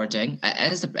of recording,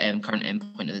 it is the current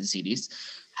endpoint of the series.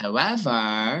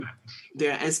 However,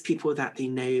 there is people that they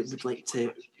now would like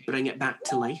to bring it back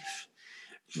to life,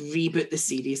 reboot the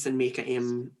series, and make it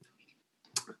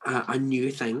a new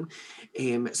thing.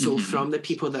 So from the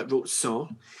people that wrote Saw,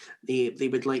 they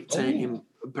would like to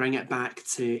bring it back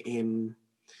to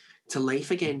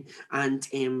life again, and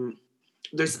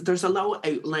there's a little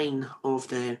outline of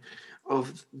their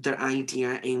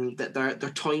idea, that they're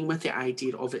toying with the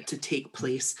idea of it to take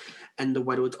place in the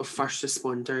world of first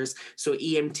responders. So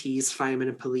EMTs, firemen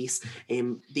and police,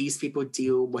 these people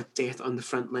deal with death on the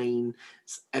front line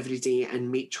every day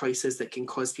and make choices that can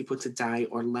cause people to die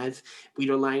or live. We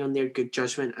rely on their good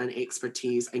judgment and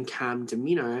expertise and calm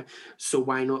demeanour, so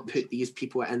why not put these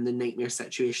people in the nightmare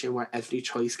situation where every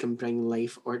choice can bring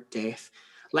life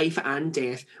and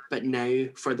death, but now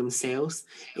for themselves.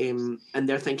 And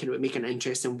they're thinking it would make an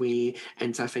interesting way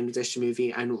into a found edition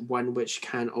movie, and one which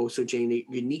can also generate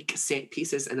unique set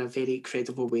pieces in a very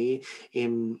credible way. I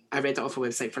read it off a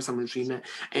website for someone's reading it.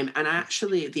 And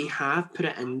actually, they have put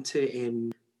it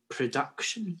into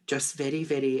production just very,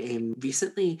 very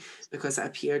recently, because it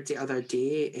appeared the other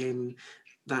day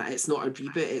that it's not a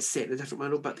reboot, it's set in a different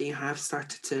world, but they have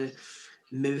started to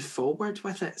move forward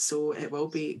with it, so it will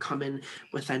be coming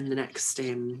within the next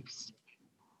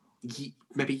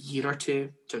maybe year or two.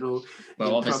 Don't know.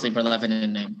 Well, obviously we're living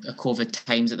in COVID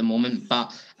times at the moment,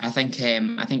 but I think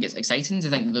it's exciting to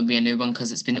think there'll be a new one,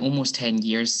 because it's been almost 10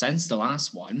 years since the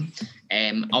last one.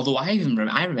 Although I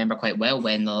remember quite well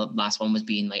when the last one was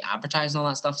being like advertised and all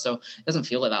that stuff, so it doesn't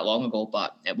feel like that long ago,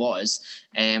 but it was.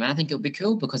 And I think it would be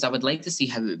cool, because I would like to see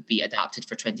how it would be adapted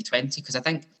for 2020, because I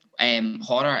think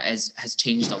horror has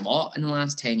changed a lot in the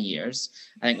last 10 years.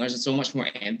 I think there's so much more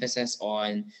emphasis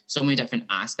on so many different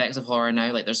aspects of horror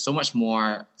now. Like, there's so much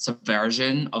more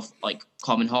subversion of like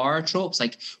common horror tropes.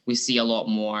 Like, we see a lot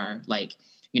more like,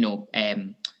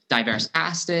 diverse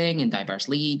casting and diverse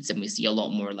leads, and we see a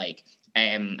lot more like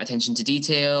attention to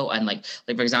detail, and like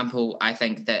for example, I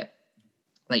think that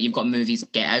like you've got movies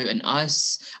like Get Out and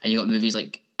Us, and you've got movies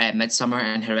like Midsommar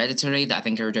and Hereditary that I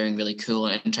think are doing really cool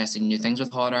and interesting new things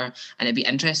with horror. And it'd be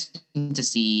interesting to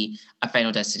see a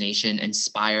Final Destination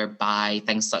inspired by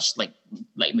things such like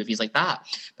movies like that,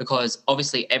 because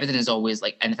obviously everything is always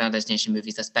like in the Final Destination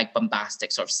movies this big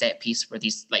bombastic sort of set piece where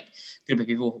these like group of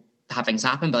people have things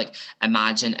happen. But like,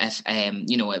 imagine if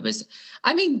it was,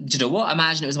 I mean, do you know what,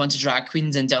 imagine it was a bunch of drag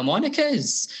queens and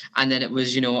Delmonico's, and then it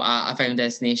was a Final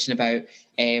Destination about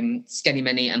Skinny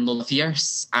Minnie and Lola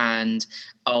Fierce and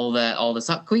all the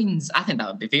suck queens. I think that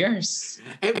would be fierce.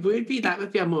 It would be. That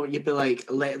would be a moment you'd be like,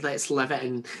 let's live it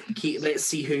and let's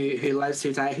see who lives,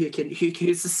 who dies,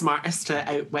 who's the smartest to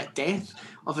outwit death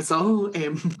of us all. But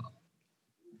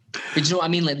you know what I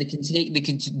mean? Like, they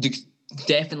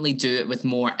definitely do it with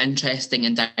more interesting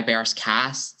and diverse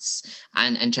casts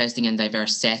and interesting and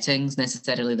diverse settings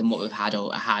necessarily than what we've had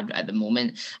at the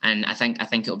moment. And I think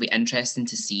it'll be interesting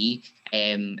to see,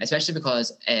 especially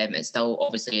because it still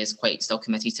obviously is quite still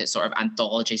committed to sort of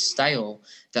anthology style.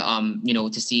 That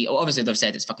to see. Obviously they've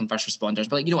said it's fucking first responders,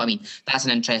 but you know what I mean. That's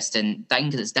an interesting thing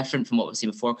because it's different from what we've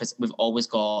seen before. Because we've always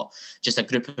got just a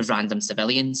group of random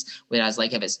civilians, whereas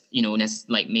like if it's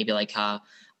like maybe like a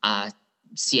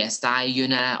CSI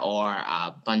unit or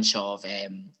a bunch of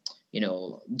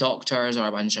doctors or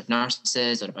a bunch of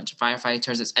nurses or a bunch of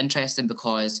firefighters, it's interesting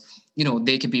because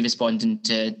they could be responding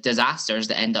to disasters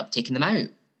that end up taking them out.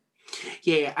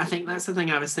 Yeah, I think that's the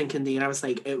thing I was thinking there. I was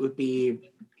like,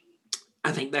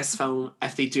 I think this film,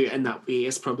 if they do it in that way,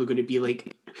 is probably going to be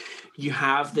like, you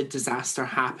have the disaster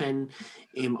happen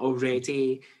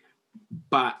already,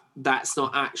 but that's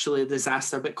not actually a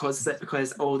disaster because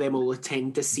all them will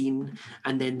attend the scene,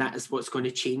 and then that is what's going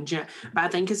to change it. But I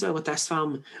think as well with this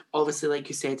film, obviously, like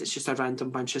you said, it's just a random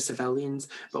bunch of civilians,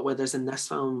 but whereas in this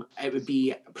film, it would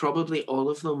be probably all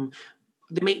of them.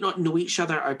 They might not know each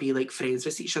other or be like friends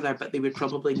with each other, but they would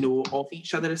probably know of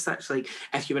each other as such. Like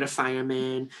if you were a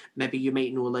fireman, maybe you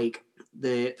might know like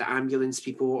the ambulance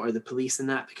people or the police and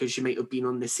that because you might have been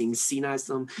on the same scene as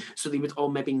them. So they would all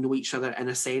maybe know each other in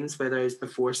a sense, whereas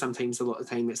before sometimes a lot of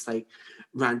time it's like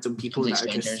random people that are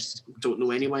just don't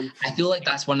know anyone. I feel like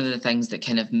that's one of the things that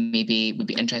kind of maybe would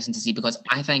be interesting to see, because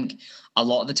I think a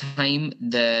lot of the time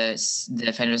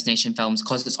the Fenris Nation films,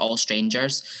 because it's all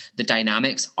strangers, the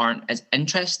dynamics aren't as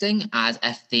interesting as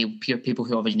if they appear people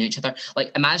who already knew each other.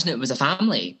 Like imagine it was a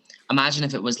family. Imagine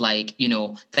if it was like,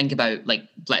 think about like,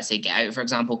 let's say Get Out, for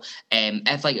example.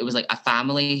 If like it was like a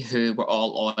family who were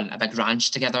all on a big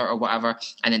ranch together or whatever,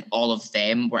 and then all of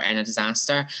them were in a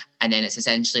disaster, and then it's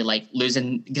essentially like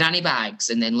losing granny bags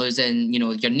and then losing,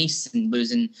 your niece and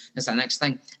losing this and next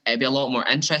thing. It'd be a lot more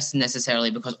interesting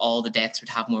necessarily because all the deaths would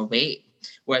have more weight.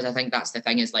 Whereas I think that's the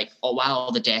thing is like, while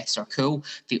all the deaths are cool,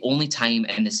 the only time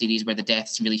in the series where the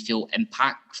deaths really feel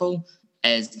impactful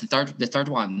is the third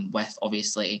one, with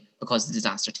obviously because the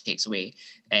disaster takes away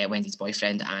Wendy's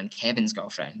boyfriend and Kevin's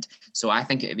girlfriend. So I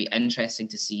think it would be interesting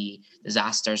to see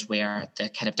disasters where the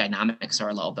kind of dynamics are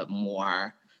a little bit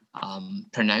more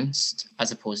pronounced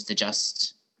as opposed to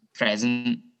just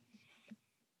present.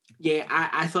 Yeah,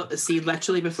 I thought, see,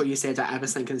 literally before you said that, I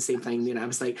was thinking the same thing. I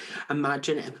was like,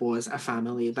 imagine it was a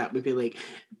family that would be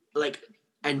like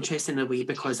interesting in a way,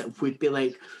 because it would be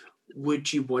like,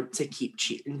 would you want to keep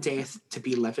cheating death to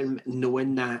be living,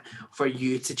 knowing that for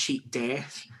you to cheat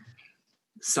death,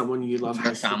 someone you love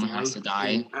has to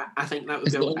die? I think that would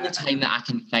be the only time that I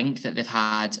can think that they've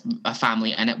had a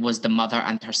family in it was the mother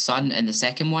and her son in the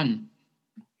second one.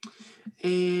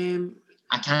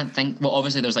 I can't think. Well,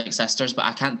 obviously there's like sisters, but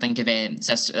I can't think of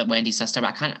Wendy's sister. But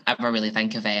I can't ever really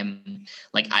think of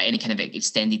like any kind of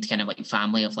extended kind of like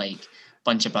family of like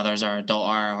bunch of brothers or a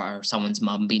daughter or someone's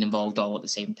mum being involved all at the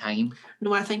same time.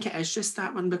 No, I think it is just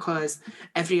that one, because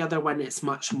every other one it's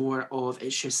much more of,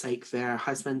 it's just like their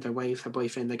husband, their wife, their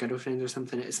boyfriend, their girlfriend or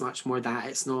something. It's much more that.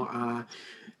 It's not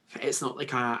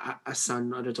like a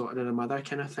son or a daughter or a mother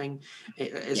kind of thing.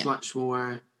 It's much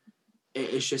more,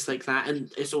 it's just like that.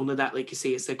 And it's only that, like you say,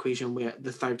 it's the equation where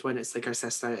the third one, it's like her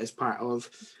sister is part of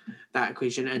that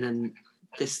equation. And then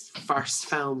this first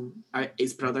film,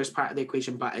 his brother's part of the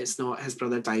equation, but it's not. His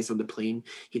brother dies on the plane.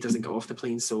 He doesn't get off the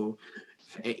plane, so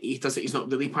he's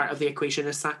not really part of the equation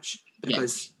as such,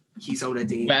 because he's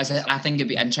already. Whereas I think it'd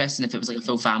be interesting if it was like a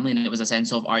full family and it was a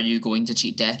sense of, are you going to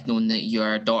cheat death knowing that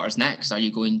your daughter's next? Are you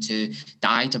going to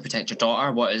die to protect your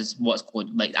daughter? What's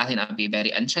going, like? I think that would be a very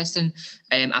interesting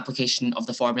application of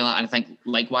the formula. And I think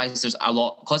likewise, there's a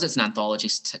lot, because it's an anthology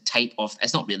type of.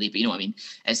 It's not really, but you know what I mean.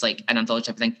 It's like an anthology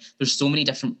type of thing. There's so many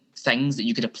different things that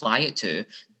you could apply it to,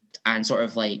 and sort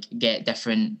of like get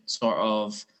different sort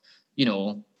of,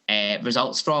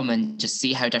 results from, and just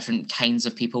see how different kinds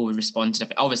of people would respond to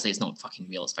different. Obviously, it's not fucking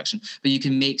real; it's fiction. But you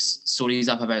can make stories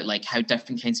up about like how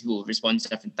different kinds of people would respond to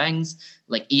different things.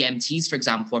 Like EMTs, for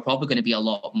example, are probably going to be a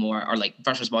lot more, or like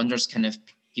first responders kind of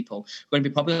people, are going to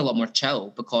be probably a lot more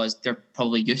chill because they're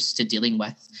probably used to dealing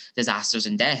with disasters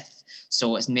and death.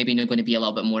 So it's maybe not going to be a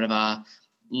little bit more of a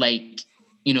like.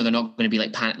 They're not going to be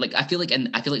like panic. Like I feel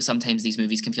like sometimes these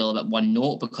movies can feel a bit one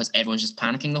note because everyone's just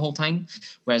panicking the whole time.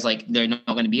 Whereas like they're not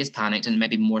going to be as panicked, and there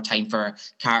might be more time for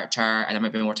character, and there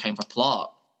might be more time for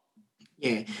plot.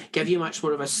 Yeah, give you much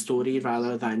more of a story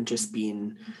rather than just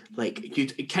being like you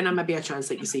kind of maybe a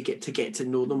chance, like you say, get to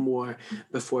know them more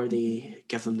before they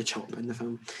give them the chop in the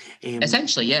film.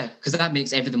 Essentially, yeah, because that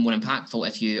makes everything more impactful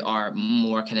if you are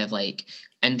more kind of like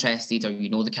interested, or you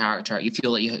know the character, you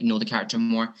feel like you know the character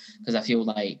more. Because I feel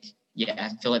like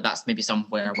that's maybe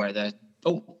somewhere where that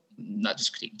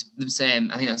just creaked. I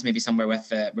think that's maybe somewhere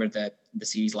with where the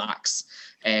series lacks.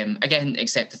 Again,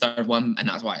 except the third one, and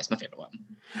that's why it's my favorite one.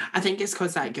 I think it's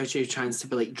because that gives you a chance to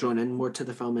be like drawn in more to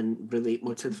the film and relate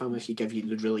more to the film if you give you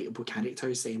the relatable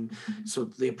characters. So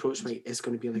the approach is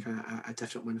going to be like a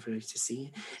different one for you to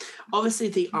see. Obviously,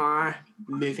 they are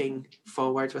moving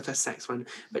forward with a sixth one,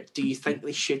 but do you think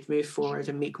they should move forward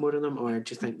and make more of them, or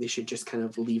do you think they should just kind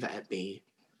of leave it at bay?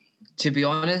 To be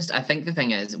honest, I think the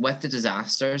thing is with the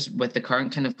disasters, with the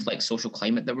current kind of like social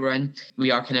climate that we're in,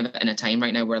 we are kind of in a time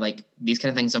right now where like these kind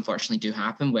of things unfortunately do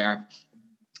happen, where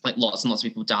like lots and lots of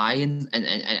people die,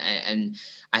 and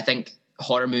I think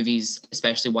horror movies,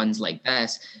 especially ones like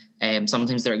this,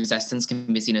 sometimes their existence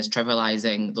can be seen as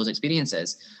trivializing those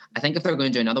experiences. I think if they're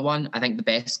going to do another one, I think the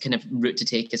best kind of route to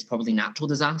take is probably natural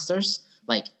disasters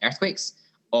like earthquakes,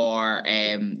 or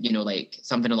like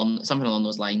something along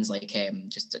those lines, like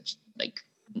just like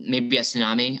maybe a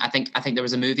tsunami. I think there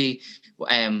was a movie.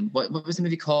 What was the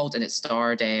movie called? And it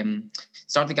starred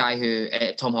the guy who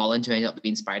Tom Holland, who ended up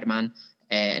being Spider-Man.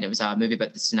 And it was a movie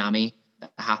about the tsunami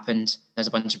that happened. There's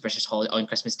a bunch of British on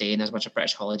Christmas Day, and there's a bunch of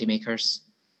British holidaymakers.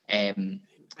 I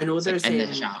know there's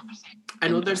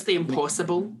there's The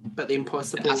Impossible, but The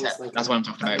Impossible that's what I'm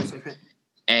talking about.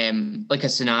 Like a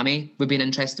tsunami would be an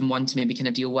interesting one to maybe kind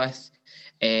of deal with.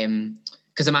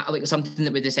 Because like something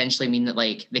that would essentially mean that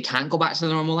like they can't go back to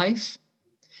their normal life.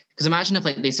 Because imagine if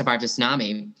like they survived a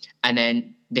tsunami and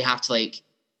then they have to like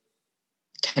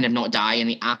kind of not die in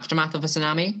the aftermath of a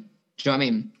tsunami. Do you know what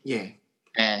I mean?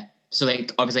 Yeah. So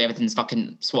like obviously everything's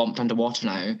fucking swamped underwater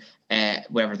now,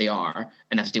 wherever they are,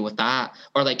 and have to deal with that.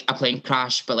 Or like a plane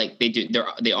crash, but like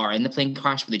they are in the plane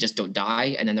crash, but they just don't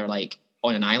die, and then they're like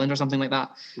on an island or something like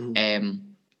that. Mm-hmm.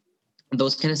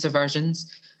 Those kind of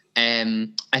subversions.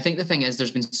 I think the thing is,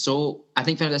 I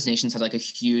think Final Destination's had like a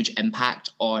huge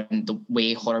impact on the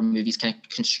way horror movies kind of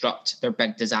construct their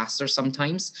big disasters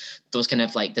sometimes, those kind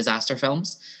of like disaster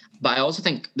films. But I also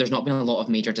think there's not been a lot of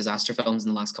major disaster films in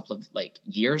the last couple of like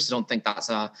years. I don't think that's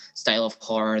a style of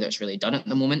horror that's really done at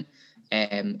the moment.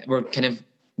 We're kind of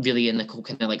really in the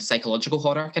kind of like psychological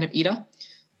horror kind of era.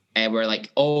 Where like,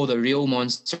 oh, the real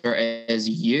monster is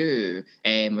you,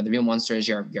 or the real monster is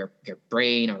your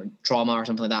brain or trauma or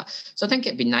something like that. So I think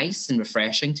it'd be nice and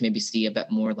refreshing to maybe see a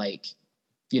bit more like,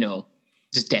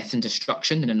 just death and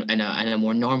destruction in a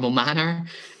more normal manner,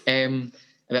 a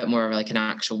bit more of like an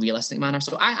actual realistic manner.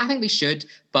 So I think they should,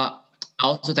 but I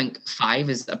also think 5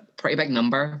 is a pretty big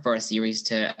number for a series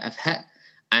to have hit.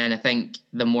 And I think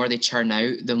the more they churn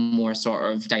out, the more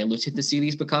sort of diluted the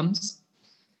series becomes.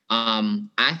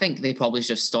 I think they probably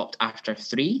should have stopped after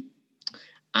 3.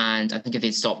 And I think if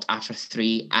they'd stopped after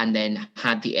 3 and then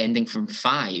had the ending from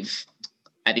 5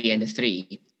 at the end of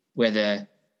 3, where the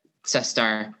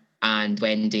sister and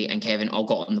Wendy and Kevin all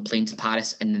got on the plane to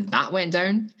Paris and then that went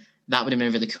down, that would have been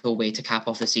a really cool way to cap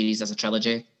off the series as a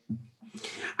trilogy.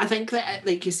 I think that,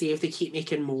 like you say, if they keep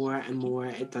making more and more,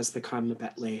 it does become a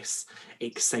bit less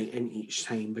exciting each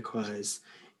time, because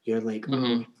you're like,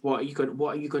 oh, what are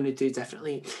you going to do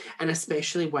differently? And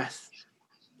especially with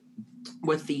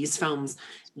these films,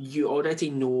 you already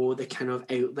know the kind of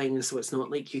outline, so it's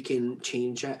not like you can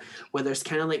change it. Where there's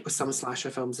kind of like with some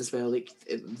slasher films as well, like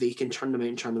they can churn them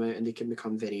out, and they can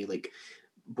become very like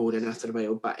boring after a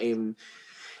while. But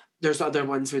there's other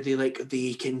ones where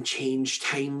they can change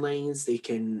timelines, they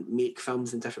can make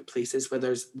films in different places.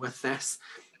 With this,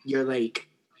 you're like,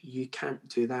 you can't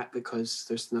do that because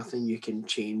there's nothing you can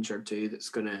change or do that's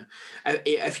gonna.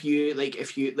 If you they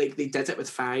did it with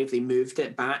 5, they moved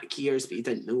it back years, but you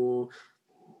didn't know.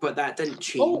 But that didn't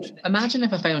change. Oh, imagine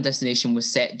if a Final Destination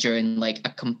was set during like a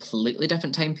completely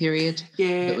different time period. Yeah,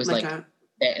 it was like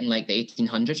set in like the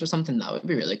 1800s or something. That would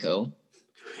be really cool.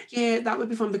 Yeah, that would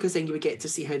be fun, because then you would get to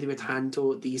see how they would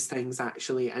handle these things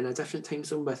actually in a different time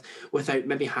zone without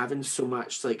maybe having so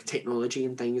much like technology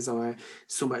and things, or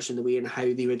so much in the way, and how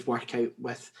they would work out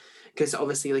with. Because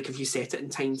obviously, like if you set it in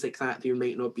times like that, there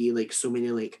might not be like so many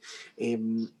like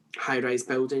high-rise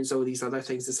buildings, all these other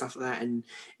things and stuff like that, and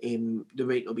there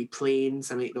might not be planes,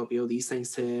 there might not be all these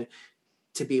things to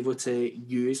be able to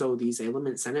use all these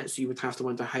elements in it. So you would have to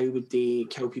wonder, how would they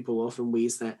kill people off in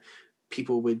ways that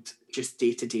people would just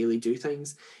day-to-day do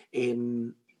things. Or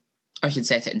you could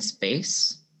set it in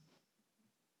space.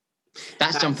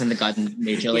 That's jumping the gun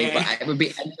majorly, Yeah. but it would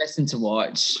be interesting to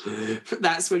watch.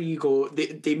 That's where you go.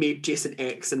 They made Jason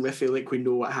X, and we feel like we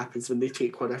know what happens when they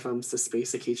take horror films to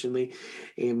space occasionally.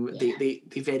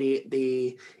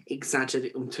 They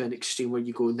exaggerate them to an extreme where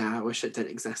you go, nah, I wish it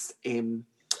didn't exist.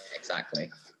 Exactly.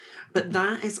 But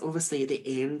that is obviously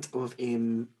the end of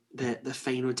the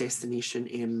Final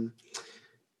Destination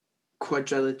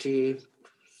quadrilogy,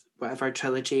 whatever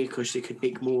trilogy, because they could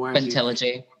make more.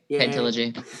 Quintilogy. Yeah.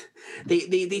 Pentilogy.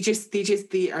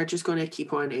 They are just going to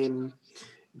keep on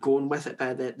going with it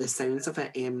by the sounds of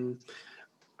it.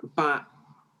 But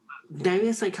now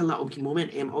it's like a little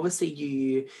moment. Obviously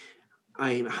you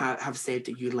have said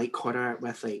that you like horror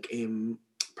with like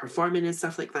performing and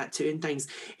stuff like that too and things.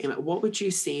 What would you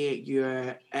say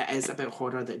it is about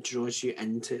horror that draws you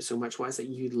into it so much? What is it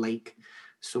you like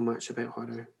so much about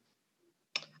horror?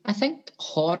 I think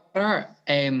horror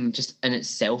just in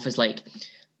itself is like,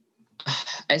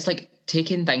 it's like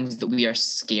taking things that we are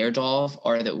scared of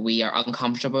or that we are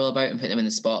uncomfortable about and putting them in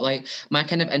the spotlight. My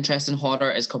kind of interest in horror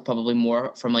is probably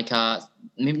more from like a,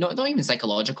 maybe not even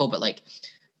psychological, but like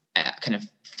a kind of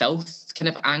filth kind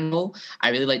of angle.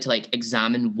 I really like to like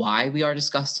examine why we are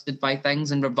disgusted by things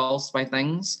and repulsed by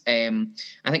things. I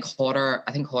think horror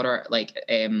like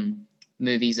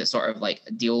movies that sort of like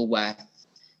deal with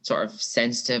sort of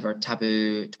sensitive or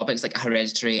taboo topics like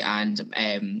Hereditary and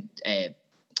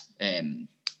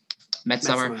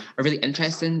Midsommar are really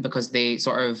interesting because they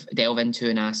sort of delve into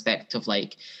an aspect of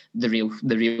like the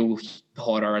real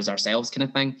horrors ourselves kind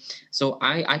of thing. So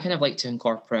I kind of like to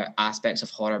incorporate aspects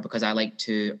of horror because I like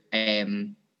to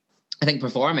I think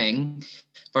performing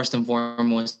first and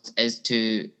foremost is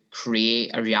to create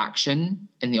a reaction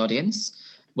in the audience,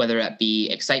 whether it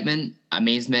be excitement,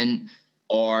 amazement,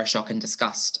 or shock and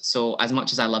disgust. So as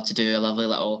much as I love to do a lovely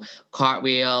little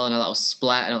cartwheel and a little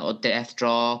split and a little death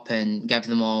drop and give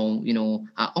them all,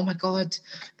 oh my God,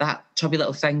 that chubby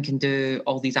little thing can do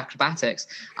all these acrobatics,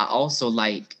 I also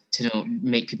like to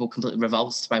make people completely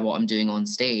revulsed by what I'm doing on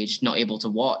stage, not able to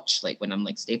watch, like when I'm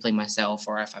like stapling myself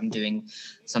or if I'm doing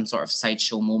some sort of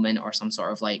sideshow moment or some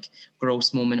sort of like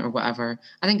gross moment or whatever.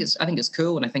 I think it's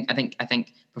cool, and I think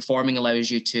performing allows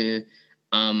you to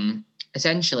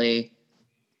essentially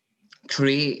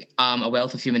create a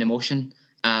wealth of human emotion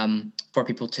for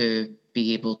people to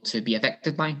be able to be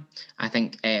affected by. I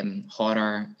think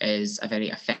horror is a very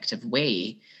effective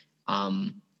way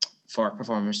for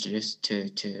performers to just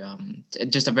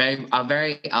a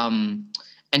very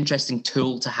interesting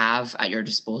tool to have at your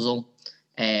disposal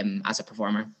as a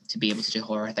performer, to be able to do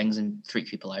horror things and freak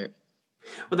people out.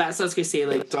 Well, that's what I was going to say.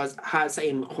 Like, has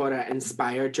horror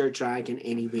inspired your drag in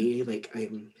any way? Like,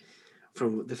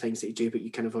 from the things that you do, but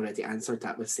you kind of already answered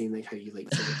that with saying like how you like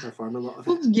to perform a lot of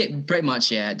it. Yeah, pretty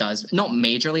much. Yeah, it does. Not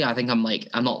majorly. I think I'm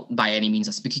not by any means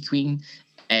a spooky queen,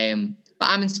 but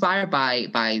I'm inspired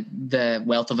by the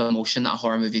wealth of emotion that a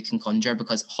horror movie can conjure,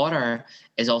 because horror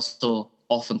is also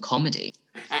often comedy.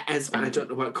 But I don't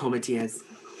know what comedy is.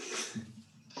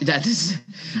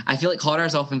 I feel like horror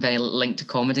is often very linked to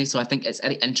comedy, so I think it's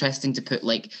very interesting to put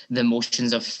like the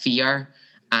emotions of fear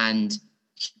and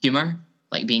humor,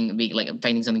 like being like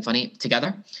finding something funny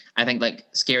together. I think like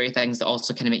scary things that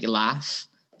also kind of make you laugh,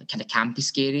 like kind of campy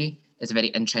scary, is a very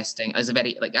interesting. Is a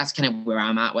very like that's kind of where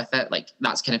I'm at with it. Like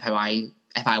that's kind of how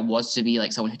if I was to be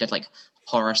like someone who did like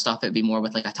horror stuff, it'd be more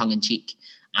with like a tongue-in-cheek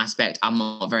aspect. I'm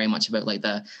not very much about like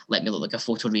the let me look like a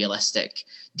photorealistic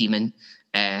demon,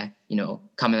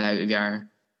 coming out of your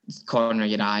corner of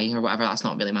your eye or whatever. That's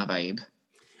not really my vibe.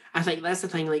 I think that's the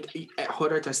thing, like,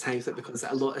 horror does have that, because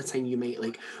a lot of the time you might,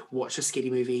 like, watch a scary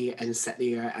movie and sit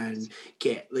there and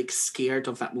get, like, scared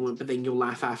of that moment, but then you'll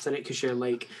laugh after it because you're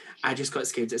like, I just got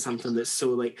scared at something that's so,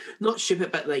 like, not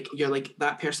stupid, but, like, you're like,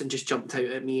 that person just jumped out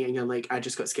at me, and you're like, I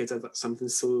just got scared of something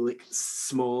so, like,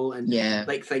 small and,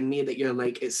 like, thingy that you're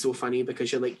like, it's so funny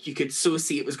because you're like, you could so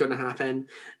see it was going to happen, and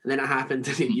then it happened,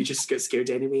 and then you just got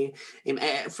scared anyway.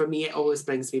 For me, it always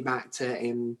brings me back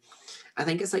to... I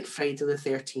think it's like Friday the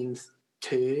 13th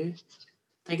 2.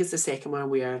 I think it's the second one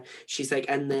where she's like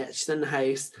in the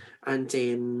house,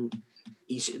 and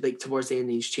he's like towards the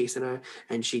end he's chasing her,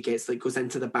 and she gets like goes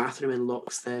into the bathroom and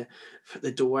locks the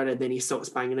door, and then he stops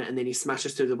banging it, and then he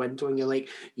smashes through the window, and you're like,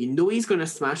 he's going to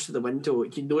smash through the window,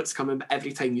 it's coming, but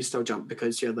every time you still jump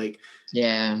because you're like,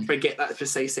 forget that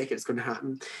precise second it's going to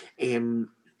happen.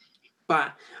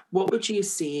 But what would you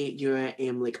say your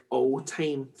like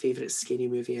all-time favourite scary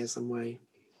movie is, and why?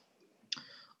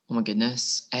 Oh my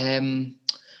goodness.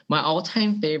 My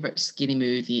all-time favourite scary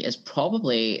movie is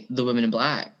probably The Woman in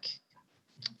Black.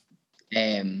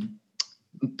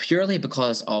 purely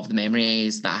because of the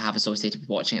memories that I have associated with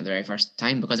watching it the very first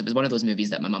time, because it was one of those movies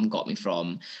that my mum got me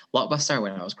from Blockbuster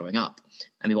when I was growing up,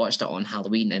 and we watched it on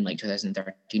Halloween in like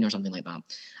 2013 or something like that.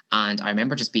 And I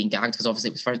remember just being gagged because obviously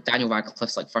it was Daniel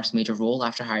Radcliffe's like first major role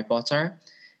after Harry Potter.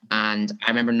 And I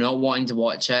remember not wanting to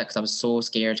watch it because I was so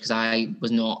scared, because I was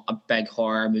not a big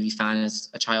horror movie fan as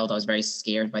a child. I was very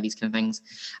scared by these kind of things.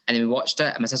 And then we watched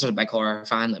it, and my sister's a big horror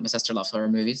fan. Like, my sister loves horror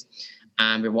movies.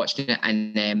 And we were watching it,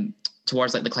 and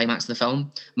towards like the climax of the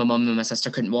film, my mum and my sister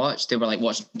couldn't watch. They were like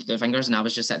watching their fingers, and I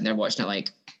was just sitting there watching it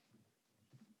like,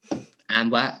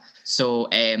 and what? So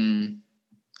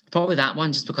probably that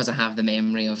one, just because I have the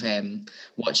memory of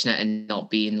watching it and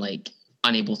not being like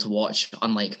unable to watch,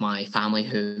 unlike my family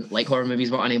who like horror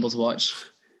movies were unable to watch.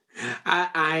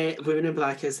 I Women in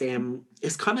Black is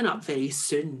coming up very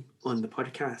soon on the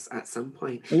podcast at some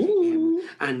point.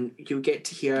 And you'll get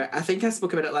to hear, I think I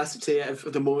spoke about it last week too,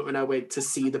 of the moment when I went to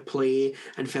see the play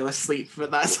and fell asleep,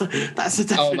 but that's a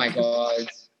different... Oh my God.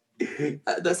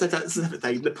 That's a different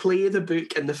thing. The play, the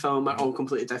book, and the film are all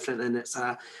completely different, and it's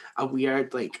a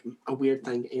weird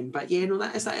thing. But yeah, no,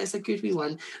 that is a good wee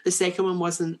one. The second one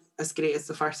wasn't as great as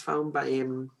the first film, but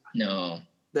no,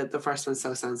 the first one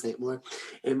still stands out more.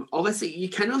 Obviously, you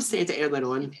kind of said it earlier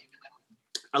on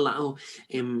a little,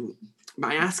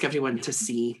 but I ask everyone to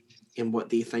see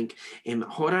what they think.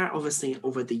 Horror, obviously,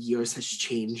 over the years has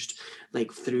changed,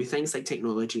 like through things like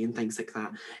technology and things like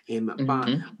that. But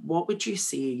what would you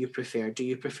say you prefer? Do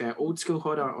you prefer old school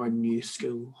horror or new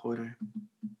school horror?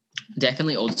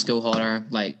 Definitely old school horror,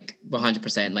 like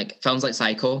 100%. Like films like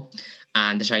Psycho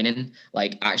and The Shining,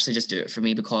 like actually just do it for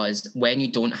me, because when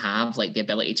you don't have like the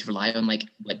ability to rely on like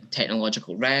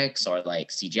technological rigs or like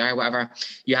CGI or whatever,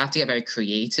 you have to get very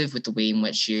creative with the way in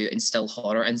which you instill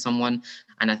horror in someone.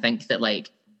 And I think that like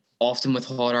often with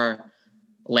horror,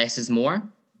 less is more.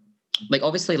 Like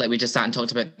obviously, like we just sat and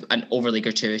talked about an overly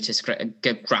gratuitous,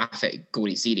 graphic,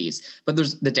 gory series, but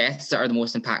there's the deaths that are the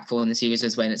most impactful in the series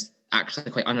is when it's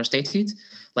actually quite understated.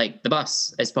 Like the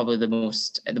bus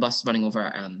running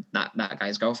over that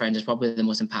guy's girlfriend is probably the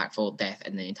most impactful death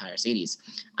in the entire series,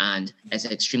 and it's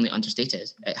extremely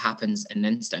understated. It happens in an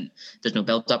instant. There's no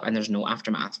build up and there's no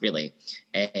aftermath really,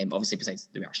 obviously besides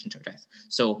the reaction to her death.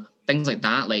 So things like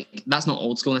that, like that's not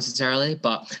old school necessarily,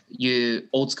 but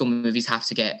old school movies have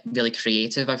to get really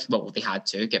creative. Well, they had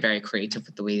to get very creative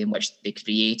with the way in which they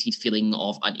created feeling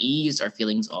of unease or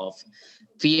feelings of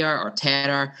fear or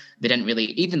terror. They didn't really,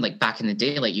 even like back in the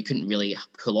day, like you couldn't really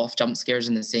pull off jump scares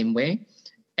in the same way.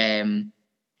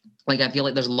 Like I feel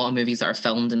like there's a lot of movies that are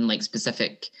filmed in like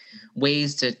specific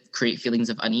ways to create feelings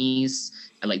of unease,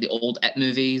 and like the old It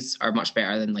movies are much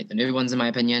better than like the new ones in my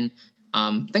opinion.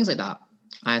 Things like that.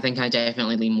 I think I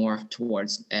definitely lean more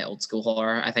towards old school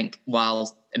horror. I think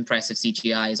while impressive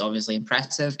CGI is obviously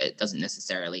impressive, it doesn't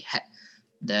necessarily hit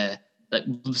the like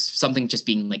something just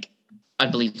being like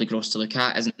unbelievably gross to look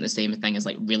at isn't the same thing as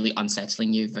like really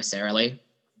unsettling you viscerally.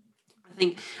 I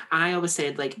think I always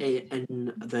said like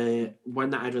in the one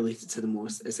that I related to the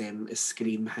most is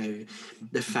Scream, how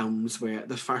the films were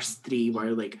the first three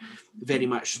were like very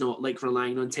much not like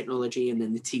relying on technology, and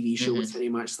then the TV show was very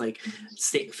much like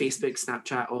Facebook,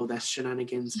 Snapchat, all this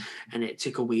shenanigans, and it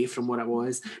took away from what it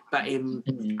was. But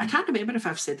I can't remember if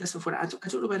I've said this before. I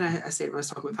don't know when I said it when I was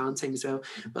talking about Valentine as well,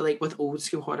 but like with old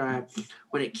school horror,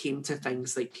 when it came to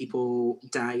things like people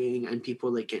dying and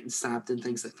people like getting stabbed and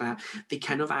things like that, they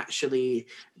kind of actually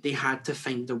they had to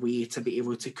find a way to be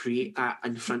able to create that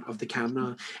in front of the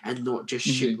camera and not just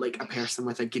shoot like a person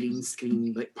with a green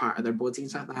screen like part of their body and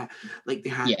stuff like that. Like they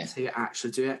had to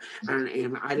actually do it.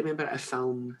 And I remember a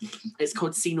film, it's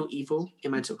called See No Evil. I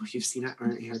don't know if you've seen it or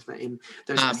heard of it.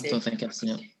 I don't think I've seen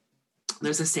it.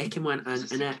 There's a second one,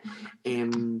 and in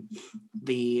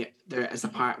it, there is a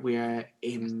part where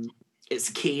it's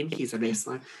Kane. He's a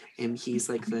wrestler, and he's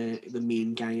like the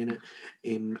main guy in it,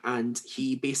 and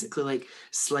he basically like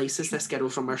slices this girl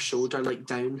from her shoulder like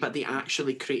down, but they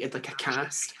actually created like a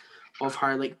cast of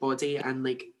her like body and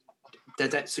like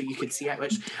did it so you could see it,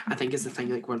 which I think is the thing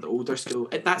like where the older school,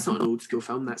 that's not an old school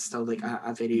film, that's still like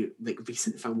a very like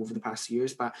recent film over the past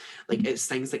years, but like it's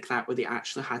things like that where they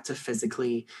actually had to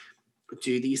physically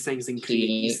do these things and create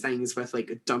these things with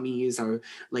like dummies or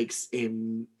like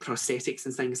prosthetics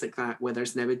and things like that,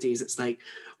 whereas nowadays it's like,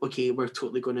 okay, we're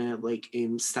totally gonna like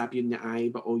stab you in the eye,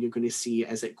 but all you're gonna see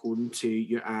is it going to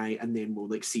your eye, and then we'll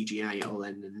like CGI it all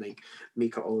in and like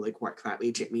make it all like work that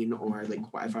way, do you know what I mean? Or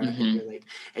like whatever, and you're like,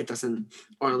 it doesn't,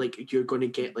 or like you're gonna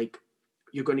get like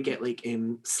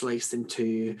sliced in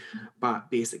two, but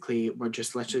basically we're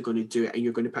just literally going to do it and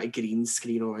you're going to put a green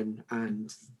screen on,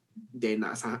 and then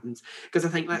that's happened. Because I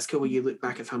think that's cool when you look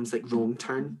back at films like Wrong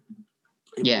Turn,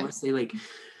 Yeah.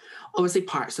 Obviously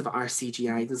parts of it are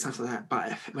CGI and stuff like that,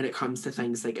 but when it comes to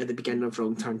things like at the beginning of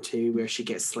Wrong Turn 2, where she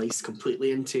gets sliced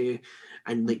completely into,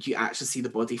 and like you actually see the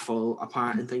body fall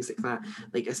apart and things like that,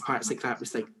 like as parts like that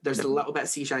was like there's a little bit of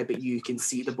CGI, but you can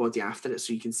see the body after it,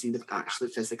 so you can see them actually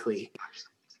physically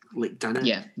like done it.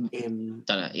 Yeah,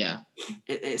 done it. Yeah,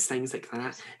 it's things like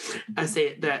that. I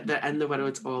say that they're in the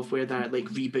world of where they're like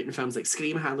rebooting films like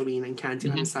Scream, Halloween, and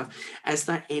Candyman and stuff. Is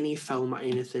there any film or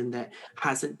anything that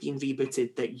hasn't been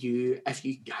rebooted that you, if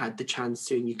you had the chance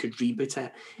to and you could reboot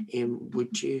it,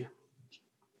 would you?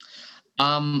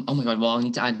 Oh my god. Well,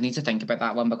 I need to think about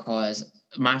that one, because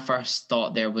my first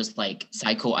thought there was like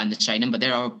Psycho and The Shining, but they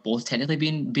are both technically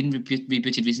being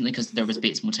rebooted recently, because there was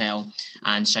Bates Motel,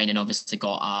 and Shining obviously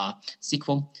got a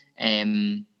sequel.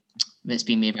 That's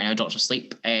being made right now, Doctor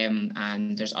Sleep,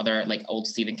 and there's other like old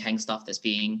Stephen King stuff that's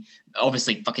being,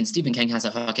 obviously fucking Stephen King has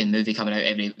a fucking movie coming out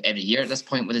every year at this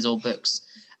point with his old books.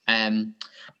 I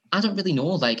don't really know.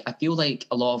 Like, I feel like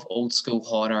a lot of old school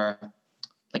horror,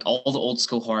 like all the old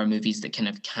school horror movies that kind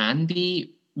of can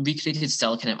be recreated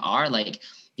still kind of are, like,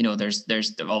 you know, there's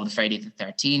all the Friday the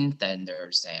 13th, then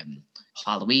there's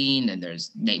Halloween, and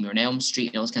there's Nightmare on Elm Street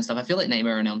and all this kind of stuff. I feel like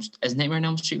Nightmare on Elm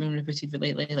Street been rebooted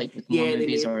lately, like with more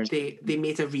movies? They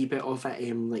made a reboot of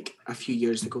it like a few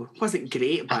years ago. It wasn't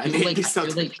great, but I feel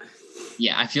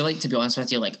like, to be honest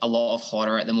with you, like a lot of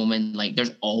horror at the moment, like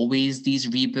there's always these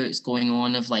reboots going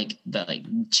on of like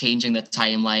changing the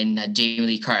timeline. Jamie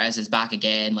Lee Curtis is back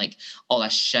again, like all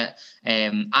that shit.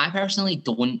 I personally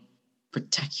don't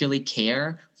particularly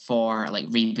care for like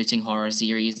rebooting horror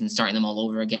series and starting them all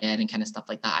over again and kind of stuff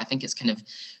like that. I think it's kind of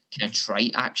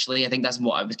trite, actually. I think that's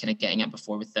what I was kind of getting at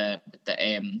before with the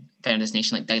Final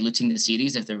Destination, like diluting the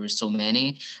series if there were so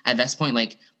many. At this point,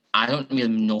 like, I don't really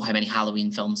know how many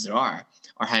Halloween films there are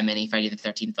or how many Friday the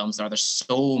 13th films there are. There's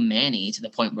so many to the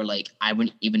point where like I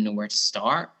wouldn't even know where to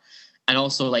start. And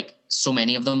also like so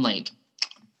many of them like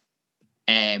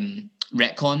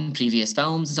retcon previous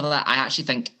films and stuff like that. I actually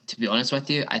think, to be honest with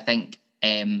you, I think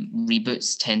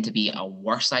reboots tend to be a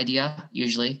worse idea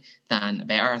usually than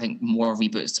better. I think more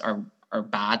reboots are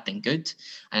bad than good.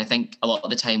 And I think a lot of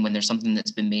the time when there's something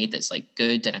that's been made that's like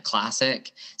good and a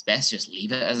classic, it's best to just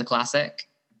leave it as a classic.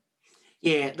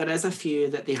 Yeah, there is a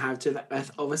few that they have to that with.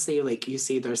 Obviously, like you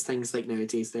say, there's things like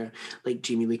nowadays there, like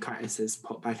Jamie Lee Curtis has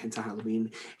popped back into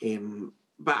Halloween.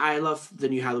 But I love the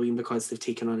new Halloween because they've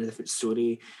taken on a different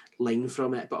story line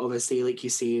from it. But obviously, like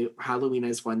you say, Halloween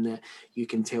is one that you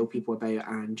can tell people about,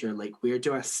 and you're like, where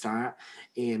do I start?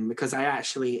 Because I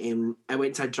actually I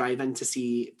went to a drive-in to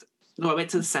see. No, I went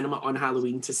to the cinema on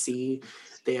Halloween to see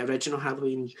the original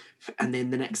Halloween, and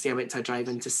then the next day I went to a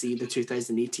drive-in to see the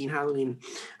 2018 Halloween,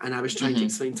 and I was trying to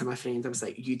explain to my friend, I was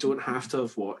like, you don't have to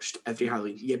have watched every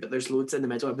Halloween. Yeah, but there's loads in the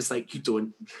middle. I was like, you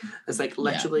don't. It's like,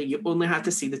 literally, you only have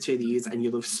to see the two of these and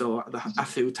you'll have saw a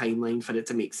full timeline for it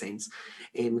to make sense.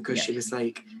 Because she was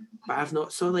like, but I've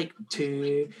not saw like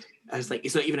two. I was like,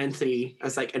 it's not even in 3. I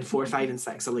was like, in 4, 5, and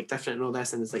 6 are like different and all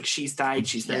this, and it's like she's died,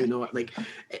 she's now not. Like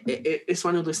it's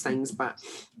one of those things, but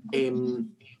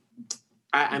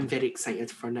I'm very excited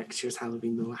for next year's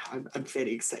Halloween, though. I'm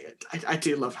very excited. I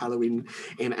do love Halloween,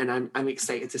 and I'm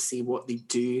excited to see what they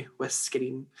do with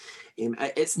Scream.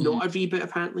 It's not a reboot,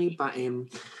 apparently, but I'm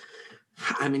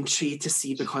intrigued to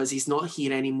see, because he's not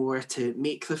here anymore to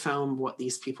make the film, what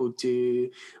these people do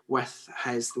with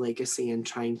his legacy and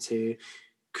trying to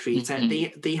create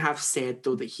it. They have said,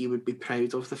 though, that he would be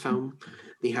proud of the film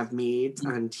they have made,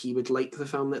 and he would like the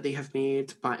film that they have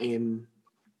made, but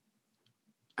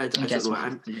I don't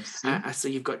know. So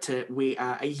you've got to wait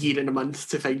a year and a month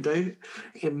to find out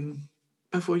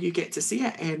before you get to see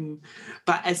it.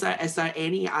 But is there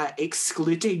any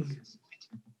excluding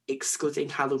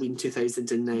Halloween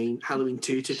 2009, Halloween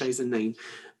 2 2009,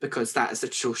 because that is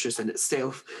atrocious in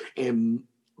itself.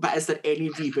 But is there any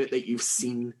reboot that you've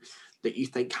seen that you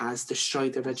think has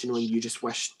destroyed the original and you just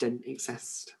wish didn't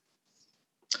exist?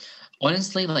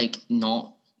 Honestly, like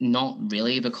not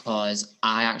really, because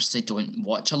I actually don't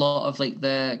watch a lot of like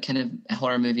the kind of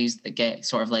horror movies that get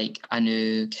sort of like a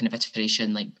new kind of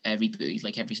iteration, like reboot,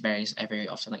 like every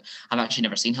often. Like, I've actually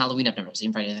never seen Halloween, I've never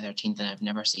seen Friday the 13th, and I've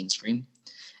never seen Scream.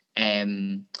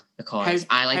 Because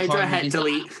I like horror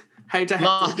movies. How do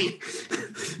I delete?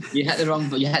 You hit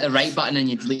the right button and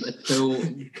you delete the full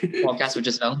podcast with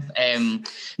just film.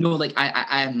 No, like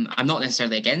I'm not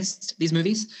necessarily against these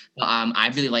movies, but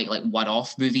I really like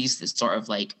one-off movies that sort of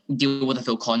like deal with a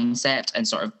full concept and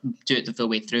sort of do it the full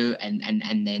way through and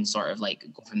then sort of like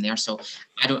go from there. So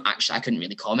I couldn't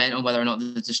really comment on whether or not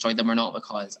they destroyed them or not,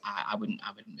 because I wouldn't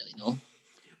really know.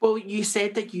 Well, you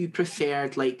said that you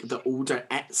preferred like the older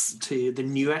It's to the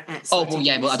newer It's. Oh well,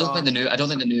 yeah. Well, I don't think the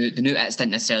new It's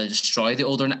didn't necessarily destroy the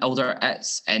older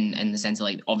It's in the sense of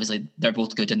like obviously they're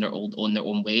both good in their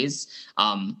own ways.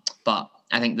 But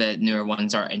I think the newer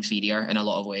ones are inferior in a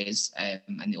lot of ways,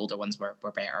 and the older ones were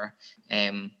better.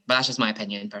 But that's just my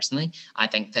opinion personally. I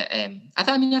think that I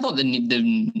thought the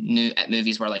new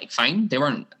movies were like fine. They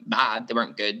weren't bad. They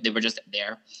weren't good. They were just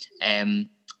there.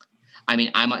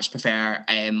 I much prefer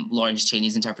Lawrence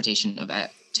Chaney's interpretation of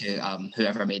it to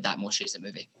whoever made that most recent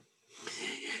movie.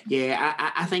 Yeah,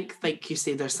 I think, like you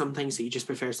say, there's some things that you just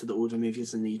prefer to the older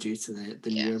movies than you do to the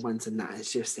newer ones, and that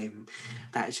is just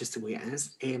the way it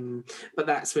is. But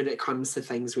that's where it comes to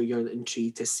things where you're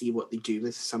intrigued to see what they do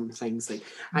with some things. Like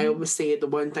I always say, the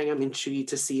one thing I'm intrigued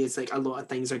to see is like a lot of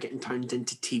things are getting turned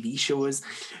into TV shows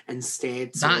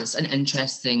instead. So. That's an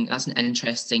interesting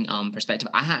perspective.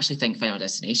 I actually think Final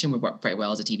Destination would work pretty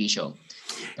well as a TV show.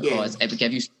 Because it would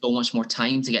give you so much more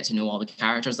time to get to know all the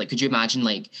characters. Like, could you imagine,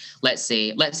 like, let's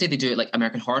say they do it like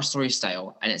American Horror Story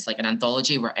style, and it's like an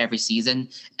anthology where every season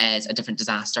is a different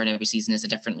disaster and every season is a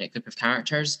different like, group of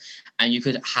characters, and you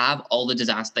could have all the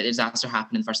disaster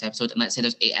happen in the first episode, and let's say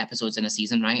there's 8 episodes in a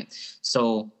season, right?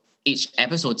 So each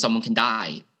episode someone can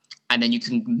die. And then you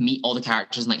can meet all the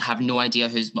characters and like have no idea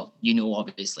who's, well, you know,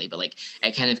 obviously, but like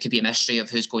it kind of could be a mystery of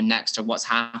who's going next or what's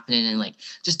happening, and like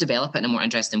just develop it in a more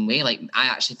interesting way. Like I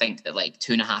actually think that like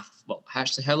 2.5, well,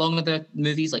 actually, how long are the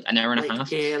movies? Like an hour and a half?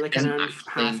 Yeah, like an hour and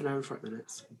half, an hour and 40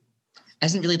 minutes.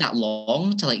 Isn't really that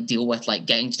long to like deal with like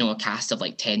getting to know a cast of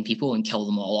like 10 people and kill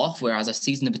them all off. Whereas a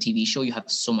season of a TV show, you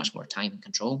have so much more time and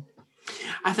control.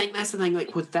 I think that's the thing,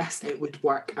 like with this, it would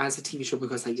work as a TV show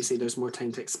because, like you say, there's more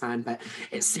time to expand, but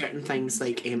it's certain things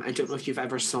like, I don't know if you've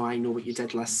ever saw I Know What You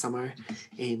Did Last Summer.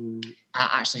 I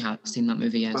actually have seen that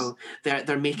movie, yes. Well,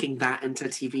 they're making that into a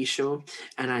TV show,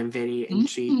 and I'm very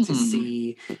intrigued to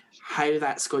see how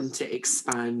that's going to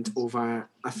expand over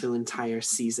a full entire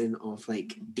season of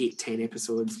like 8-10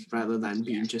 episodes rather than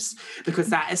being just, because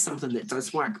that is something that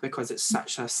does work because it's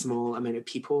such a small amount of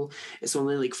people. It's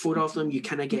only like 4 of them. You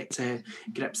kind of get to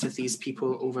grips with these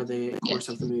people over the course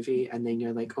of the movie, and then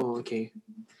you're like, oh, okay,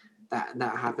 that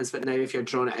happens. But now if you're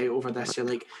drawing it out over this, you're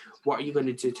like, what are you going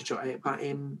to do to draw it out?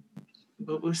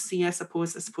 But we'll see. I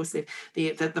suppose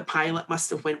the pilot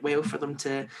must have went well for them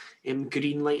to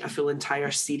greenlight a full entire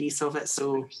series of it.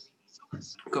 So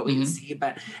got to wait and see.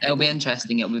 But it'll be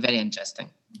interesting. It'll be very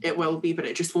interesting. It will be, but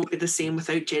it just won't be the same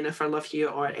without Jennifer Love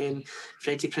Hewitt or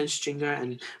Freddie Prinze Jr.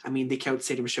 And I mean, they killed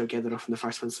Sarah Michelle Gellar off in the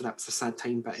first one, so that was a sad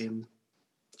time. But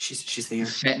she's there.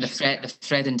 The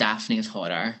Fred and Daphne of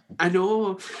horror. I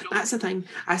know, that's the thing.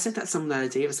 I said that some the other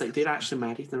day. It was like they're actually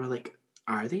married, and they were like,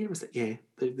 are they? I was like, yeah,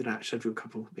 they're actually a real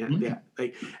couple. Yeah,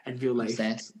 like in real life.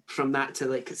 Obsessed. From that to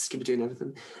like Scooby-Doo and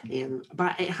everything.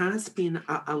 But it has been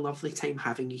a lovely time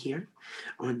having you here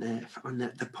on the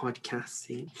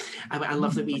podcast. I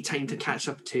love the wee time to catch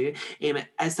up too.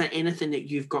 Is there anything that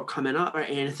you've got coming up, or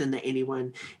anything that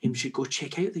anyone should go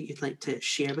check out that you'd like to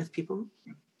share with people?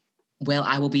 Well,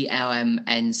 I will be in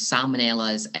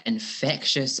Salmonella's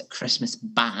Infectious Christmas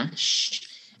Bash,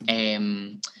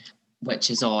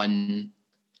 which is on,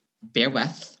 bear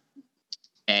with,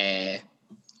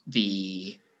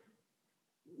 the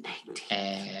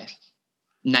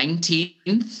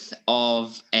 19th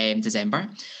of December.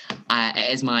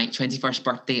 It is my 21st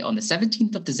birthday on the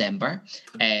 17th of December.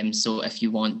 So if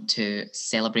you want to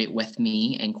celebrate with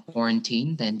me in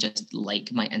quarantine, then just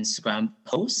like my Instagram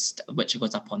post, which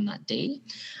goes up on that day.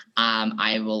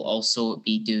 I will also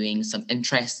be doing some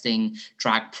interesting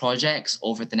drag projects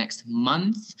over the next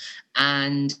month.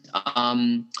 And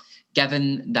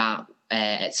given that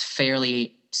it's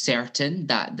fairly certain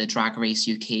that the Drag Race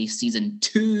UK Season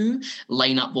 2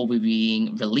 lineup will be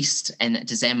being released in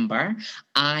December,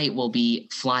 I will be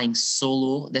flying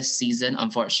solo this season.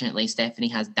 Unfortunately, Stephanie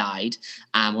has died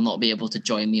and will not be able to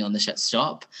join me on the shit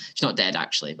stop. She's not dead,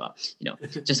 actually, but,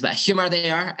 just a bit of humour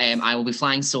there. I will be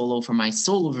flying solo for my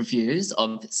solo reviews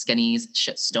of Skinny's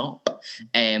Shit Stop,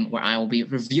 where I will be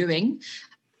reviewing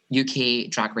UK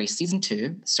Drag Race Season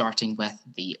 2, starting with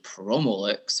the promo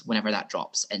looks whenever that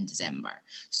drops in December.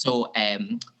 So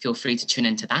feel free to tune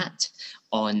into that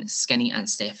on Skinny and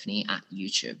Stephanie at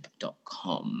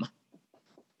youtube.com.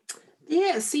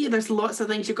 Yeah, see, there's lots of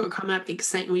things you've got coming up,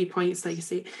 exciting wee points, like you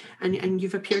say, and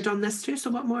you've appeared on this too, so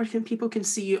what more can people can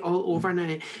see you all over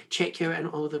now, check you out and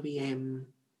all the wee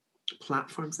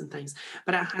platforms and things.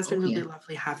 But it has been really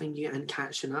lovely having you and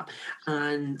catching up.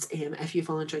 And if you've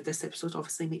all enjoyed this episode,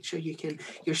 obviously make sure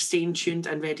you're staying tuned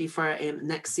and ready for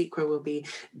next week, where we'll be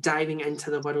diving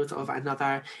into the world of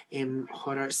another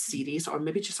horror series, or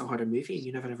maybe just a horror movie.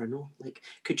 You never ever know. Like,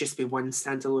 could just be one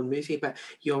standalone movie, but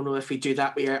you all know if we do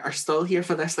that, we are still here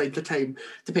for this length of time,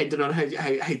 depending on how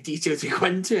detailed we go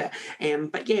into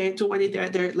it. But yeah, don't worry,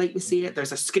 there, like we say,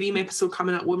 there's a Scream episode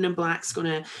coming up. Woman in Black's going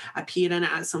to appear in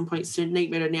it at some point soon.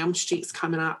 Nightmare on Elm Street's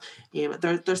coming up.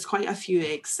 There's quite a few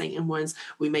exciting ones.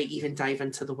 We might even dive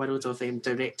into the world of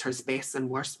directors' best and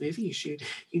worst movies. You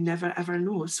never ever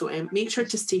know. So make sure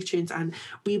to stay tuned, and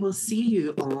we will see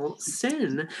you all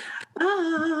soon.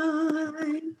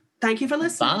 Bye. Thank you for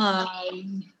listening. Bye.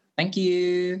 Thank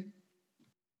you.